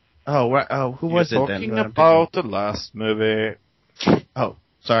this. Oh, who was it then? Talking about the last movie. Oh,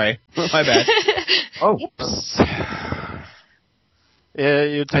 sorry, my bad. Oops.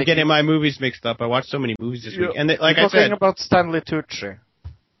 Yeah, I'm getting my movies mixed up. I watched so many movies this week, and I said, talking about Stanley Tucci.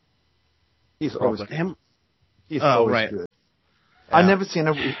 He's always him. He's always good. Yeah. I never seen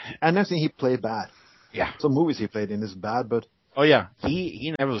he play bad. Yeah. Some movies he played in is bad, but oh yeah,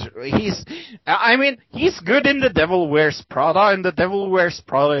 he never. He's good in The Devil Wears Prada, and The Devil Wears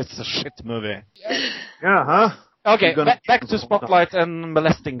Prada is a shit movie. Yeah, huh? Okay, back to Spotlight and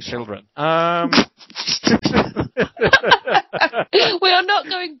molesting children. We are not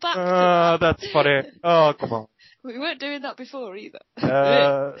going back to that. That's funny. Oh, come on. We weren't doing that before either.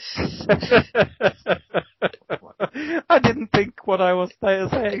 I didn't think what I was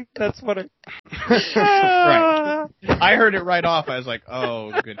saying. That's funny. Right. I heard it right off. I was like,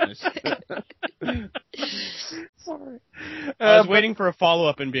 oh, goodness. Sorry. I was waiting for a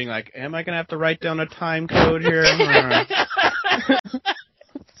follow-up and being like, am I going to have to write down a time code here? Sorry,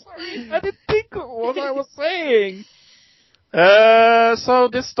 I didn't think what I was saying. So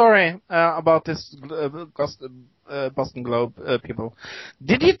this story about this Boston Globe people.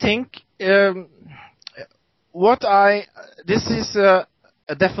 Did you think this is a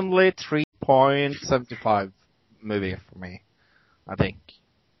definitely 3.75 movie for me, I think.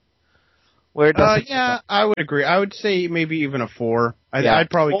 Where does I would agree. I would say maybe even a 4. I'd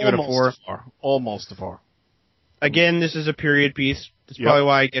probably give it a 4. Almost a 4. Again, this is a period piece. That's probably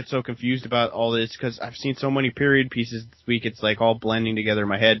why I get so confused about all this, because I've seen so many period pieces this week, it's all blending together in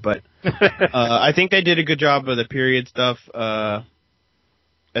my head. But I think they did a good job of the period stuff,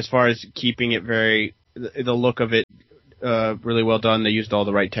 as far as keeping it the look of it really well done. They used all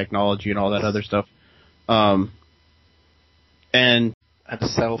the right technology and all that other stuff. And the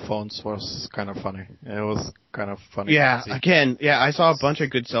cell phones was kind of funny. It was kind of funny. Yeah, I saw a bunch of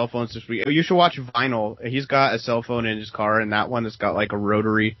good cell phones this week. You should watch Vinyl. He's got a cell phone in his car, and that one has got a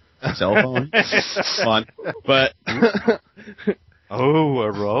rotary cell phone. Fun. But a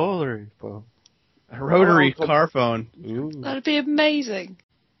rotary phone. A rotary car phone. Ooh. That'd be amazing.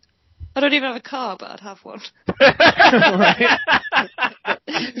 I don't even have a car, but I'd have one. Stick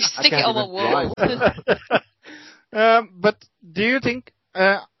it on my wall. But do you think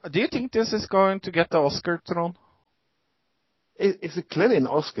this is going to get the Oscar thrown? It's clearly an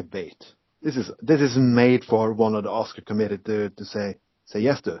Oscar bait. This is made for one of the Oscar committee to say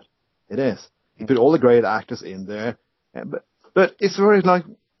yes to it. It is. You put all the great actors in there, but it's very I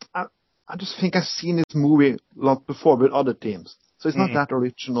just think I've seen this movie a lot before with other teams, so it's not that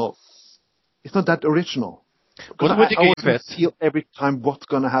original. It's not that original. What would you give it? Feel every time what's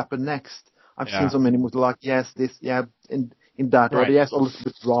going to happen next. I've seen so many movies in that order. Yes, a little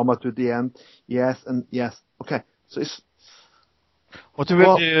bit drama to the end. Yes, and yes. Okay, so it's... What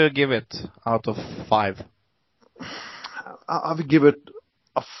would you give it out of 5? I would give it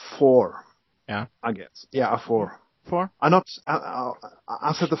a 4. Yeah? I guess. Yeah, a 4. 4? I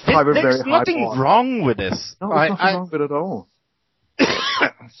said the 5 are very high. There's nothing wrong with this. No, there's nothing wrong with it at all.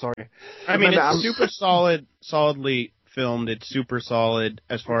 Sorry. I mean, it's super solidly filmed. It's super solid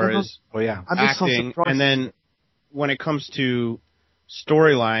as far as acting. And then when it comes to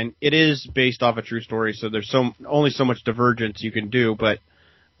storyline, it is based off a true story, so there's only so much divergence you can do. But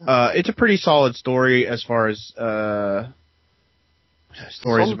it's a pretty solid story as far as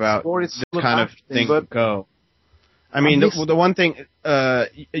stories about this kind of thing go. I mean, the one thing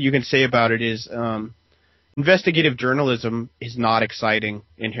you can say about it is investigative journalism is not exciting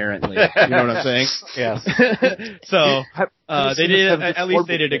inherently. You know what I'm saying? Yes. So they did at least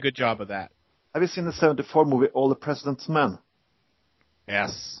they did a good job of that. Have you seen the 1974 movie All the President's Men?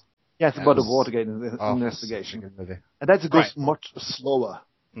 Yes. Yeah, it's about the Watergate investigation. And that goes much slower.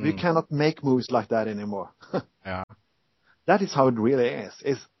 We cannot make movies like that anymore. Yeah. That is how it really is.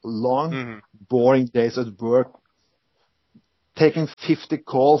 It's long, boring days at work, taking 50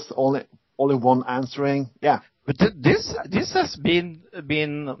 calls, only one answering. Yeah. But this has been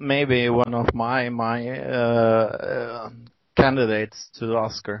maybe one of my candidates to the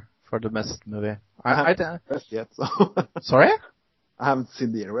Oscar for the best movie. I haven't yet. So. Sorry? I haven't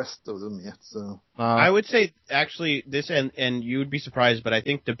seen the rest of them yet. So I would say actually this and you would be surprised, but I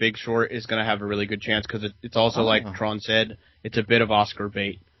think The Big Short is going to have a really good chance because it's also like Tron said, it's a bit of Oscar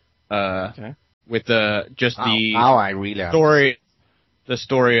bait. Okay. with the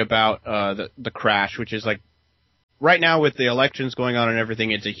story about the crash, which is like right now with the elections going on and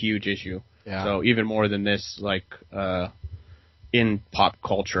everything, it's a huge issue. Yeah. So even more than this, like in pop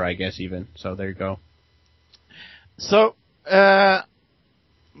culture, I guess even. So there you go. So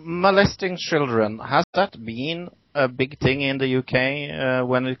molesting children, has that been a big thing in the UK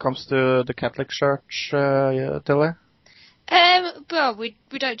when it comes to the Catholic Church, Tilly? Well, we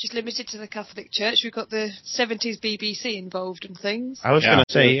don't just limit it to the Catholic Church. We've got the 70s BBC involved and things. I was going to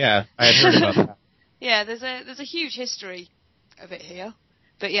say, I had heard about that. Yeah, there's a huge history of it here.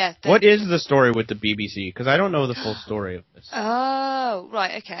 But yeah. What is the story with the BBC? Because I don't know the full story of this. Oh,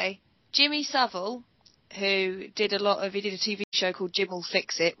 right, okay. Jimmy Savile, who did a TV show called Jim Will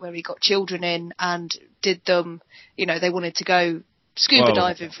Fix It, where he got children in and did them, they wanted to go scuba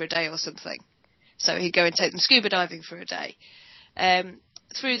diving for a day or something. So he'd go and take them scuba diving for a day.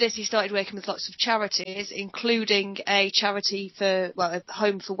 Through this, he started working with lots of charities, including a charity a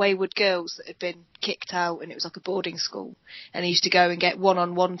home for wayward girls that had been kicked out, and it was like a boarding school. And he used to go and get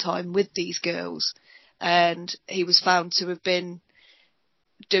one-on-one time with these girls. And he was found to have been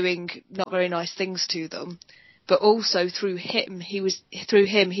doing not very nice things to them. But also through him, he was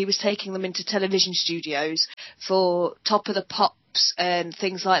taking them into television studios for Top of the Pops and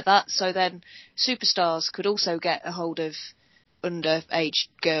things like that. So then superstars could also get a hold of underage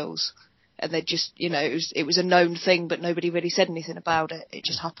girls, and they just, it was a known thing, but nobody really said anything about it. It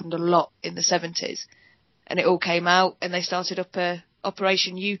just happened a lot in the 70s, and it all came out, and they started up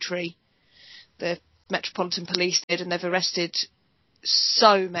Operation U-Tree. The Metropolitan Police did, and they've arrested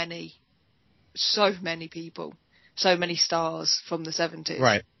so many people, so many stars from the 70s.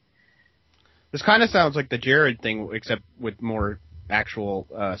 Right. This kind of sounds like the Jared thing, except with more actual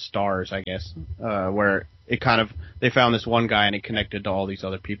stars, I guess, where they found this one guy and it connected to all these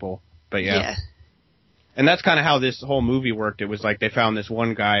other people. But yeah. And that's kind of how this whole movie worked. It was like they found this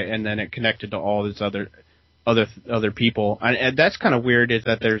one guy and then it connected to all these other people. And that's kind of weird, is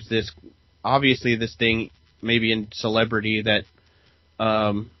that there's this, obviously this thing, maybe in celebrity, that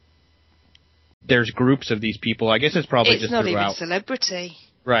there's groups of these people. I guess it's probably just throughout. It's not even celebrity.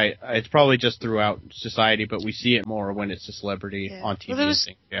 Right. It's probably just throughout society, but we see it more when it's a celebrity on TV. Well,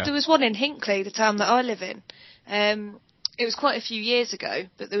 there was one in Hinckley, the town that I live in. It was quite a few years ago,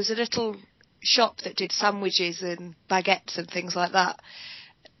 but there was a little shop that did sandwiches and baguettes and things like that.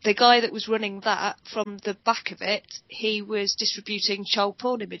 The guy that was running that, from the back of it, he was distributing child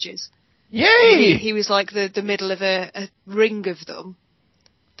porn images. Yay! He was like the middle of a ring of them,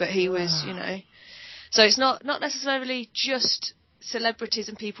 but he was, So it's not necessarily just celebrities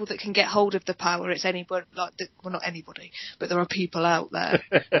and people that can get hold of the power. It's anybody, not anybody, but there are people out there,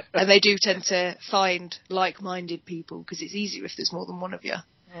 and they do tend to find like-minded people because it's easier if there's more than one of you.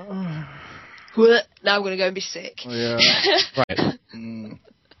 Now I'm going to go and be sick. Oh, yeah. Right.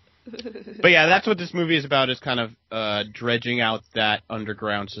 But yeah, that's what this movie is about, is kind of dredging out that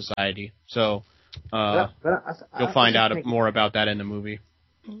underground society. So you'll find out more about that in the movie.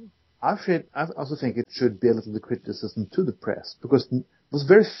 I also think it should be a little bit criticism to the press, because there was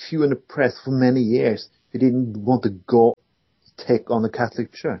very few in the press for many years who didn't want to go take on the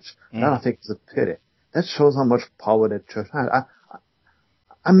Catholic Church. And I think it's a pity. That shows how much power that church had.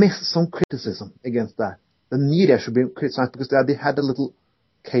 I miss some criticism against that. The media should be criticized because they had a little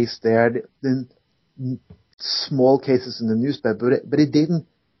case there, then small cases in the newspaper, but they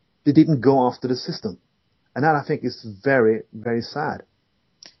didn't go after the system. And that, I think, is very, very sad.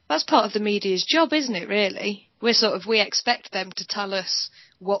 That's part of the media's job, isn't it, really? We expect them to tell us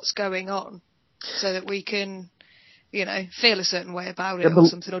what's going on so that we can, feel a certain way about it or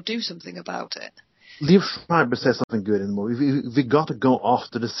something, or do something about it. Liev Schreiber says something good in the movie. We got to go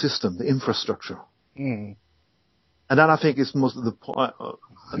after the system, the infrastructure. And that, I think, is most of the point.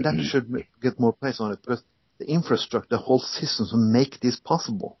 That should get more place on it, because the infrastructure, the whole system will make this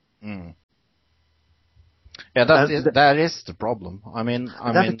possible. Yeah, that is the problem. I mean,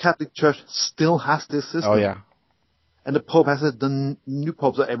 the Catholic Church still has this system. Oh yeah, and the Pope has it. The new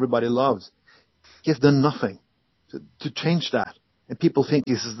Pope that everybody loves, he has done nothing to change that. And people think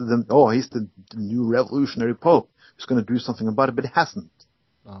he's the new revolutionary Pope who's going to do something about it, but he hasn't.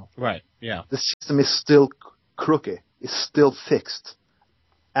 Oh. Right. Yeah. The system is still crooked. It's still fixed,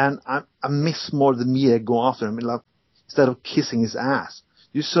 and I miss more the media go after him instead of kissing his ass.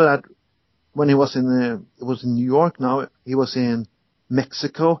 You saw that. When he was in New York, now he was in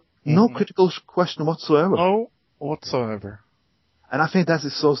Mexico. No critical question whatsoever. No, whatsoever. And I think that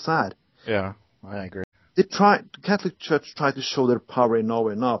is so sad. Yeah, I agree. The Catholic Church tried to show their power in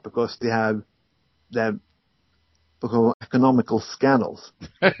Norway now, because they have because of economical scandals.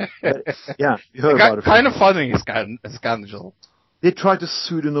 Yeah, you heard about it. Kind of funny scandal. They tried to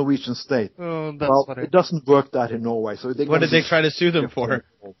sue the Norwegian state. Oh, that's well, funny. it doesn't work that in Norway. So what did they try to sue them for?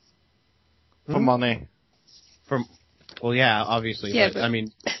 For money. Well, yeah, obviously. Yeah, but I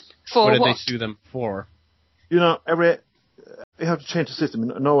mean, for what did they sue them for? You know, you have to change the system.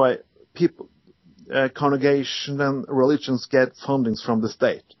 In Norway, people, congregations and religions get fundings from the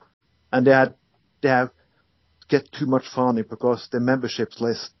state. And they get too much funding because the membership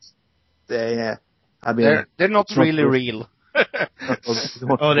lists, they're not really real.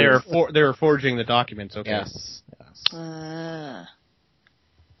 Oh, they were forging the documents. Okay. Yes. So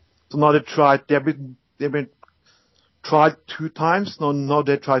now they've been tried 2 times. Now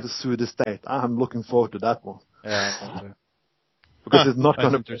they try to sue the state. I'm looking forward to that one. Yeah. Because it's not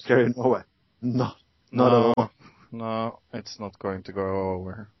going to be scary in Norway. Not at all. No, it's not going to go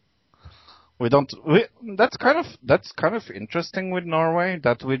over. That's kind of interesting with Norway,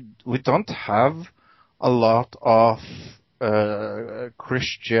 that we don't have a lot of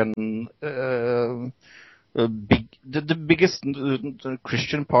Christian the biggest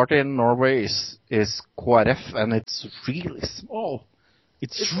Christian party in Norway is KrF, and it's really small.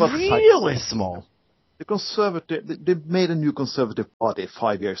 It's really small. The conservative, they made a new conservative party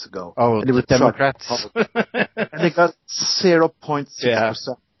 5 years ago. Oh, the Democrats. And they got 0.6% Yeah, in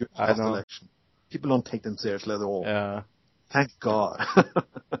the last election. People don't take them seriously at all. Yeah. Thank God.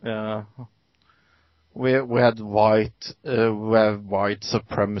 Yeah. We have white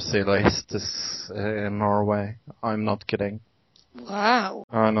supremacy lists in Norway. I'm not kidding. Wow.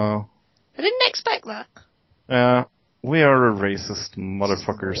 I know. I didn't expect that. Yeah. We are racist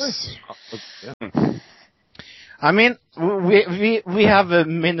motherfuckers. I mean, we have a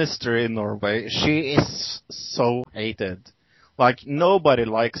minister in Norway. She is so hated. Like, nobody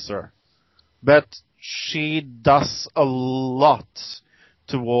likes her. But she does a lot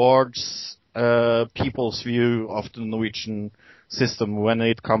towards people's view of the Norwegian system when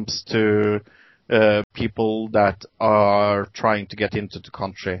it comes to people that are trying to get into the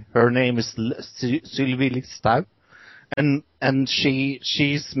country. Her name is Sylvi Listhaug. And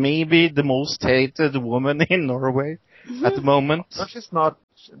she's maybe the most hated woman in Norway at the moment. No, she's not.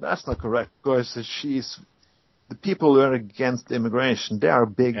 That's not correct. Because the people who are against immigration. They are a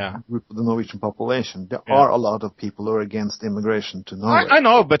big group of the Norwegian population. There are a lot of people who are against immigration to Norway. I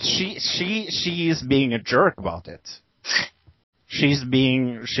know, but she is being a jerk about it. She's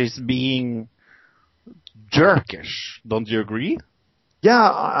being jerkish. Don't you agree? Yeah,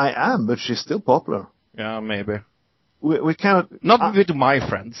 I am, but she's still popular. Yeah, maybe. We cannot... Not with my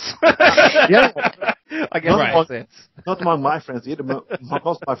friends. Yeah. I guess not among my friends either. Most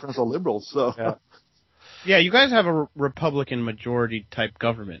of my friends are liberals, so... Yeah, you guys have a Republican majority type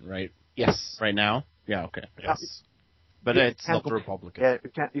government, right? Yes. Right now? Yeah, okay. Yes. But it's not Republican. Yeah,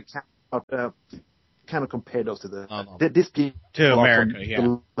 you cannot compare those to this people to America,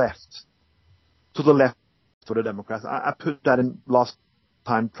 from the left for the Democrats. I put that in last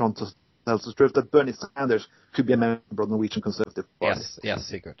time Trump tells the truth that Bernie Sanders could be a member of the Norwegian Conservative Party. Yes,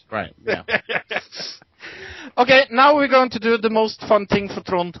 he could. Right, yeah. Okay, now we're going to do the most fun thing for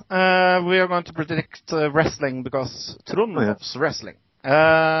Trond. We are going to predict wrestling, because Trond loves wrestling.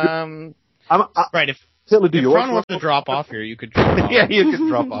 Right, if Trond wants to drop off here, you could drop off. Yeah, you can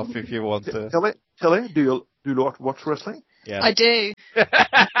drop off if you want to. Tilly, do you watch wrestling? Yeah. I do.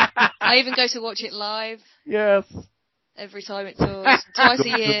 I even go to watch it live. Yes. Every time it's on. Twice a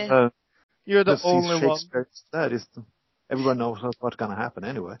year. You're the only one. That is, everyone knows what's going to happen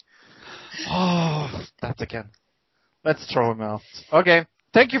anyway. Oh, that again. Let's throw him out. Okay.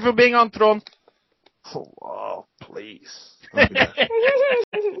 Thank you for being on, Trond. Oh, please.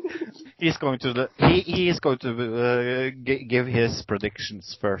 He's going to give his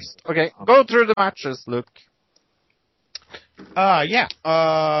predictions first. Okay, go through the matches, Luke. Yeah.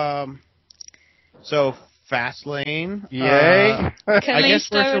 So Fastlane. Yay. I guess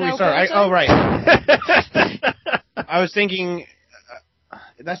where should we start? Right. I was thinking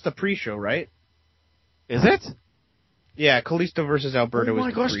that's the pre-show, right? Is it? Yeah, Kalisto versus Alberto was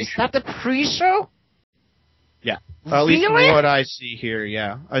the pre-show. Oh my gosh, is that the pre-show? Yeah. At least from what I see here,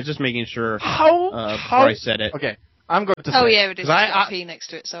 yeah. I was just making sure before I said it. Okay, I'm going to say. Oh yeah, it is. I P next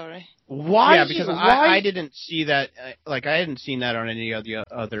to it. Sorry. Why? Yeah, because I didn't see that. I hadn't seen that on any of the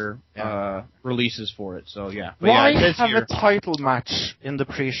other releases for it. So yeah. But why have a title match in the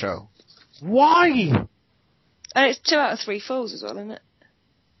pre-show? Why? And it's 2 out of 3 falls as well, isn't it?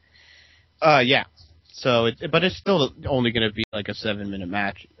 Yeah. So but it's still only going to be like a 7-minute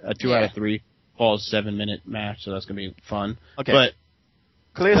match. A 2 out of 3 falls 7-minute match, so that's going to be fun. Okay. But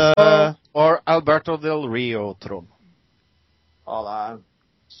Kalisto or Alberto Del Rio, Tron?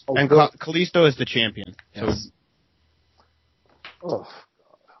 And Kalisto is the champion. Yes. So.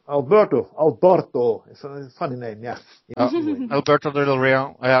 Alberto. It's a funny name, yeah. Alberto Del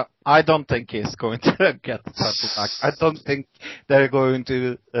Rio. I don't think he's going to get the title back. I don't think they're going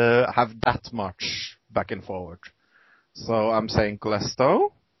to have that much back and forward. So I'm saying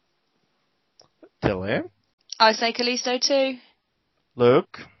Kalisto. Tilly. I say Kalisto too.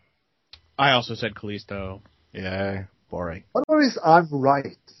 Luke. I also said Kalisto. Yeah, boring. What is I'm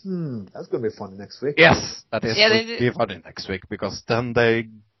right? That's going to be fun next week. Yes, that is going to be funny next week, because then they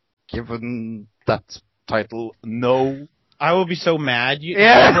given that title no. I will be so mad. You know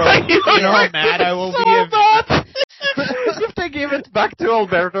how mad I will be if they give it back to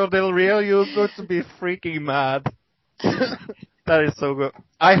Alberto Del Rio. You're going to be freaking mad. That is so good.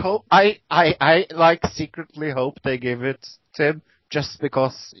 I hope I like secretly hope they give it to him, just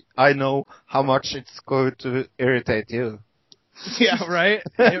because I know how much it's going to irritate you. Yeah, right?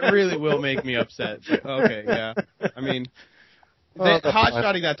 It really will make me upset. But, okay, yeah. I mean,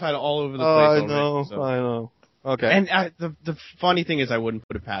 hot-shotting that title all over the place already. I know. Okay. And the funny thing is I wouldn't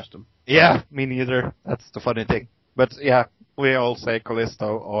put it past him. Yeah, me neither. That's the funny thing. But yeah, we all say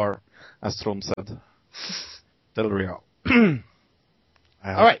Kalisto or, as Tron said, Del Rio.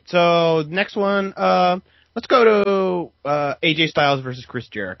 Alright, so next one, let's go to AJ Styles versus Chris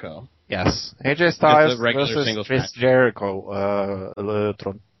Jericho. Yes, AJ Styles versus Chris Jericho,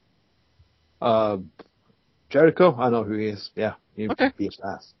 Tron. Jericho, I know who he is. Yeah, he beats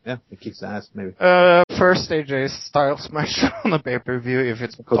ass. Yeah, he kicks ass, maybe. First AJ Styles match on a pay-per-view. If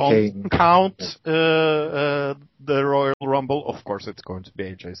it Cocaine. don't count the Royal Rumble, of course it's going to be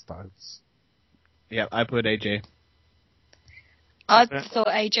AJ Styles. Yeah, I put AJ. I thought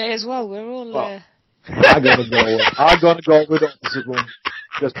AJ as well. We're all... I'm gonna go with the opposite one.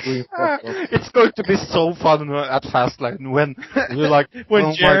 It's going to be so fun at Fastlane when you're like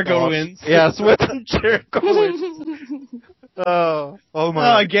when Jericho wins. Yes, when Jericho wins. Oh my!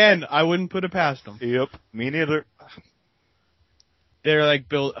 Well, again, I wouldn't put it past them. Yep, me neither. They're like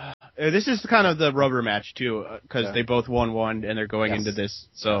built. This is kind of the rubber match too, because they both won one and they're going into this.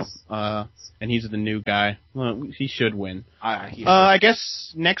 So, and he's the new guy. Well, he should win. I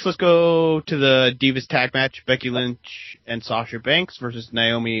guess next let's go to the Divas tag match: Becky Lynch and Sasha Banks versus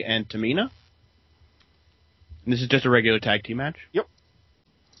Naomi and Tamina. And this is just a regular tag team match. Yep.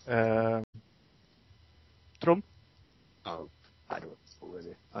 Tron. Oh, I don't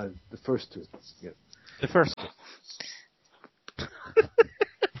already. The first two. Yeah. The first two.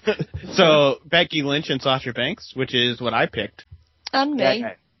 So, Becky Lynch and Sasha Banks, which is what I picked. And me.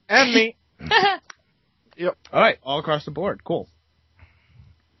 And me. Yep. Alright, all across the board. Cool.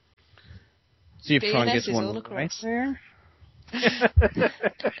 See if Tron BNS gets is one all right there.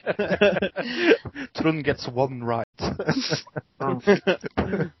 Tron gets one right.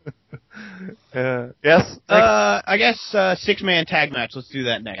 Yes. I guess 6-man tag match. Let's do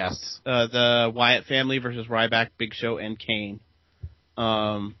that next. Yes. The Wyatt family versus Ryback, Big Show, and Kane.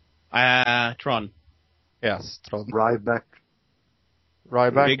 Tron. Yes, Tron. Ryback,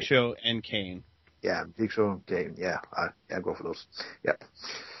 Big Show, and Kane. Yeah, Big Show and Kane. Yeah, I go for those. Yep.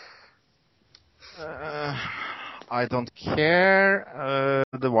 I don't care.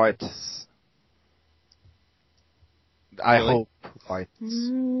 The Whites. I hope Whites.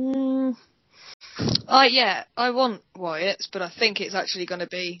 Yeah, I want Wyatt's, but I think it's actually going to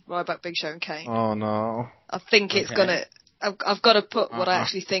be Ryback, Big Show, and Kane. Oh no! I think it's going to. I've got to put what I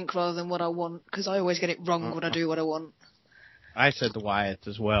actually think rather than what I want, because I always get it wrong when I do what I want. I said the Wyatts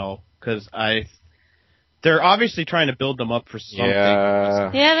as well, because they're obviously trying to build them up for something. Yeah,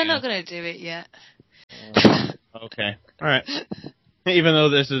 they're not going to do it yet. Okay, all right. Even though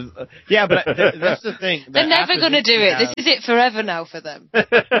this is... but that's the thing. They're never going to do it. This is it forever now for them.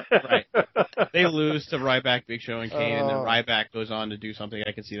 Right. They lose to Ryback, Big Show, and Kane, and then Ryback goes on to do something.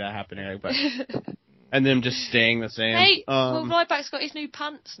 I can see that happening. But, and them just staying the same. Hey, well, Ryback's got his new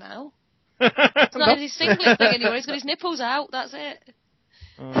pants now. It's not his singlet thing anymore. He's got his nipples out. That's it.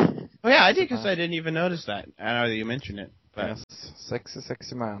 Oh, yeah, I guess I didn't even notice that. I know that you mentioned it. But yes,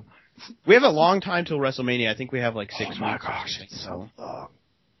 sexy man. We have a long time till WrestleMania. I think we have like 6 weeks. Oh my gosh, it's so long.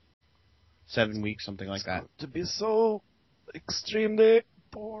 7 weeks, something like that. To be so extremely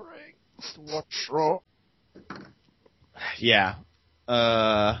boring to watch Raw. Yeah.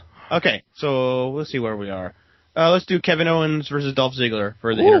 Okay, so let's see where we are. Let's do Kevin Owens versus Dolph Ziggler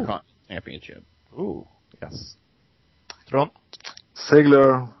for the Intercontinental Championship. Ooh, yes. Tron?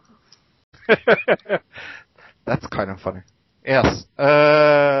 Ziggler. That's kind of funny. Yes.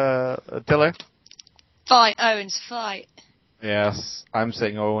 Tilly? Fight, Owens, fight. Yes, I'm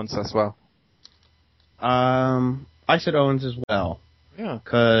saying Owens as well. I said Owens as well. Yeah.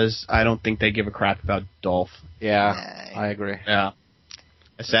 Because I don't think they give a crap about Dolph. Yeah, I agree. Yeah.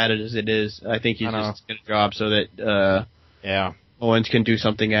 As sad as it is, I think he's just going to job so that Owens can do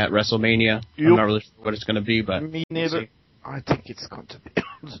something at WrestleMania. Yep. I'm not really sure what it's going to be, but me neither. I think it's going to be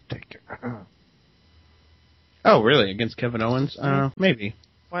Undertaker. Oh, really? Against Kevin Owens? Maybe.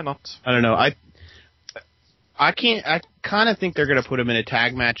 Why not? I don't know. I kind of think they're going to put him in a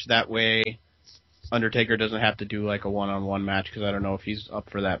tag match that way. Undertaker doesn't have to do like a one-on-one match because I don't know if he's up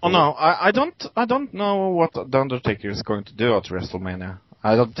for that. Oh no, I don't know what the Undertaker is going to do at WrestleMania.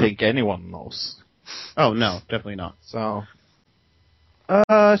 I don't think anyone knows. Oh no, definitely not. So,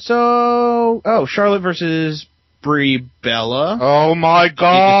 Charlotte versus Brie Bella. Oh my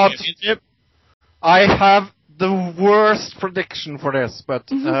God! I have the worst prediction for this,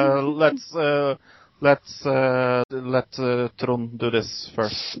 but let's let Trond do this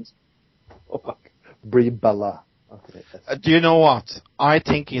first. Brie Bella. Okay. Do you know what? I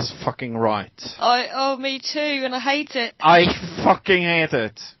think he's fucking right. Me too, and I hate it. I fucking hate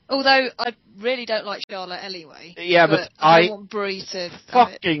it. Although I really don't like Charlotte anyway. Yeah, but I don't want Brie to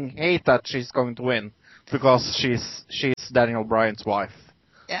fucking hate that she's going to win because she's Daniel Bryan's wife.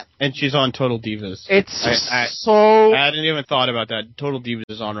 Yeah. And she's on Total Divas. It's I hadn't even thought about that. Total Divas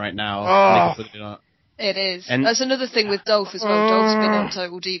is on right now. Oh. It is. And that's another thing with Dolph as well. Dolph's been on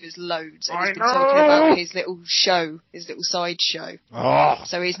Total Divas loads. And he's been talking about his little show, his little side show. Oh.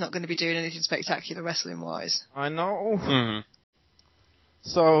 So he's not going to be doing anything spectacular wrestling-wise. I know. Mm-hmm.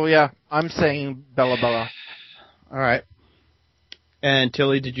 So, yeah, I'm saying Bella. All right. And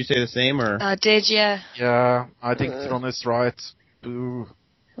Tilly, did you say the same? Or I did, yeah. Yeah, I think Tron is right. Boo.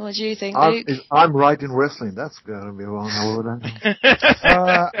 What do you think, Luke? I'm right in wrestling. That's gonna be wrong.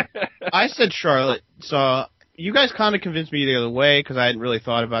 I said Charlotte. So you guys kind of convinced me the other way because I hadn't really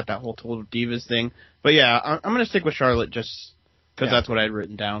thought about that whole Total Divas thing. But yeah, I'm gonna stick with Charlotte just because that's what I had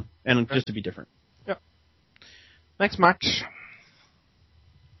written down, and just to be different. Yeah. Next match.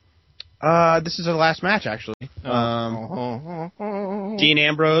 This is the last match actually. Dean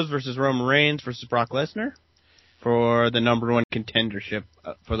Ambrose versus Roman Reigns versus Brock Lesnar for the #1 contendership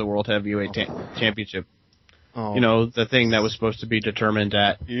for the World Heavyweight Championship. Oh. You know, the thing that was supposed to be determined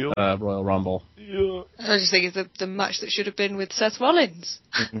at Royal Rumble. I just think it's the match that should have been with Seth Rollins.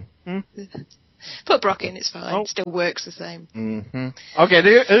 Mm-hmm. Put Brock in, it's fine. It still works the same. Mm-hmm. Okay,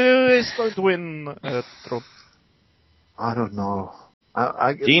 who is going to win? I don't know.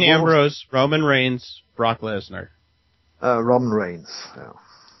 Dean Ambrose, Roman Reigns, Brock Lesnar. Roman Reigns. Yeah.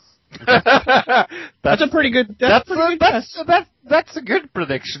 That's a pretty good. That's a good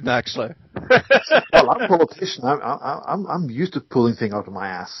prediction, actually. Well, I'm a politician. I'm used to pulling things out of my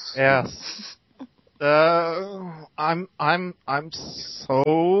ass. Yes. I'm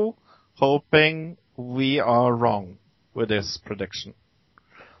so hoping we are wrong with this prediction,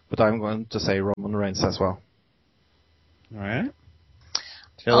 but I'm going to say Roman Reigns as well. All right.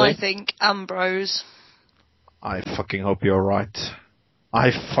 I think Ambrose. I fucking hope you're right. I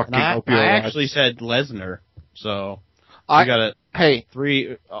hope you're right. I actually said Lesnar, so we got it. Hey,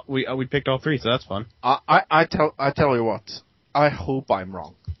 three. We picked all three, so that's fun. I tell you what. I hope I'm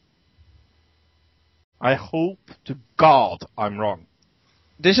wrong. I hope to God I'm wrong.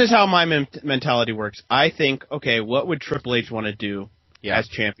 This is how my mentality works. I think, okay, what would Triple H want to do as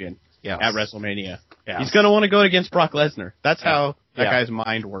champion at WrestleMania? Yes. He's going to want to go against Brock Lesnar. That's how that guy's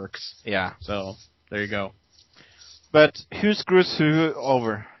mind works. Yeah. So there you go. But who screws who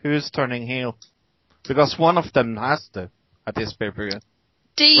over? Who's turning heel? Because one of them has to at this pay-per-view.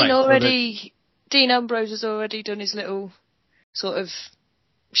 Dean Ambrose has already done his little sort of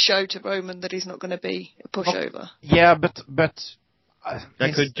show to Roman that he's not going to be a pushover. Yeah, but that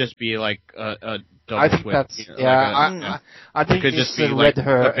could just be like a double I think whip, that's I think it could just be like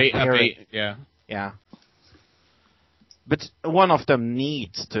a bait. Yeah. But one of them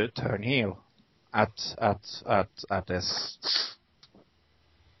needs to turn heel at this.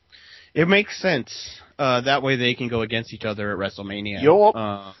 It makes sense. That way they can go against each other at WrestleMania.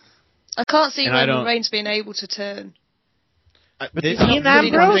 I can't see Roman Reigns being able to turn. But Dean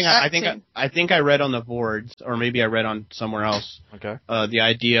Ambrose? I think I read on the boards, or maybe I read on somewhere else. Okay. The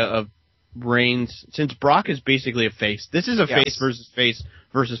idea of Reigns, since Brock is basically a face. This is a face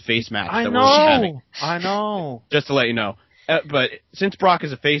versus face match. I know. Just to let you know. But since Brock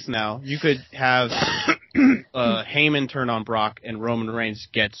is a face now, you could have Heyman turn on Brock and Roman Reigns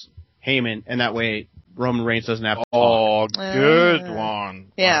gets Heyman, and that way Roman Reigns doesn't have to talk. Good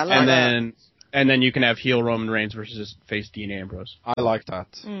one. Yeah, I like that. And then you can have heel Roman Reigns versus face Dean Ambrose. I like that.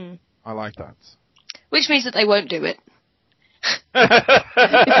 Mm. I like that. Which means that they won't do it.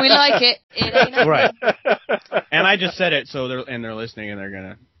 If we like it, it ain't happening. Right. And I just said it, so they're listening, and they're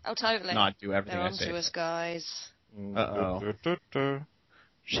gonna totally not do everything They're I say. onto us, guys.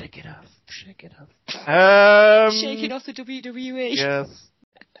 Shake it off. Shake it off. Shaking off the WWE. Yes.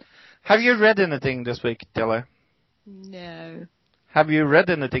 Have you read anything this week, Tilly? No. Have you read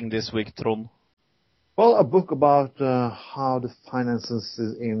anything this week, Trond? Well, a book about how the finances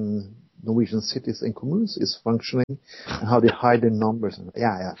in Norwegian cities and communes is functioning and how they hide their numbers.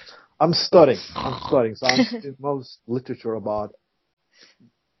 Yeah. I'm studying. So I'm doing most literature about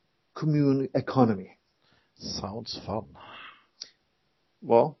commune economy. Sounds fun.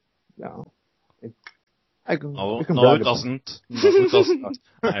 Well, yeah. It doesn't. No, it doesn't.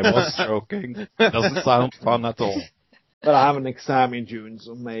 I was joking. It doesn't sound fun at all. But I have an exam in June,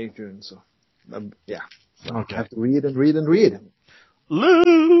 June, so yeah. So Okay. I have to read and read and read.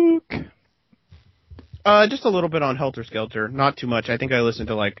 Luke! Just a little bit on Helter Skelter. Not too much. I think I listened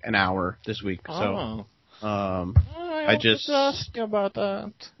to like an hour this week. So, I just ask you about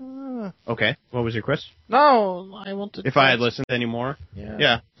that. Okay. What was your question? No, I wanted. If I had listened anymore?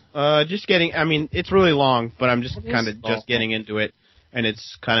 Yeah. Just getting. I mean, it's really long, but I'm just It is kind of long. just getting into it, and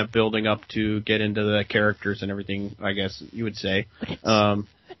it's kind of building up to get into the characters and everything. I guess you would say.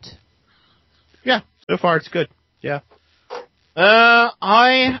 Yeah. So far, it's good. Yeah.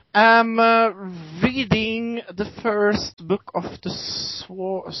 I am reading the first book of the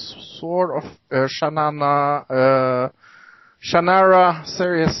Sword of Shannara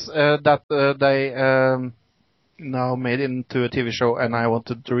series that they now made into a TV show, and I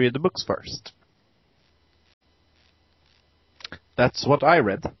wanted to read the books first. That's what I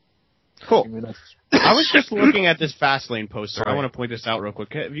read. Cool. I was just looking at this Fastlane poster. Sorry. I want to point this out real quick.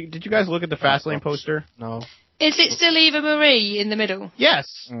 Did you guys look at the Fastlane poster? No. Is it still Eva Marie in the middle?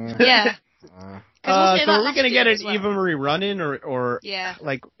 Yes. Yeah. So are we going to get an Eva Marie run-in, or Yeah.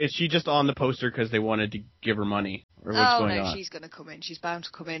 like, is she just on the poster because they wanted to give her money? Or what's going on? She's going to come in. She's bound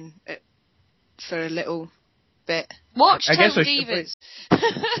to come in for a little bit. Watch I guess Total I should Divas.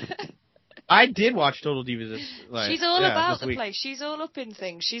 I did watch Total Divas this, She's all about this the week. place. She's all up in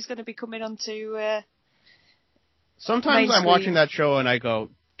things. She's going to be coming on to... Sometimes I'm mainstream. watching that show and I go,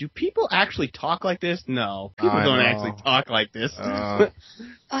 do people actually talk like this? No. People I don't know. actually talk like this.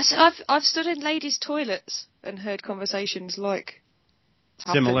 I've stood in ladies' toilets and heard conversations like...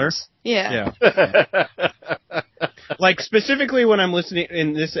 Similar? happens. Yeah. Like, specifically when I'm listening,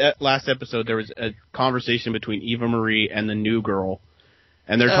 in this last episode, there was a conversation between Eva Marie and the new girl,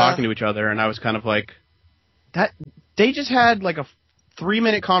 and they're talking to each other, and I was kind of like, that. They just had like a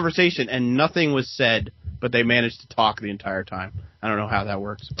 3-minute conversation, and nothing was said, but they managed to talk the entire time. I don't know how that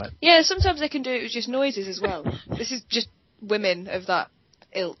works, but... Yeah, sometimes they can do it with just noises as well. This is just women of that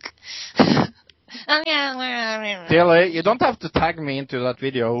ilk. Tilly, you don't have to tag me into that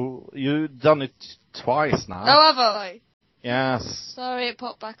video. You've done it twice now. Oh, have I? Yes. Sorry, it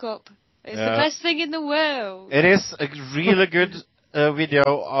popped back up. It's Yeah. the best thing in the world. It is a really good video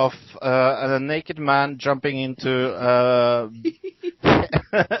of a naked man jumping into a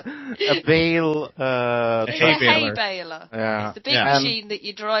bale. It's a hay baler. Yeah. It's the big Yeah. machine that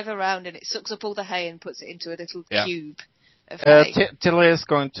you drive around and it sucks up all the hay and puts it into a little Yeah. cube of hay. Tilly is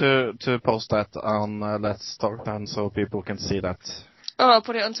going to post that on Let's Talk Then so people can see that. Oh, I'll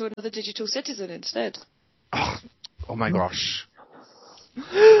put it onto another digital citizen instead. Oh my gosh.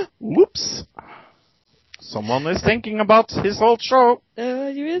 Whoops. Someone is thinking about his old show.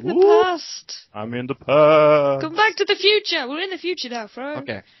 You're in the Whoop. past. I'm in the past. Come back to the future. We're in the future now, Fro.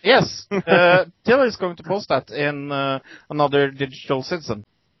 Okay. Yes. Tilly is going to post that in another digital citizen.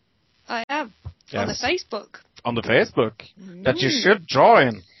 I am. On the Yes. Facebook. On the Facebook. That you should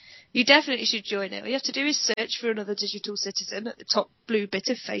join. You definitely should join it. All you have to do is search for another digital citizen at the top blue bit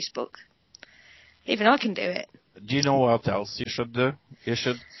of Facebook. Even I can do it. Do you know what else you should do? You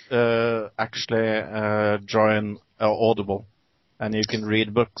should actually join Audible, and you can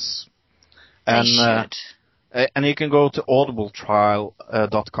read books. And and you can go to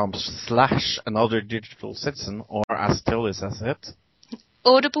audibletrial.com/another digital citizen, or as Tilly says it,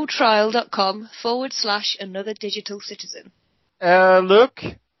 audibletrial.com/another digital citizen. look,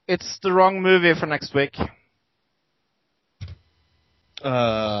 it's the wrong movie for next week.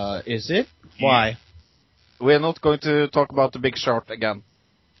 Is it? Why? We're not going to talk about The Big Short again.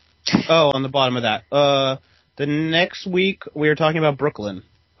 Oh, on the bottom of that. The next week we are talking about Brooklyn.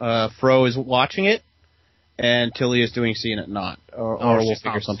 Fro is watching it, and Tilly is doing Seeing It Not, or we'll she's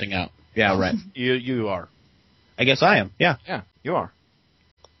figure not. something out. Yeah, right. You are. I guess I am. Yeah. Yeah, you are.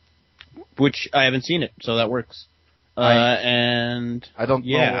 Which I haven't seen it, so that works. And I don't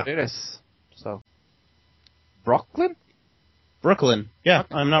know yeah. what it is. So, Brooklyn? Brooklyn. Yeah,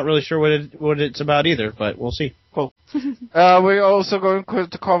 I'm not really sure what it's about either, but we'll see. Cool. We're also going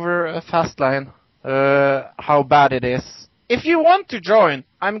to cover Fastlane, how bad it is. If you want to join,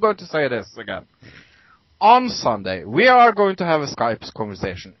 I'm going to say this again. On Sunday, we are going to have a Skype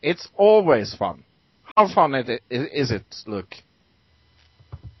conversation. It's always fun. How fun is it, Luke?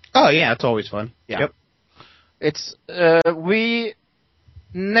 Oh, yeah, it's always fun. Yeah. Yep. It's, we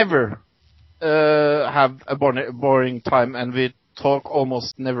never have a boring time, and we talk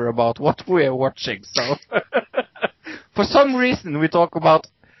almost never about what we are watching, so... For some reason, we talk about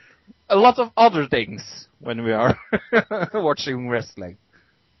a lot of other things when we are watching wrestling.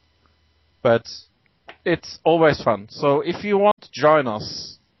 But it's always fun. So if you want to join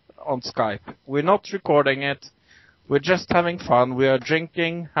us on Skype, we're not recording it. We're just having fun. We are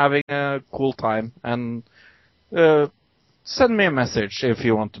drinking, having a cool time. And send me a message if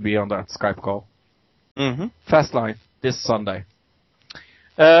you want to be on that Skype call. Mm-hmm. Fastlane this Sunday.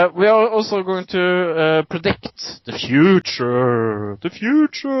 We are also going to predict the future. The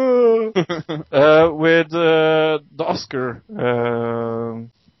future! With the Oscar.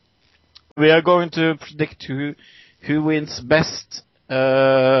 We are going to predict who wins best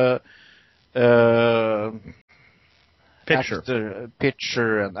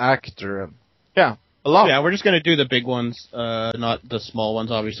picture and actor. And, yeah, a lot. Yeah, we're just going to do the big ones, not the small ones,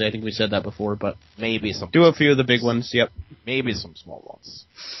 obviously. I think we said that before, but maybe some. Do a few of the big ones, yep. Maybe some small ones.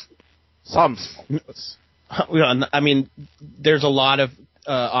 Some small ones. I mean, there's a lot of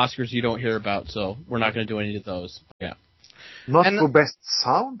Oscars you don't hear about, so we're not going to do any of those. Yeah. Not for best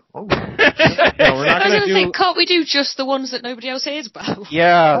sound? Oh. No, we're not going to do... Can't we do just the ones that nobody else hears about?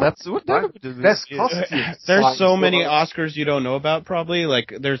 Yeah, that's what we do. Best costume. There's so many Oscars you don't know about, probably.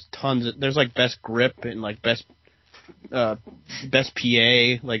 Like, there's tons. There's, like, best grip and, like, best PA,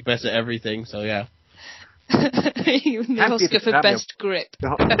 like, best of everything, so yeah. You the Oscar for best grip.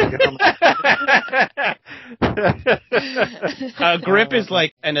 Grip is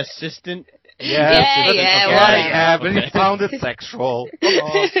like an assistant. Yeah, but it sounded sexual.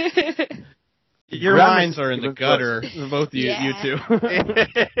 Your minds are in the gutter, both you two.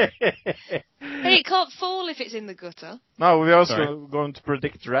 Hey, it can't fall if it's in the gutter. No, we're also going to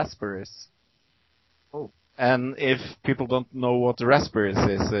predict raspberries. Oh. And if people don't know what raspberries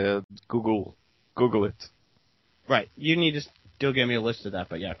is, Google it. Right. You need to still give me a list of that,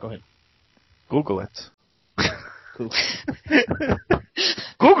 but yeah, go ahead. Google it. Cool.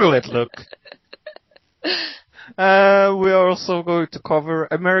 Google it, look. We are also going to cover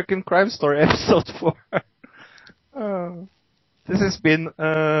American Crime Story episode 4. This has been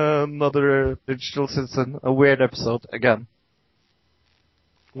another Digital Citizen, a weird episode again.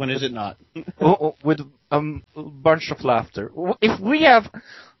 When is it not? With a bunch of laughter.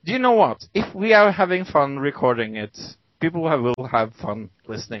 Do you know what? If we are having fun recording it, people will have fun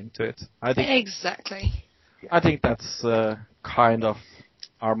listening to it. I think exactly. I think that's kind of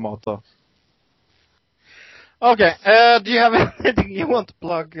our motto. Okay, do you have anything you want to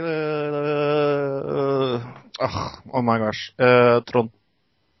plug? Oh my gosh, Trond.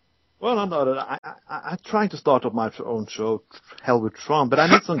 Well, no, I'm trying to start up my own show, Hell with Tron, but I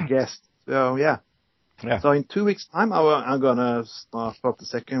need some guests. So yeah. So in 2 weeks' time, I'm gonna start up the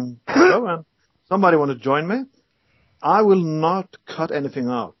second show, and somebody want to join me. I will not cut anything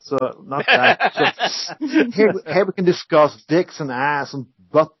out, so not that. So here we can discuss dicks and ass and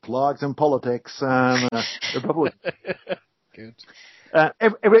butt plugs and politics and Good.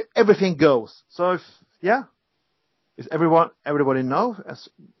 Everything goes. So is everybody know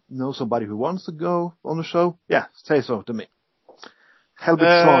somebody who wants to go on the show? Yeah, say so to me. Hell with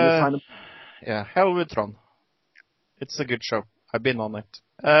Tron. Yeah, Hell with Tron. It's a good show. I've been on it.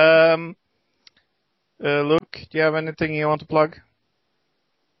 Luke, do you have anything you want to plug?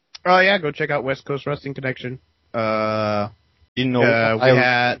 Oh yeah, go check out West Coast Wrestling Connection. You know what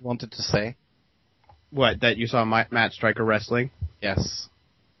I wanted to say? What, that you saw Matt Striker wrestling? Yes.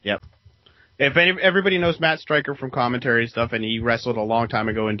 Yep. If everybody knows Matt Striker from commentary stuff, and he wrestled a long time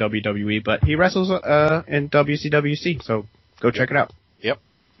ago in WWE, but he wrestles in WCWC, so go check it out. Yep.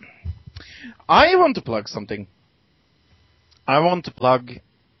 I want to plug something. I want to plug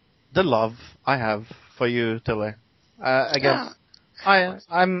the love I have for you, Tilly. Again,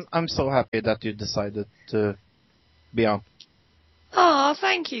 I'm so happy that you decided to be on. Oh,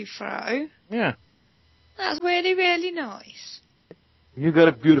 thank you, Fro. Yeah. That's really, really nice. You got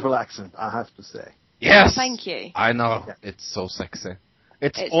a beautiful accent, I have to say. Yes. Thank you. I know. It's so sexy.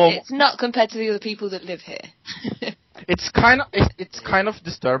 It's not compared to the other people that live here. It's kind of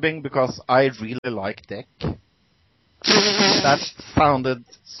disturbing because I really like Dick. That sounded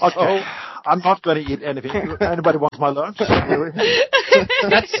so I'm not going to eat anything. Anybody wants my lunch?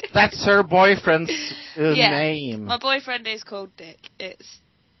 That's her boyfriend's name. My boyfriend is called Dick. It's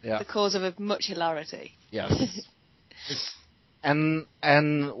the cause of much hilarity. Yes. and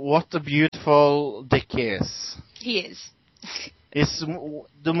what a beautiful Dick is. He is. He's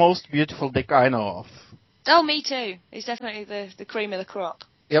the most beautiful Dick I know of. Oh, me too. He's definitely the cream of the crop.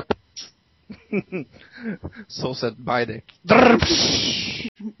 Yep. So said by Dick.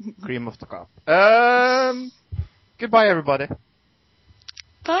 Cream of the crop. Goodbye, everybody.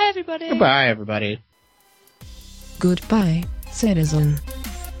 Bye, everybody. Goodbye, everybody. Goodbye, citizen.